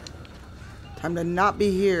 Time to not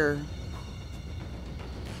be here.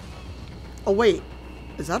 Oh, wait.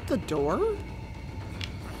 Is that the door?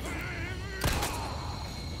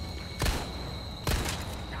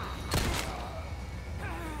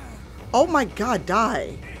 Oh my god,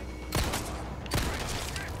 die.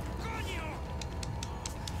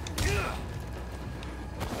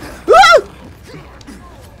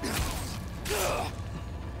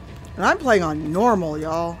 And I'm playing on normal,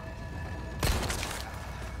 y'all.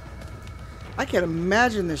 I can't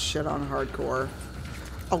imagine this shit on hardcore.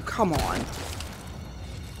 Oh, come on.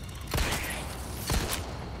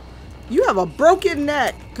 You have a broken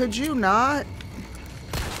neck. Could you not?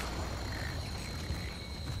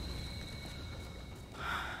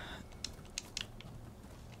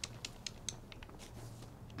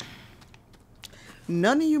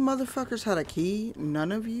 None of you motherfuckers had a key?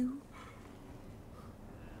 None of you?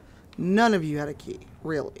 None of you had a key.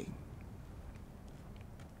 Really?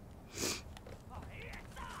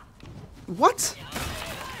 What?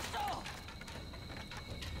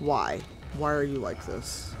 Why? Why are you like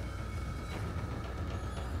this?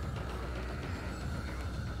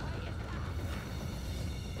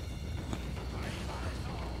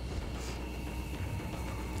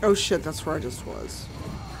 Oh shit, that's where I just was.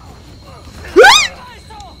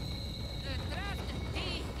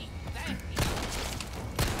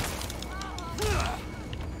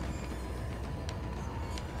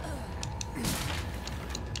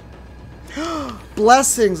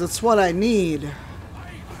 Blessings, that's what I need. Where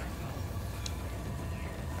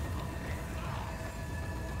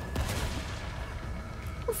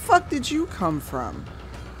the fuck did you come from?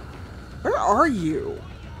 Where are you?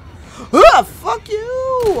 Ah, fuck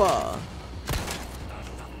you!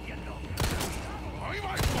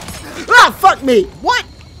 Ah, fuck me! What?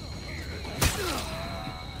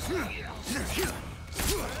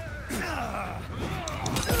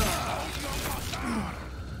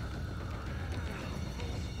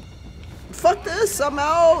 Fuck this, I'm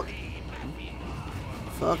out.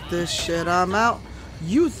 Fuck this shit, I'm out.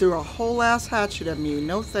 You threw a whole ass hatchet at me.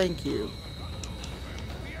 No thank you.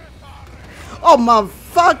 Oh my,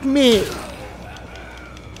 fuck me.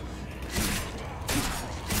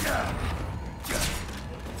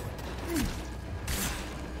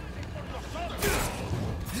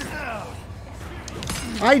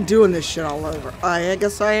 I ain't doing this shit all over. I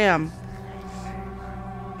guess I am.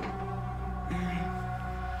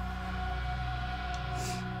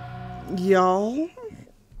 Y'all,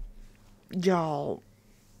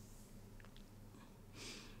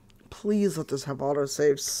 please let this have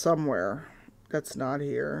autosave somewhere that's not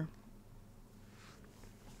here.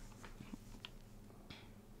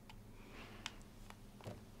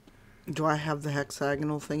 Do I have the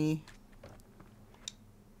hexagonal thingy?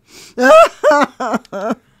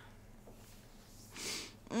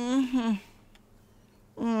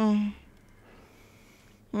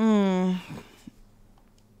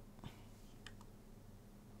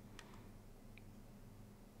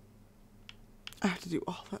 I have to do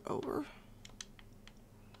all that over.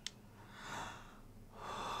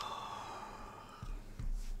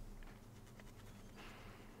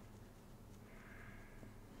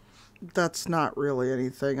 That's not really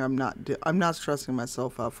anything. I'm not stressing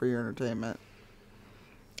myself out for your entertainment.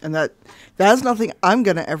 And that's nothing I'm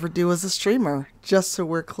going to ever do as a streamer, just so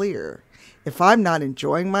we're clear. If I'm not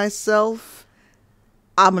enjoying myself,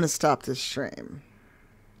 I'm going to stop this stream.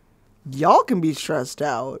 Y'all can be stressed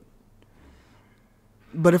out.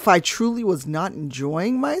 But if I truly was not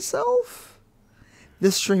enjoying myself,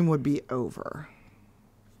 this stream would be over.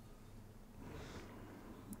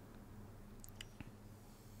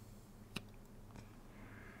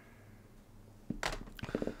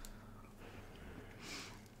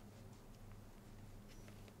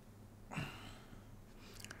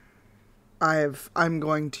 I'm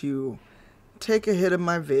going to take a hit of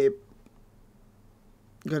my vape.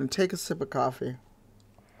 I'm going to take a sip of coffee.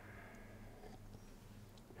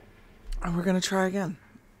 And we're going to try again.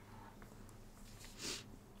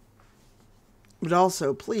 But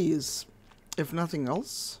also, please, if nothing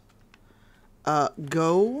else,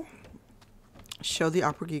 go show the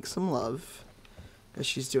Opera Geek some love. Because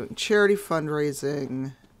she's doing charity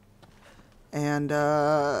fundraising. And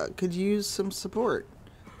could use some support.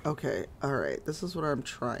 Okay, alright. This is what I'm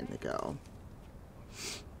trying to go.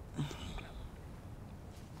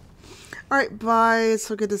 Alright, bye. It's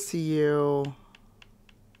so good to see you.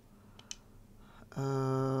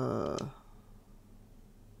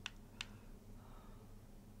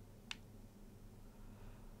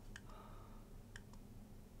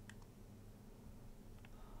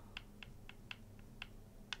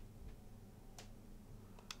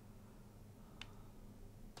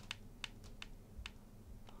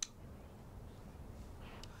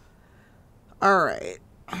 All right.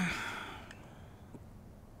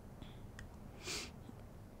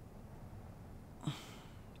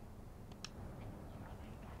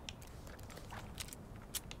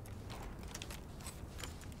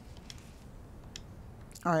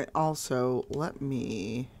 All right, also, let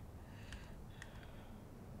me...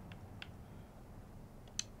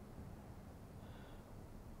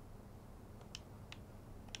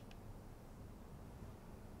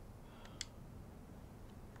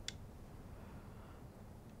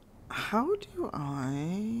 How do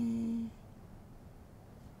I...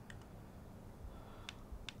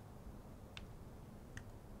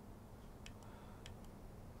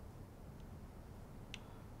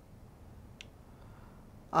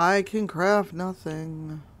 I can craft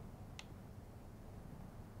nothing.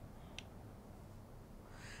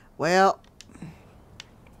 Well...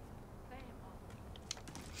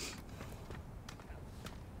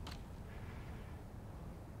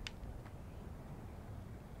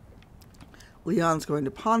 Leon's going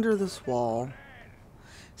to ponder this wall.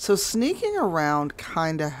 So sneaking around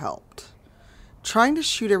kind of helped. Trying to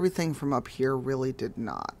shoot everything from up here really did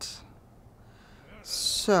not.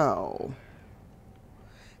 So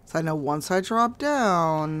I know once I drop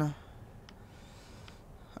down...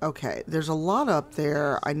 Okay, there's a lot up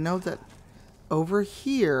there. I know that over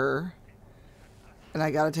here... And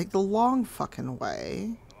I gotta take the long fucking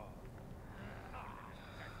way.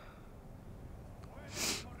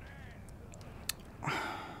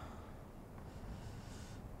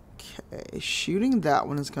 Okay, shooting that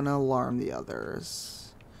one is going to alarm the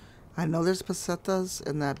others. I know there's pesetas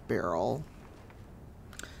in that barrel.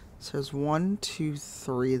 So there's 1, 2,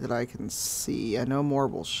 3 that I can see. I know more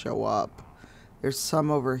will show up. There's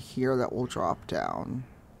some over here that will drop down.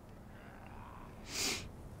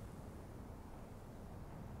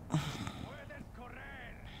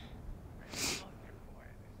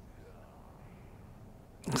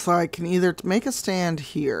 So I can either make a stand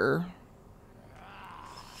here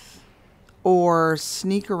or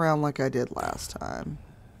sneak around like I did last time.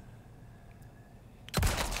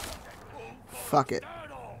 Fuck it.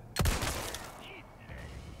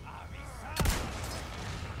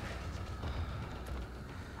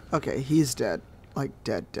 Okay, he's dead. Like,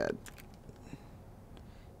 dead.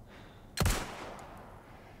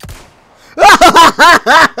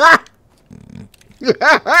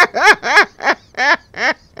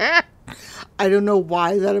 I don't know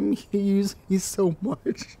why that amused me so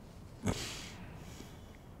much.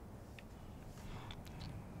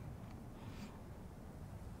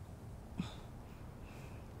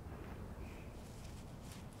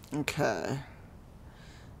 Okay.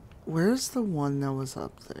 Where's the one that was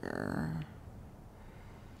up there?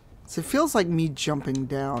 So it feels like me jumping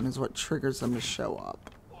down is what triggers them to show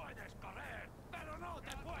up.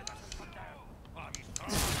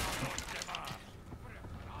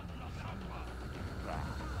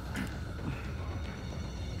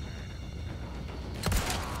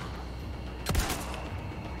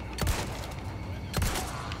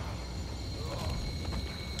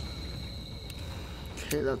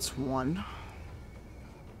 Okay, that's one.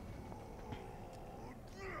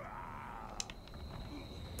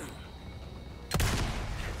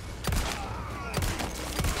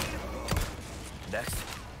 Next.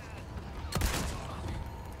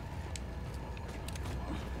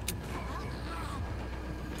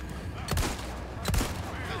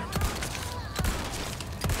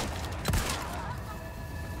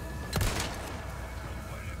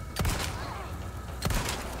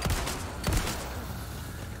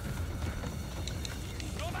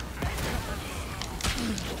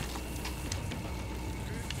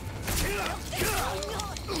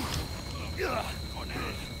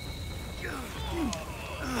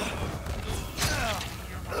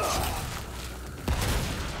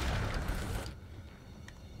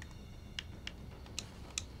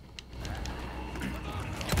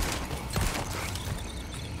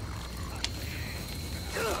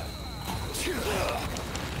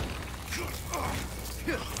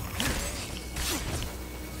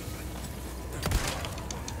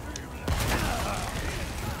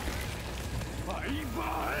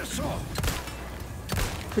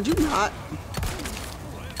 Could you not?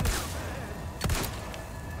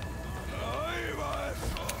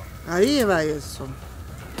 Ahí va eso.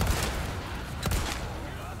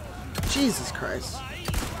 Jesus Christ.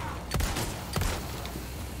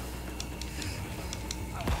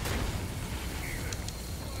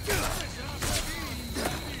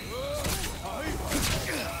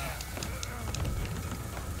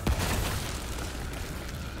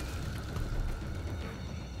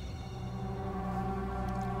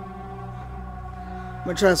 I'm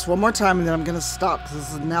gonna try this one more time and then I'm gonna stop because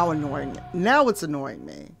this is now annoying. Now it's annoying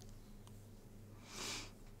me.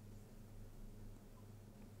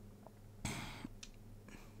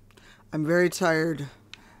 I'm very tired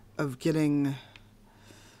of getting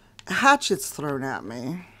hatchets thrown at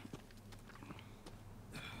me.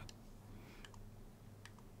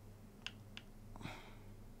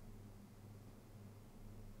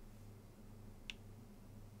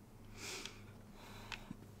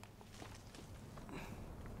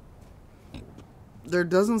 There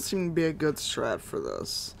doesn't seem to be a good strat for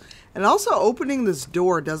this. And also opening this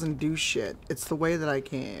door doesn't do shit. It's the way that I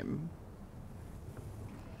came.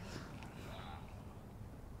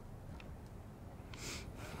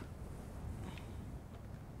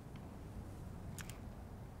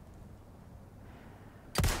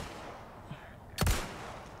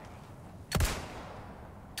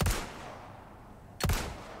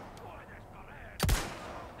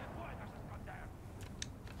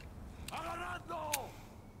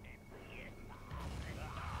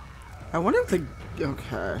 I wonder if the...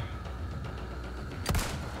 Okay.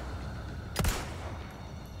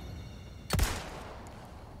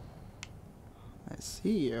 I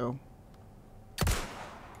see you.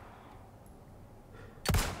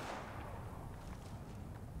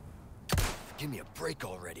 Give me a break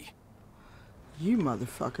already. You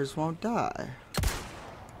motherfuckers won't die.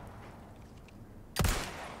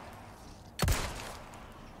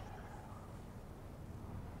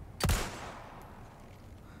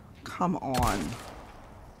 Come on.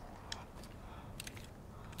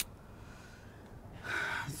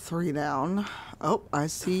 3 down. Oh, I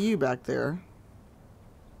see you back there.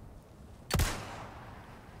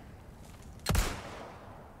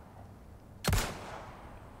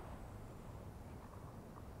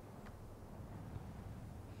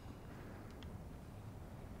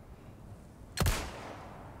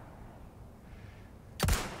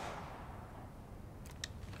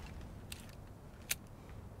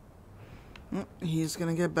 He's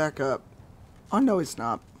gonna get back up. Oh, no, he's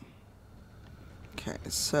not. Okay,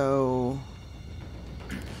 so...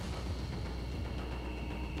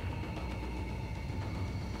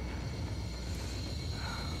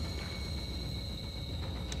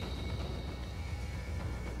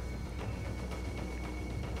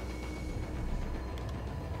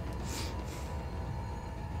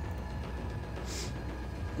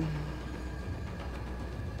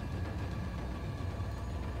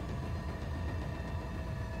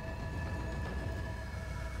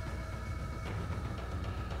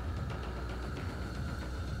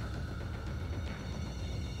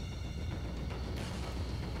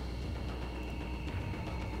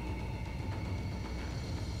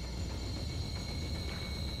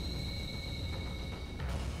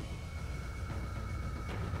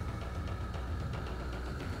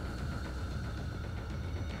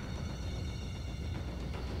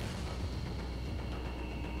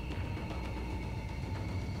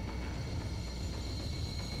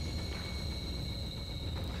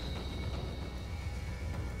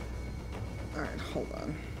 Alright, hold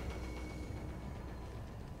on.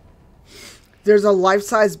 There's a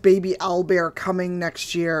life-size baby owlbear coming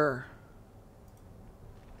next year.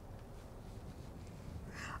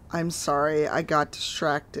 I'm sorry, I got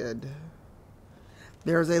distracted.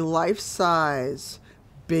 There's a life-size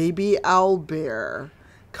baby owlbear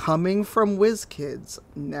coming from WizKids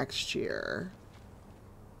next year.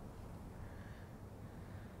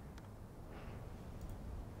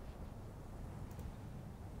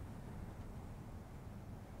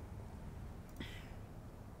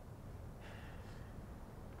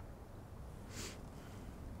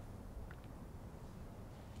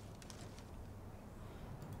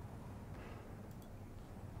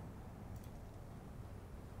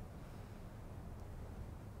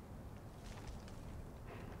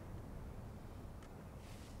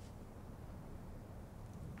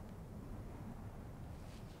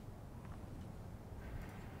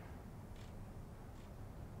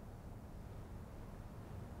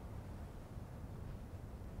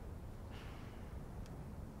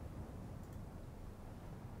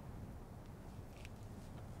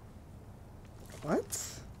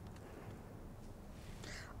 What?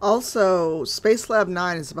 Also, Space Lab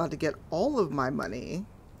 9 is about to get all of my money.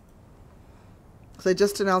 Because I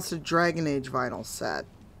just announced a Dragon Age vinyl set.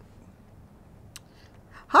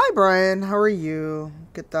 Hi, Brian. How are you?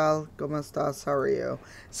 ¿Qué tal? ¿Cómo estás? How are you?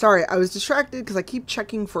 Sorry, I was distracted because I keep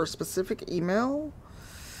checking for a specific email.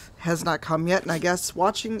 Has not come yet, and I guess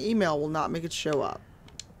watching email will not make it show up.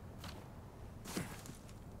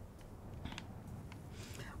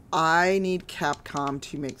 I need Capcom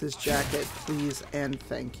to make this jacket, please, and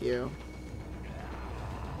thank you.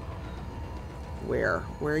 Where?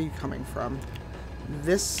 Where are you coming from?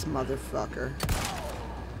 This motherfucker.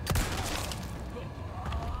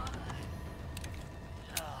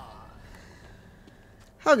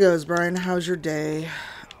 How goes, Brian? How's your day?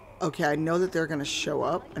 Okay, I know that they're gonna show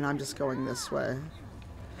up, and I'm just going this way.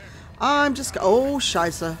 I'm just... Oh,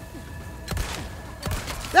 Scheisse.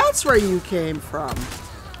 That's where you came from.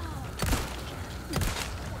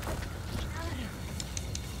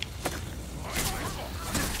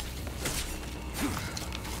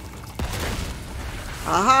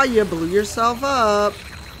 Aha, you blew yourself up.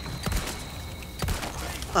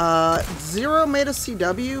 Zero made a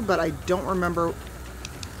CW, but I don't remember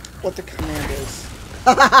what the command is.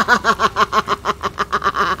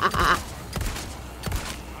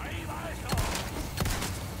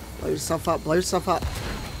 Blow yourself up, blow yourself up.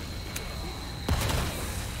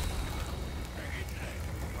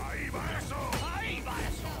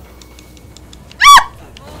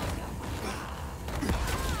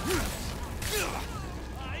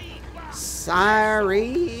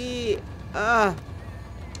 Sorry. Hi,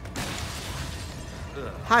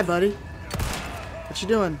 buddy. What you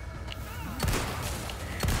doing?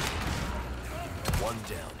 One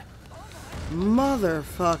down.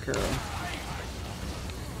 Motherfucker.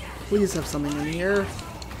 Please have something in here.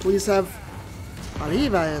 Please have...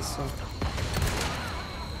 Arriba eso.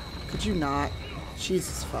 Could you not?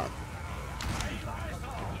 Jesus fuck.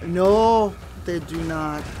 No, they do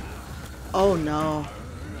not. Oh no.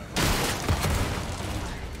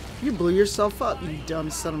 You blew yourself up, you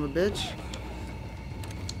dumb son of a bitch.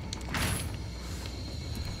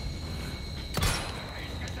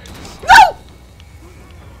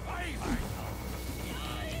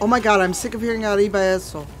 Oh my god, I'm sick of hearing arriba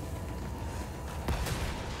eso.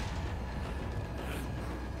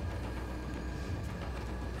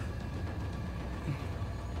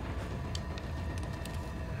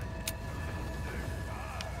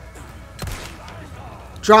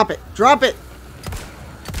 Drop it! Drop it!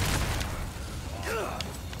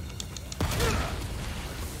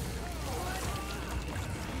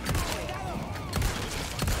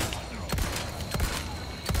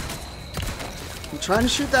 I'm trying to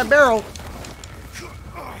shoot that barrel.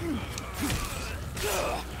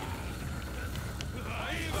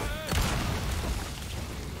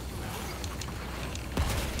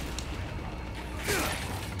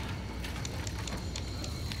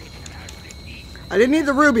 I didn't need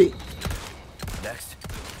the ruby. Next.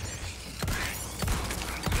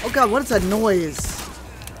 Oh god, what is that noise?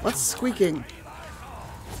 What's squeaking?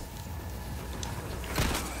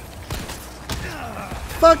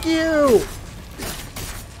 Fuck you!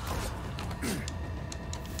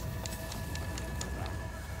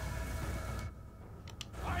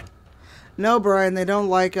 No, Brian, they don't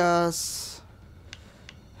like us.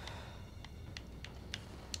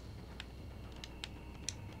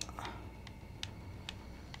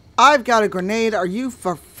 I've got a grenade. Are you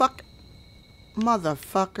for fuck...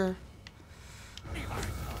 Motherfucker.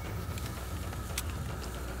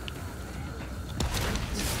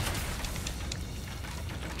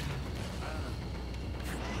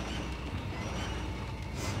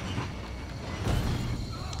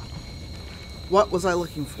 What was I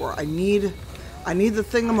looking for? I need the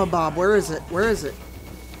thingamabob. Where is it? Where is it?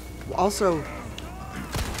 Also,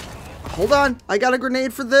 hold on. I got a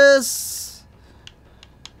grenade for this.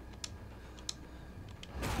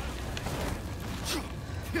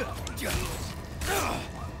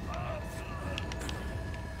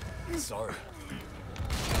 Sorry.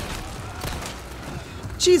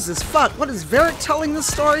 Jesus fuck. What is Varric telling this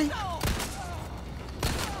story?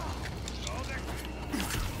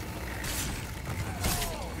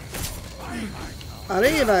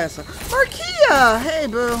 Arriba esa. Marquia! Hey,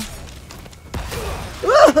 boo.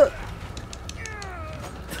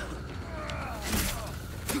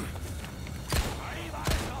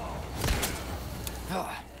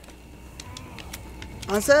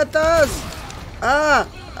 Acetas! Ah!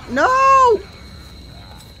 No!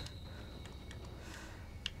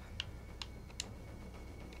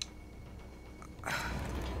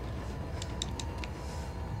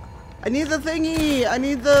 I need the thingy! I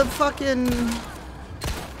need the fucking...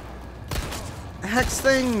 hex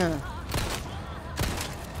thing.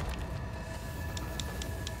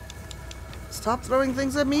 Stop throwing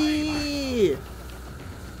things at me!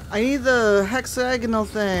 I need the hexagonal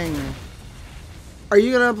thing. Are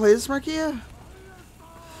you gonna play this, Marquia?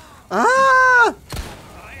 Ah!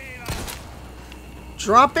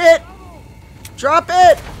 Drop it! Drop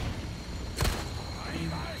it!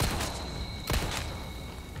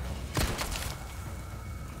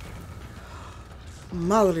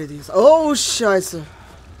 Madre Dios. Oh, scheiße.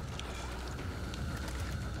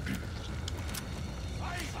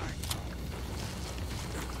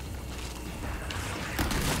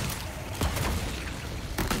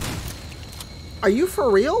 Are you for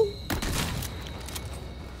real?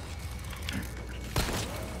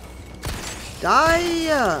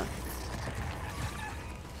 Die!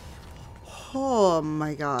 Oh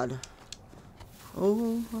my god.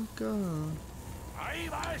 Oh my god.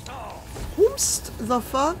 Whomst the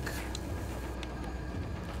fuck?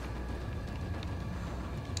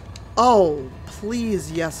 Oh,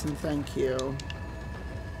 please, yes and thank you.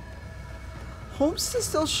 Whomst is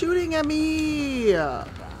still shooting at me!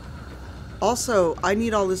 Also, I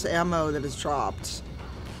need all this ammo that is dropped.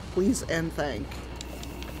 Please and thank.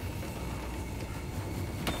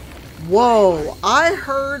 Whoa, I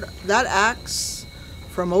heard that axe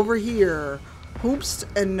from over here. Whomst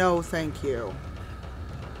and no thank you.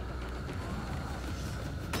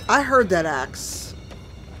 I heard that axe.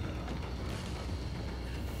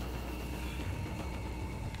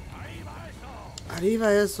 Arriba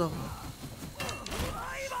eso.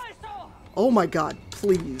 Oh my god,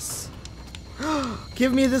 please.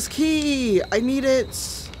 Give me this key! I need it!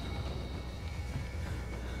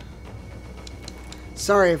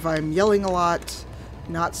 Sorry if I'm yelling a lot.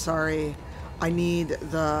 Not sorry. I need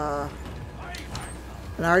the...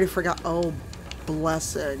 And I already forgot. Oh,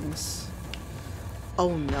 blessings.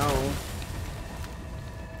 Oh no.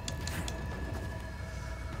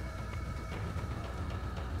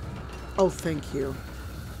 Oh, thank you.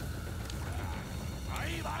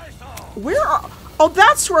 Where are... Oh,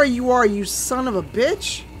 that's where you are, you son of a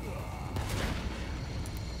bitch!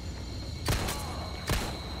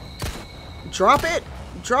 Drop it!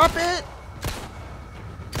 Drop it!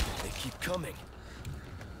 coming.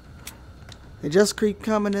 They just keep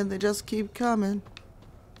coming and they just keep coming.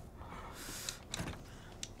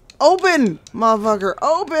 Open, motherfucker,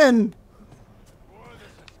 open!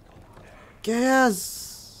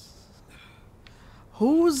 Gas.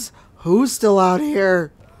 Who's still out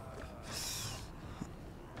here?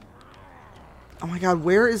 Oh my god,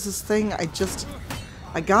 where is this thing?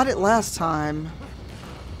 I got it last time.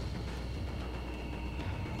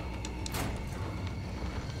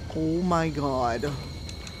 Oh my god.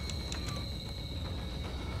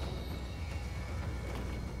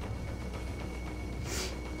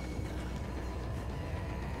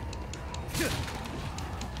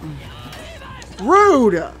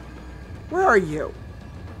 Rude! Where are you?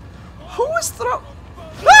 Who is throw?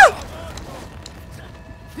 Ah!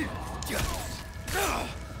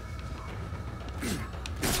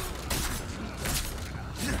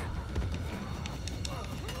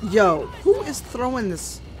 Yo, who is throwing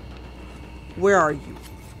this? Where are you?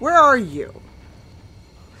 Where are you?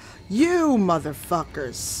 You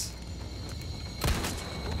motherfuckers.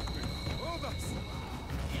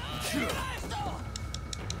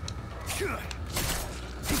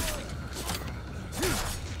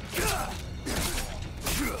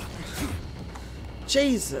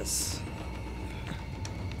 Jesus.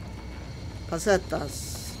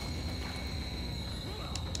 Pasetas.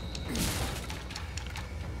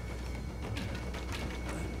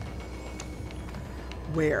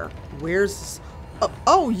 Where? Where's this?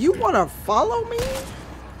 Oh, you want to follow me?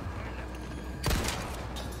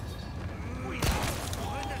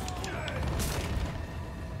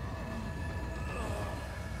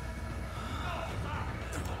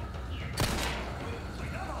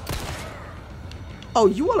 Oh,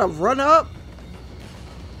 you want to run up?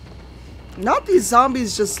 Not these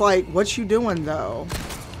zombies just like, what you doing though?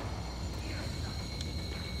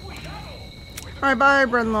 Alright, bye,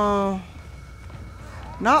 Brenlo.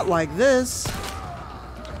 Not like this.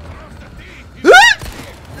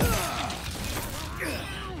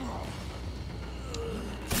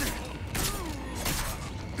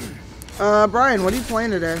 Brian, what are you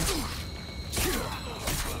playing today?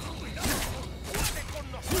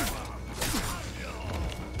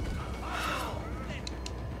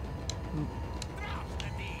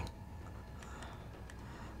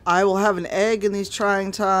 I will have an egg in these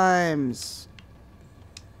trying times.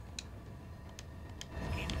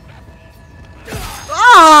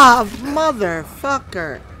 Ah,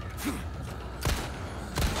 motherfucker.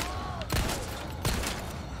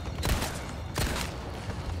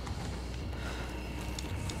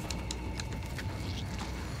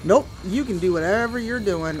 Nope, you can do whatever you're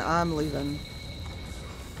doing. I'm leaving.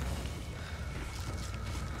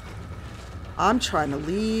 I'm trying to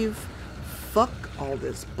leave. Fuck all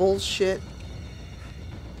this bullshit.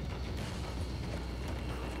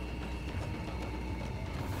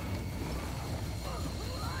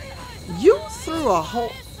 You threw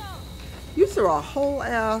a whole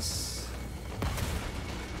ass.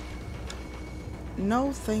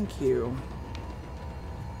 No, thank you.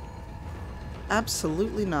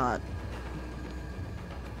 Absolutely not.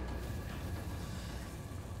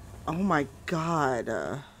 Oh my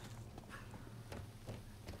god.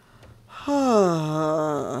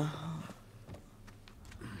 Oh,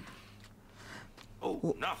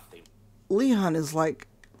 nothing. Leon is like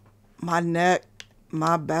my neck,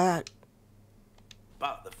 my back.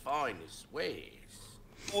 But the finest ways.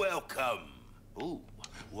 Welcome. Ooh,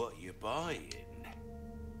 what you buying?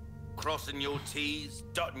 Crossing your T's,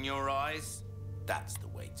 dotting your I's. That's the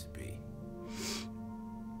way to be.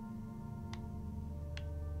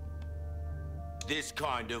 This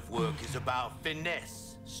kind of work is about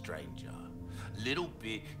finesse, stranger. Little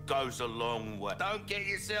bit goes a long way. Don't get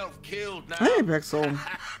yourself killed now. Hey, Pixel.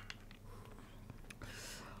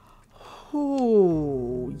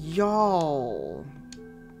 Oh, y'all.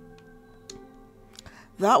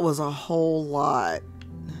 That was a whole lot.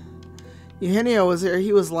 Eugenio was here.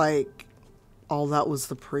 He was like, oh, that was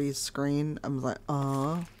the pre-screen. I'm like,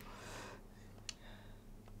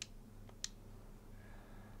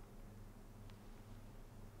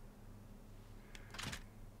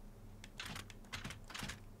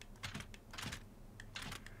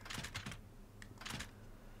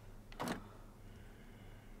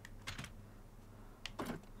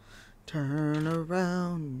 turn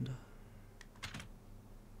around.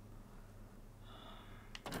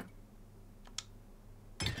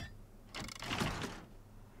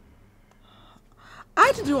 I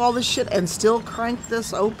had to do all this shit and still crank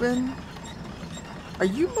this open? Are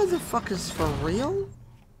you motherfuckers for real?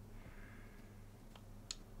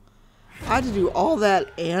 I had to do all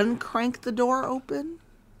that and crank the door open?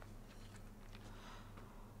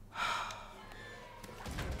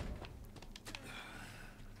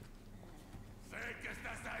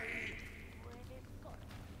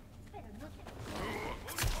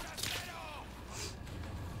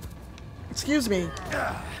 Excuse me.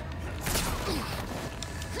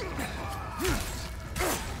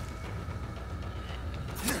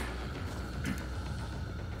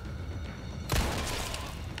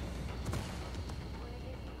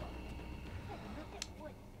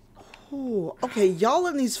 Oh, okay, y'all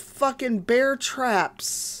in these fucking bear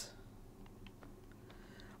traps.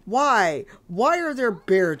 Why? Why are there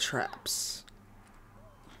bear traps?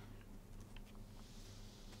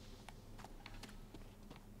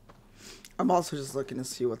 I'm also just looking to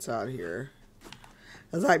see what's out here.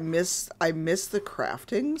 As I missed the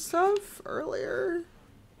crafting stuff earlier.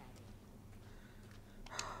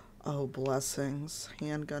 Oh, blessings.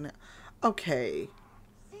 Handgun. Okay.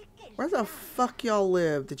 Where the fuck y'all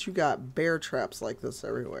live that you got bear traps like this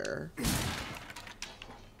everywhere?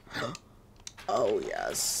 Oh,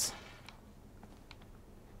 yes.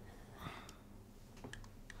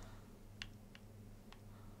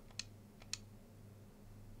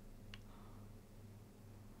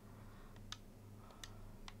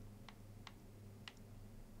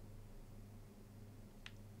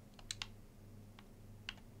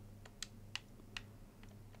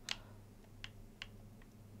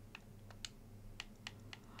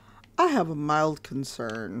 I have a mild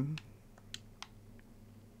concern.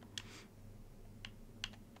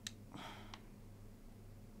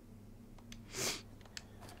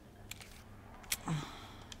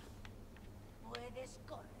 Puedes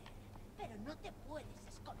correr, pero no te puedes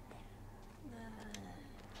esconder.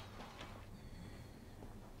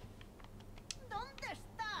 ¿Dónde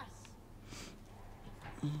estás?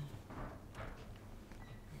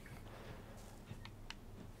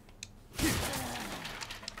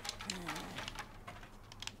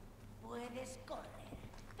 Puedes correr,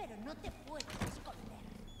 pero no te puedes esconder.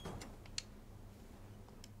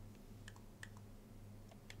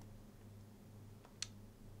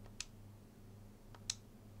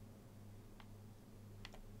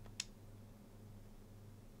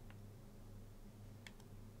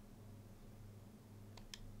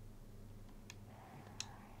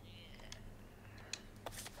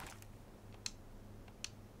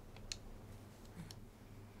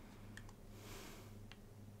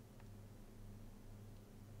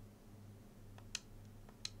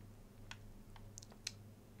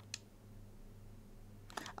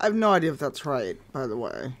 I have no idea if that's right, by the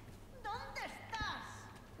way.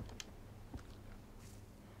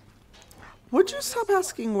 Would you stop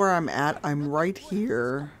asking where I'm at? I'm right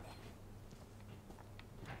here.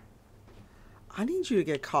 I need you to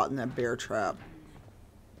get caught in that bear trap.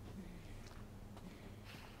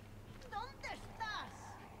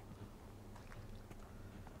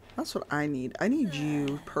 That's what I need. I need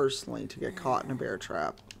you personally to get caught in a bear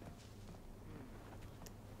trap.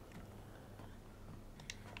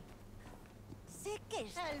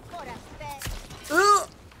 Ugh.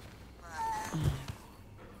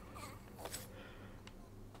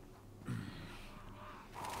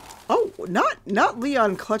 Oh, not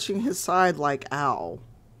Leon clutching his side like ow.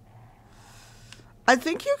 I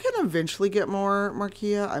think you can eventually get more,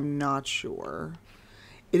 Markia. I'm not sure.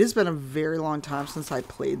 It has been a very long time since I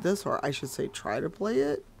played this, or I should say try to play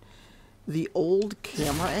it. The old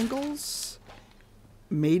camera angles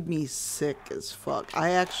made me sick as fuck.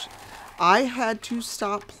 I had to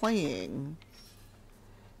stop playing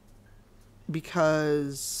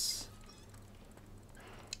because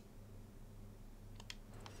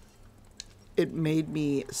it made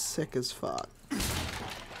me sick as fuck.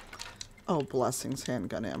 Oh, blessings,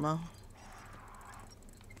 handgun ammo.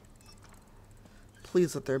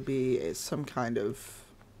 Please let there be some kind of...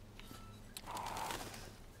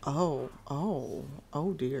 Oh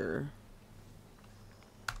dear.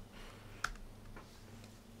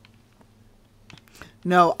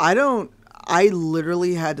 No, I don't... I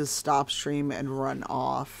literally had to stop stream and run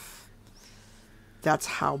off. That's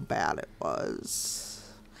how bad it was.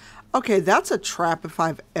 Okay, that's a trap if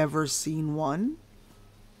I've ever seen one.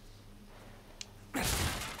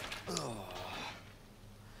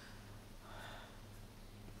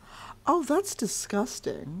 Oh, that's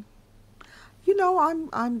disgusting. You know,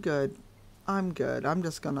 I'm good. I'm good. I'm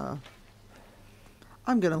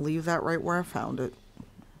gonna leave that right where I found it.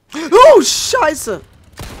 Oh, scheisse!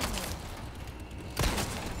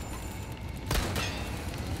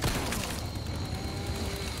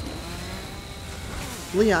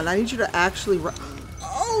 Leon, I need you to actually run.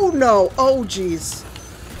 Oh no! Oh jeez.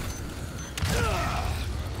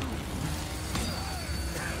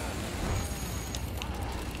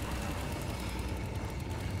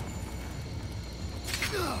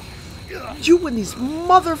 You and these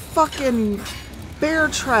motherfucking bear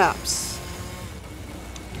traps.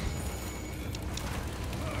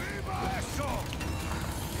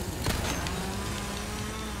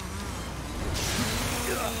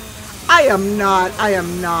 am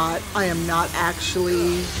not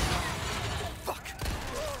actually. Fuck.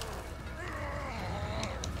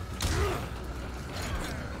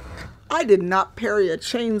 I did not parry a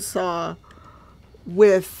chainsaw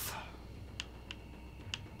with...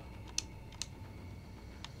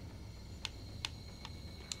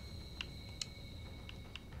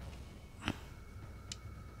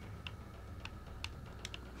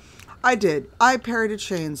 I did. I parried a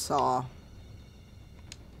chainsaw.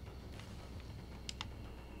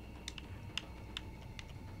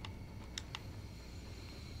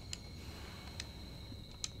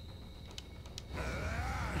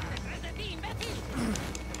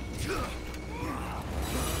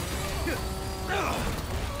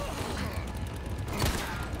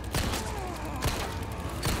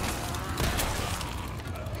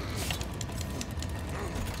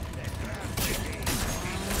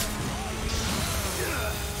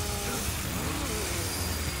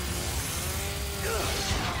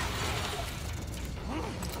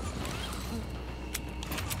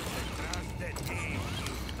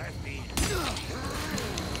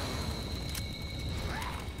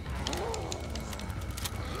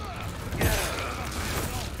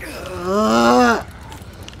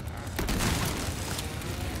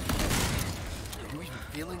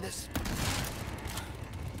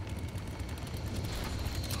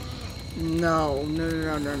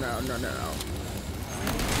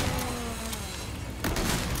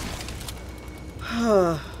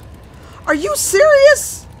 No. Are you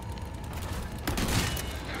serious?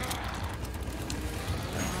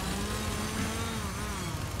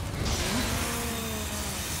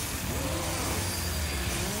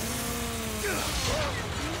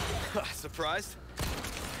 Surprised?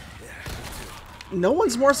 No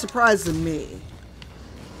one's more surprised than me.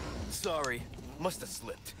 Sorry, must have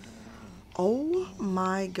slipped. Oh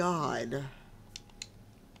my god.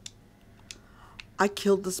 I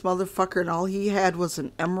killed this motherfucker and all he had was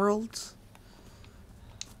an emerald?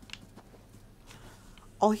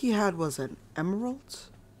 All he had was an emerald?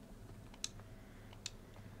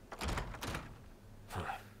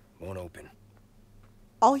 Won't open.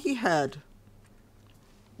 All he had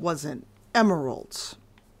was an emerald.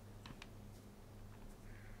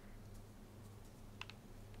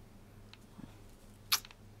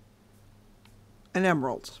 An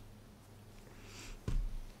emerald.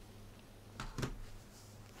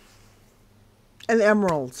 An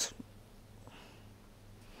emerald.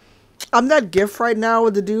 I'm that gif right now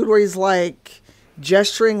with the dude where he's like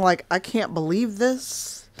gesturing like, I can't believe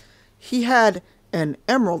this. He had an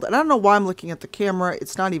emerald. And I don't know why I'm looking at the camera.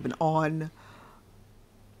 It's not even on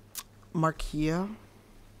Markia.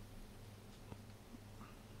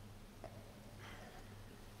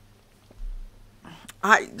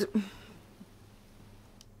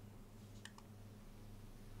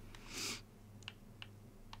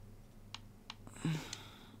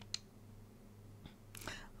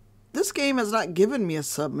 This game has not given me a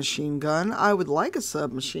submachine gun. I would like a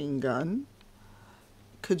submachine gun.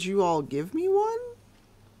 Could you all give me one?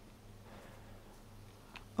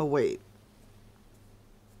 Oh, wait.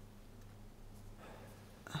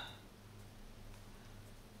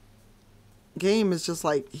 Game is just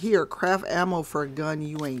like, here, craft ammo for a gun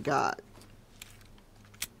you ain't got.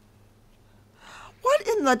 What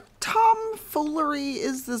in the tomfoolery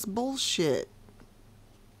is this bullshit?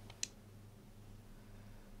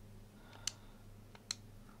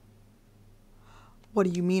 What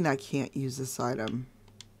do you mean I can't use this item?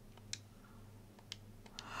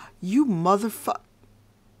 You motherfucker.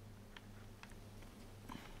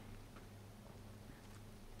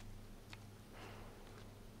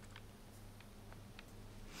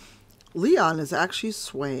 Leon is actually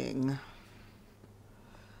swaying.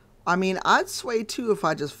 I mean, I'd sway too if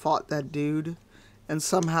I just fought that dude and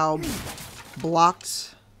somehow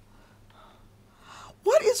blocked.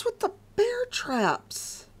 What is with the bear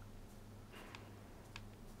traps?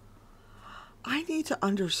 I need to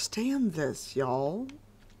understand this, y'all.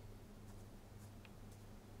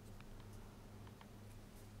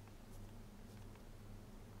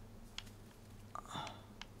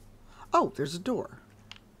 Oh, there's a door.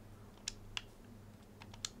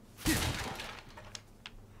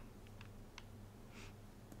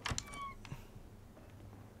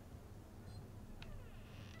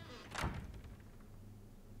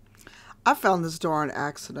 I found this door on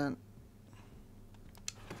accident.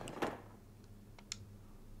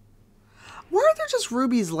 Why are there just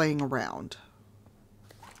rubies laying around?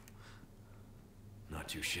 Not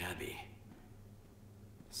too shabby.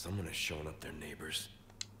 Someone has shown up their neighbors.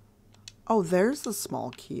 Oh, there's the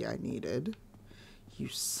small key I needed. You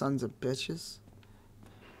sons of bitches.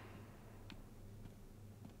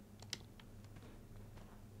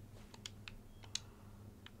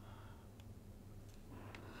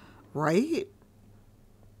 Right?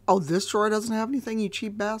 Oh, this drawer doesn't have anything, you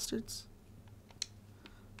cheap bastards.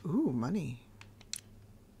 Ooh, money.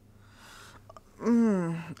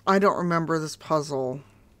 I don't remember this puzzle.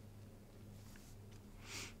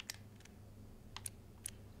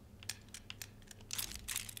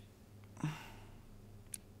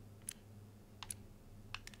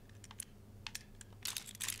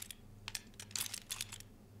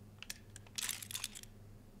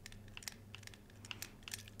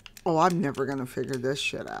 Oh, I'm never gonna figure this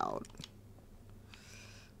shit out.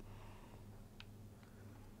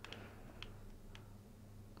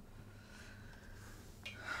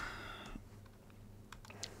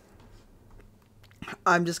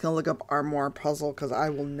 I'm just gonna look up Armoire puzzle because I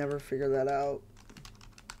will never figure that out.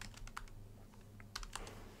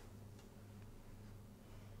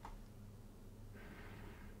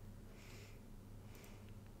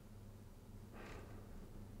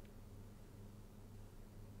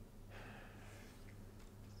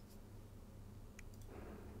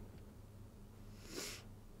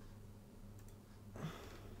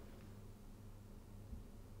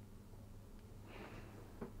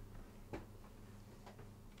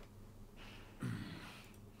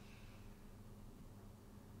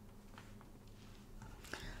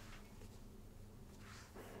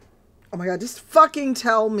 Oh my god, just fucking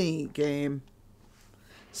tell me, game.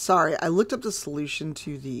 Sorry, I looked up the solution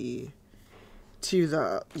to the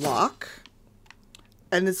lock,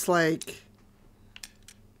 and it's like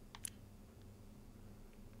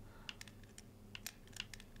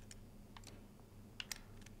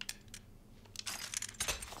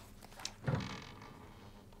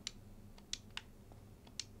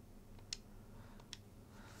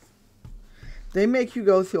they make you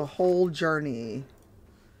go through a whole journey.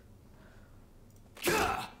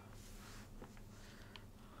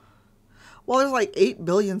 Well, there's like 8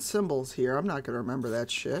 billion symbols here. I'm not going to remember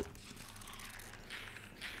that shit.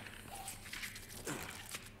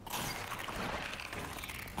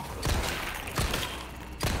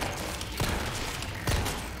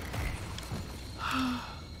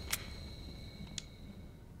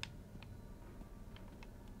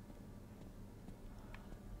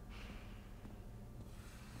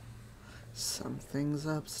 Something's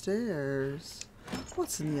upstairs.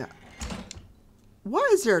 What's in the... Why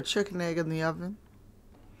is there a chicken egg in the oven?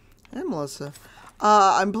 Hey, Melissa.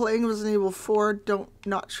 I'm playing Resident Evil 4.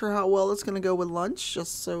 Not sure how well it's going to go with lunch,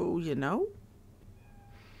 just so you know.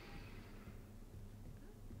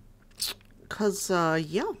 Because,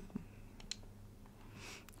 yeah.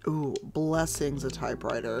 Ooh, blessings, a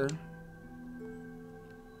typewriter.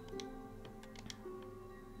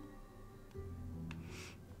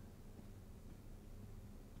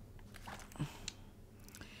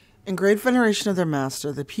 In great veneration of their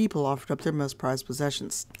master, the people offered up their most prized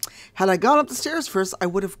possessions. Had I gone up the stairs first, I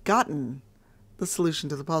would have gotten the solution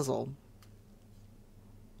to the puzzle.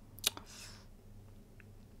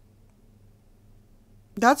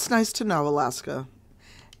 That's nice to know, Alaska.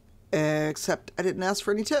 Except I didn't ask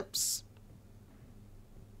for any tips.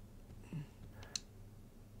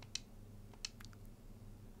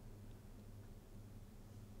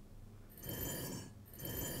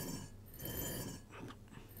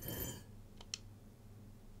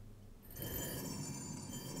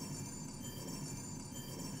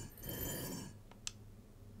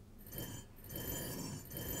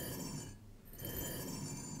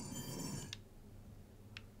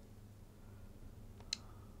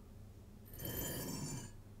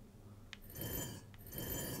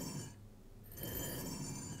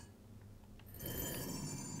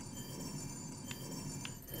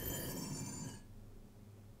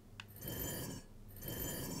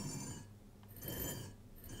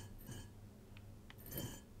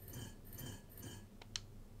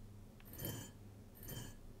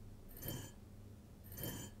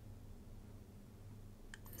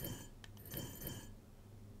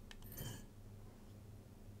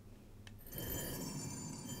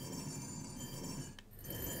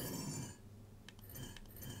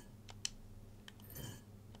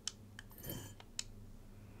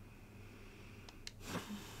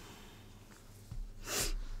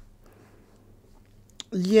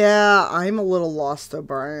 Yeah, I'm a little lost,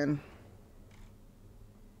 O'Brien.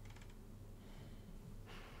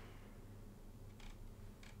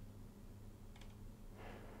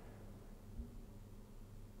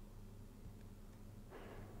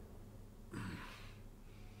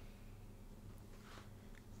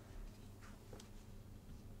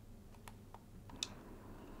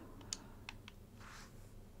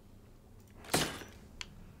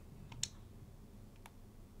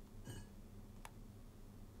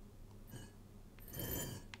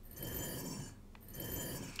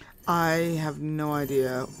 I have no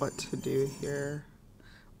idea what to do here.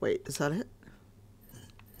 Wait, is that it?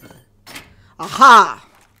 Aha!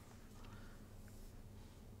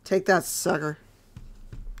 Take that, sucker.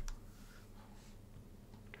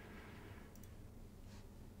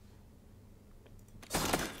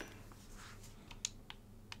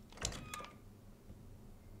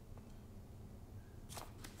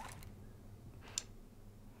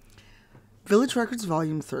 Village Records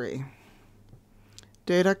Volume 3.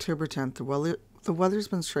 Date October 10th. The weather's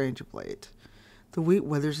been strange of late. The wheat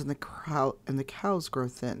withers and the cows grow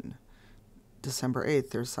thin. December 8th.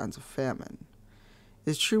 There are signs of famine. It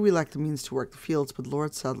is true we lack the means to work the fields, but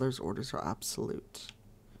Lord Sadler's orders are absolute.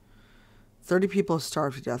 30 people have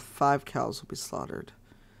starved to death. 5 cows will be slaughtered.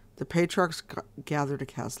 The patriarchs gather to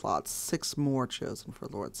cast lots. 6 more chosen for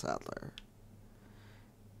Lord Sadler.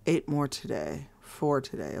 8 more today. 4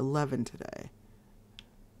 today. 11 today.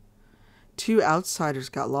 2 outsiders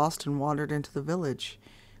got lost and wandered into the village.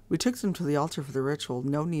 We took them to the altar for the ritual.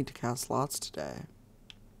 No need to cast lots today.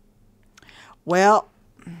 Well,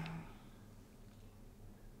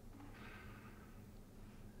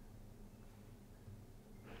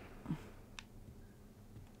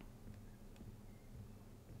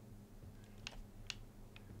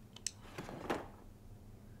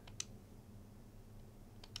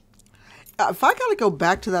 if I gotta go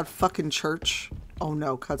back to that fucking church. Oh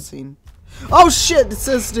no, cutscene. Oh shit, it's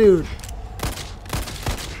this dude.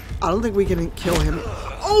 I don't think we can kill him.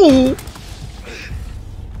 Oh!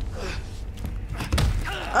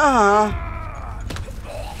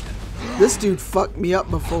 This dude fucked me up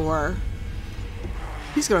before.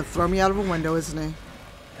 He's gonna throw me out of a window, isn't he?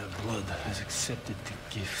 Your blood has accepted the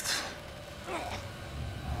gift.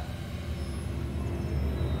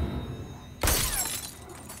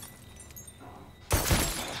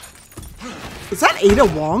 Is that Ada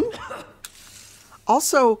Wong?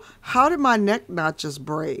 Also, how did my neck not just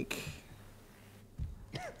break?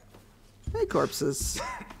 Hey, corpses.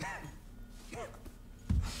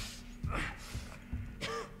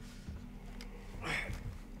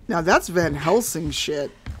 Now that's Van Helsing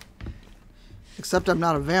shit. Except I'm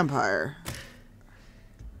not a vampire.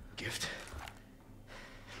 Gift?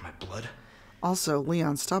 My blood? Also,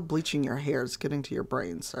 Leon, stop bleaching your hair. It's getting to your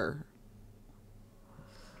brain, sir.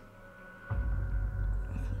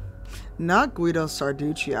 Not Guido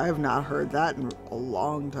Sarducci. I have not heard that in a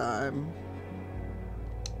long time.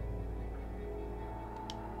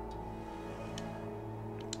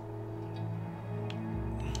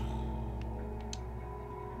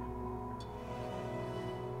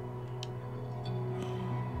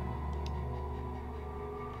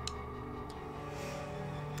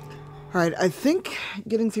 Alright, I think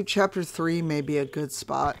getting through chapter 3 may be a good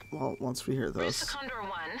spot. Well, once we hear this. Condor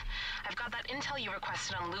 1, I've got that intel you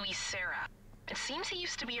requested on Louis Serra. It seems he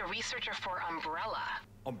used to be a researcher for Umbrella.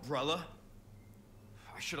 Umbrella?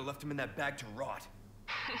 I should have left him in that bag to rot.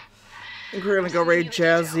 I think we're gonna go raid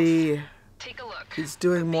Jazzy. Take a look. He's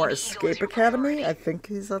doing more Escape Academy. I think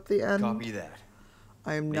he's at the end. Copy that.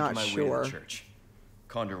 I am not sure. Way to the church.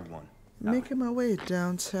 Condor 1. Making my way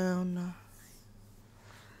downtown.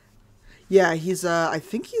 Yeah, he's I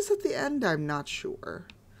think he's at the end. I'm not sure.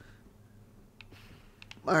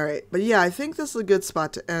 All right, but yeah, I think this is a good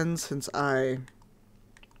spot to end since I've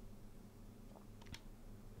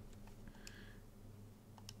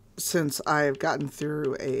gotten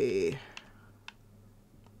through a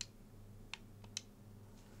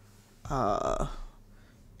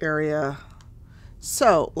area.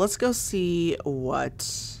 So let's go see what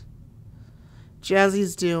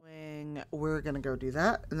Jazzy's doing. We're gonna go do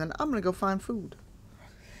that, and then I'm gonna go find food.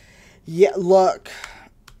 Yeah, look.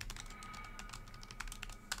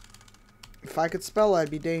 If I could spell, I'd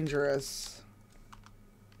be dangerous.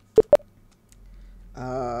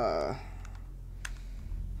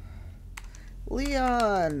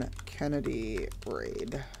 Leon Kennedy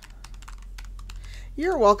raid.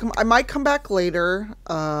 You're welcome. I might come back later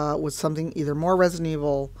with something either more Resident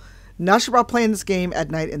Evil. Not sure about playing this game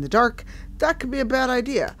at night in the dark. That could be a bad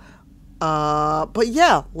idea. But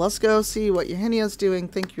yeah, let's go see what Eugenio's doing.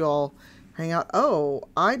 Thank you all. Hang out. Oh,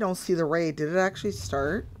 I don't see the raid. Did it actually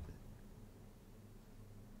start?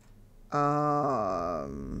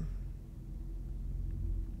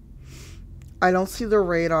 I don't see the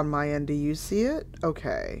raid on my end. Do you see it?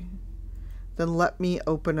 Okay. Then let me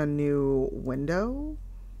open a new window.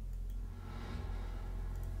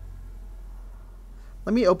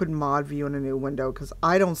 Let me open mod view in a new window because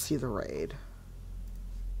I don't see the raid.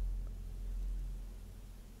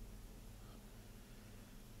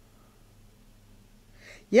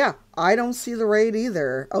 Yeah, I don't see the raid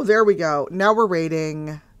either. Oh, there we go. Now we're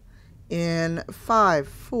raiding in 5,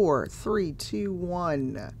 4, 3, 2,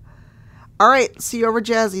 1. All right, see you over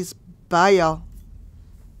Jazzy's. Bye, y'all.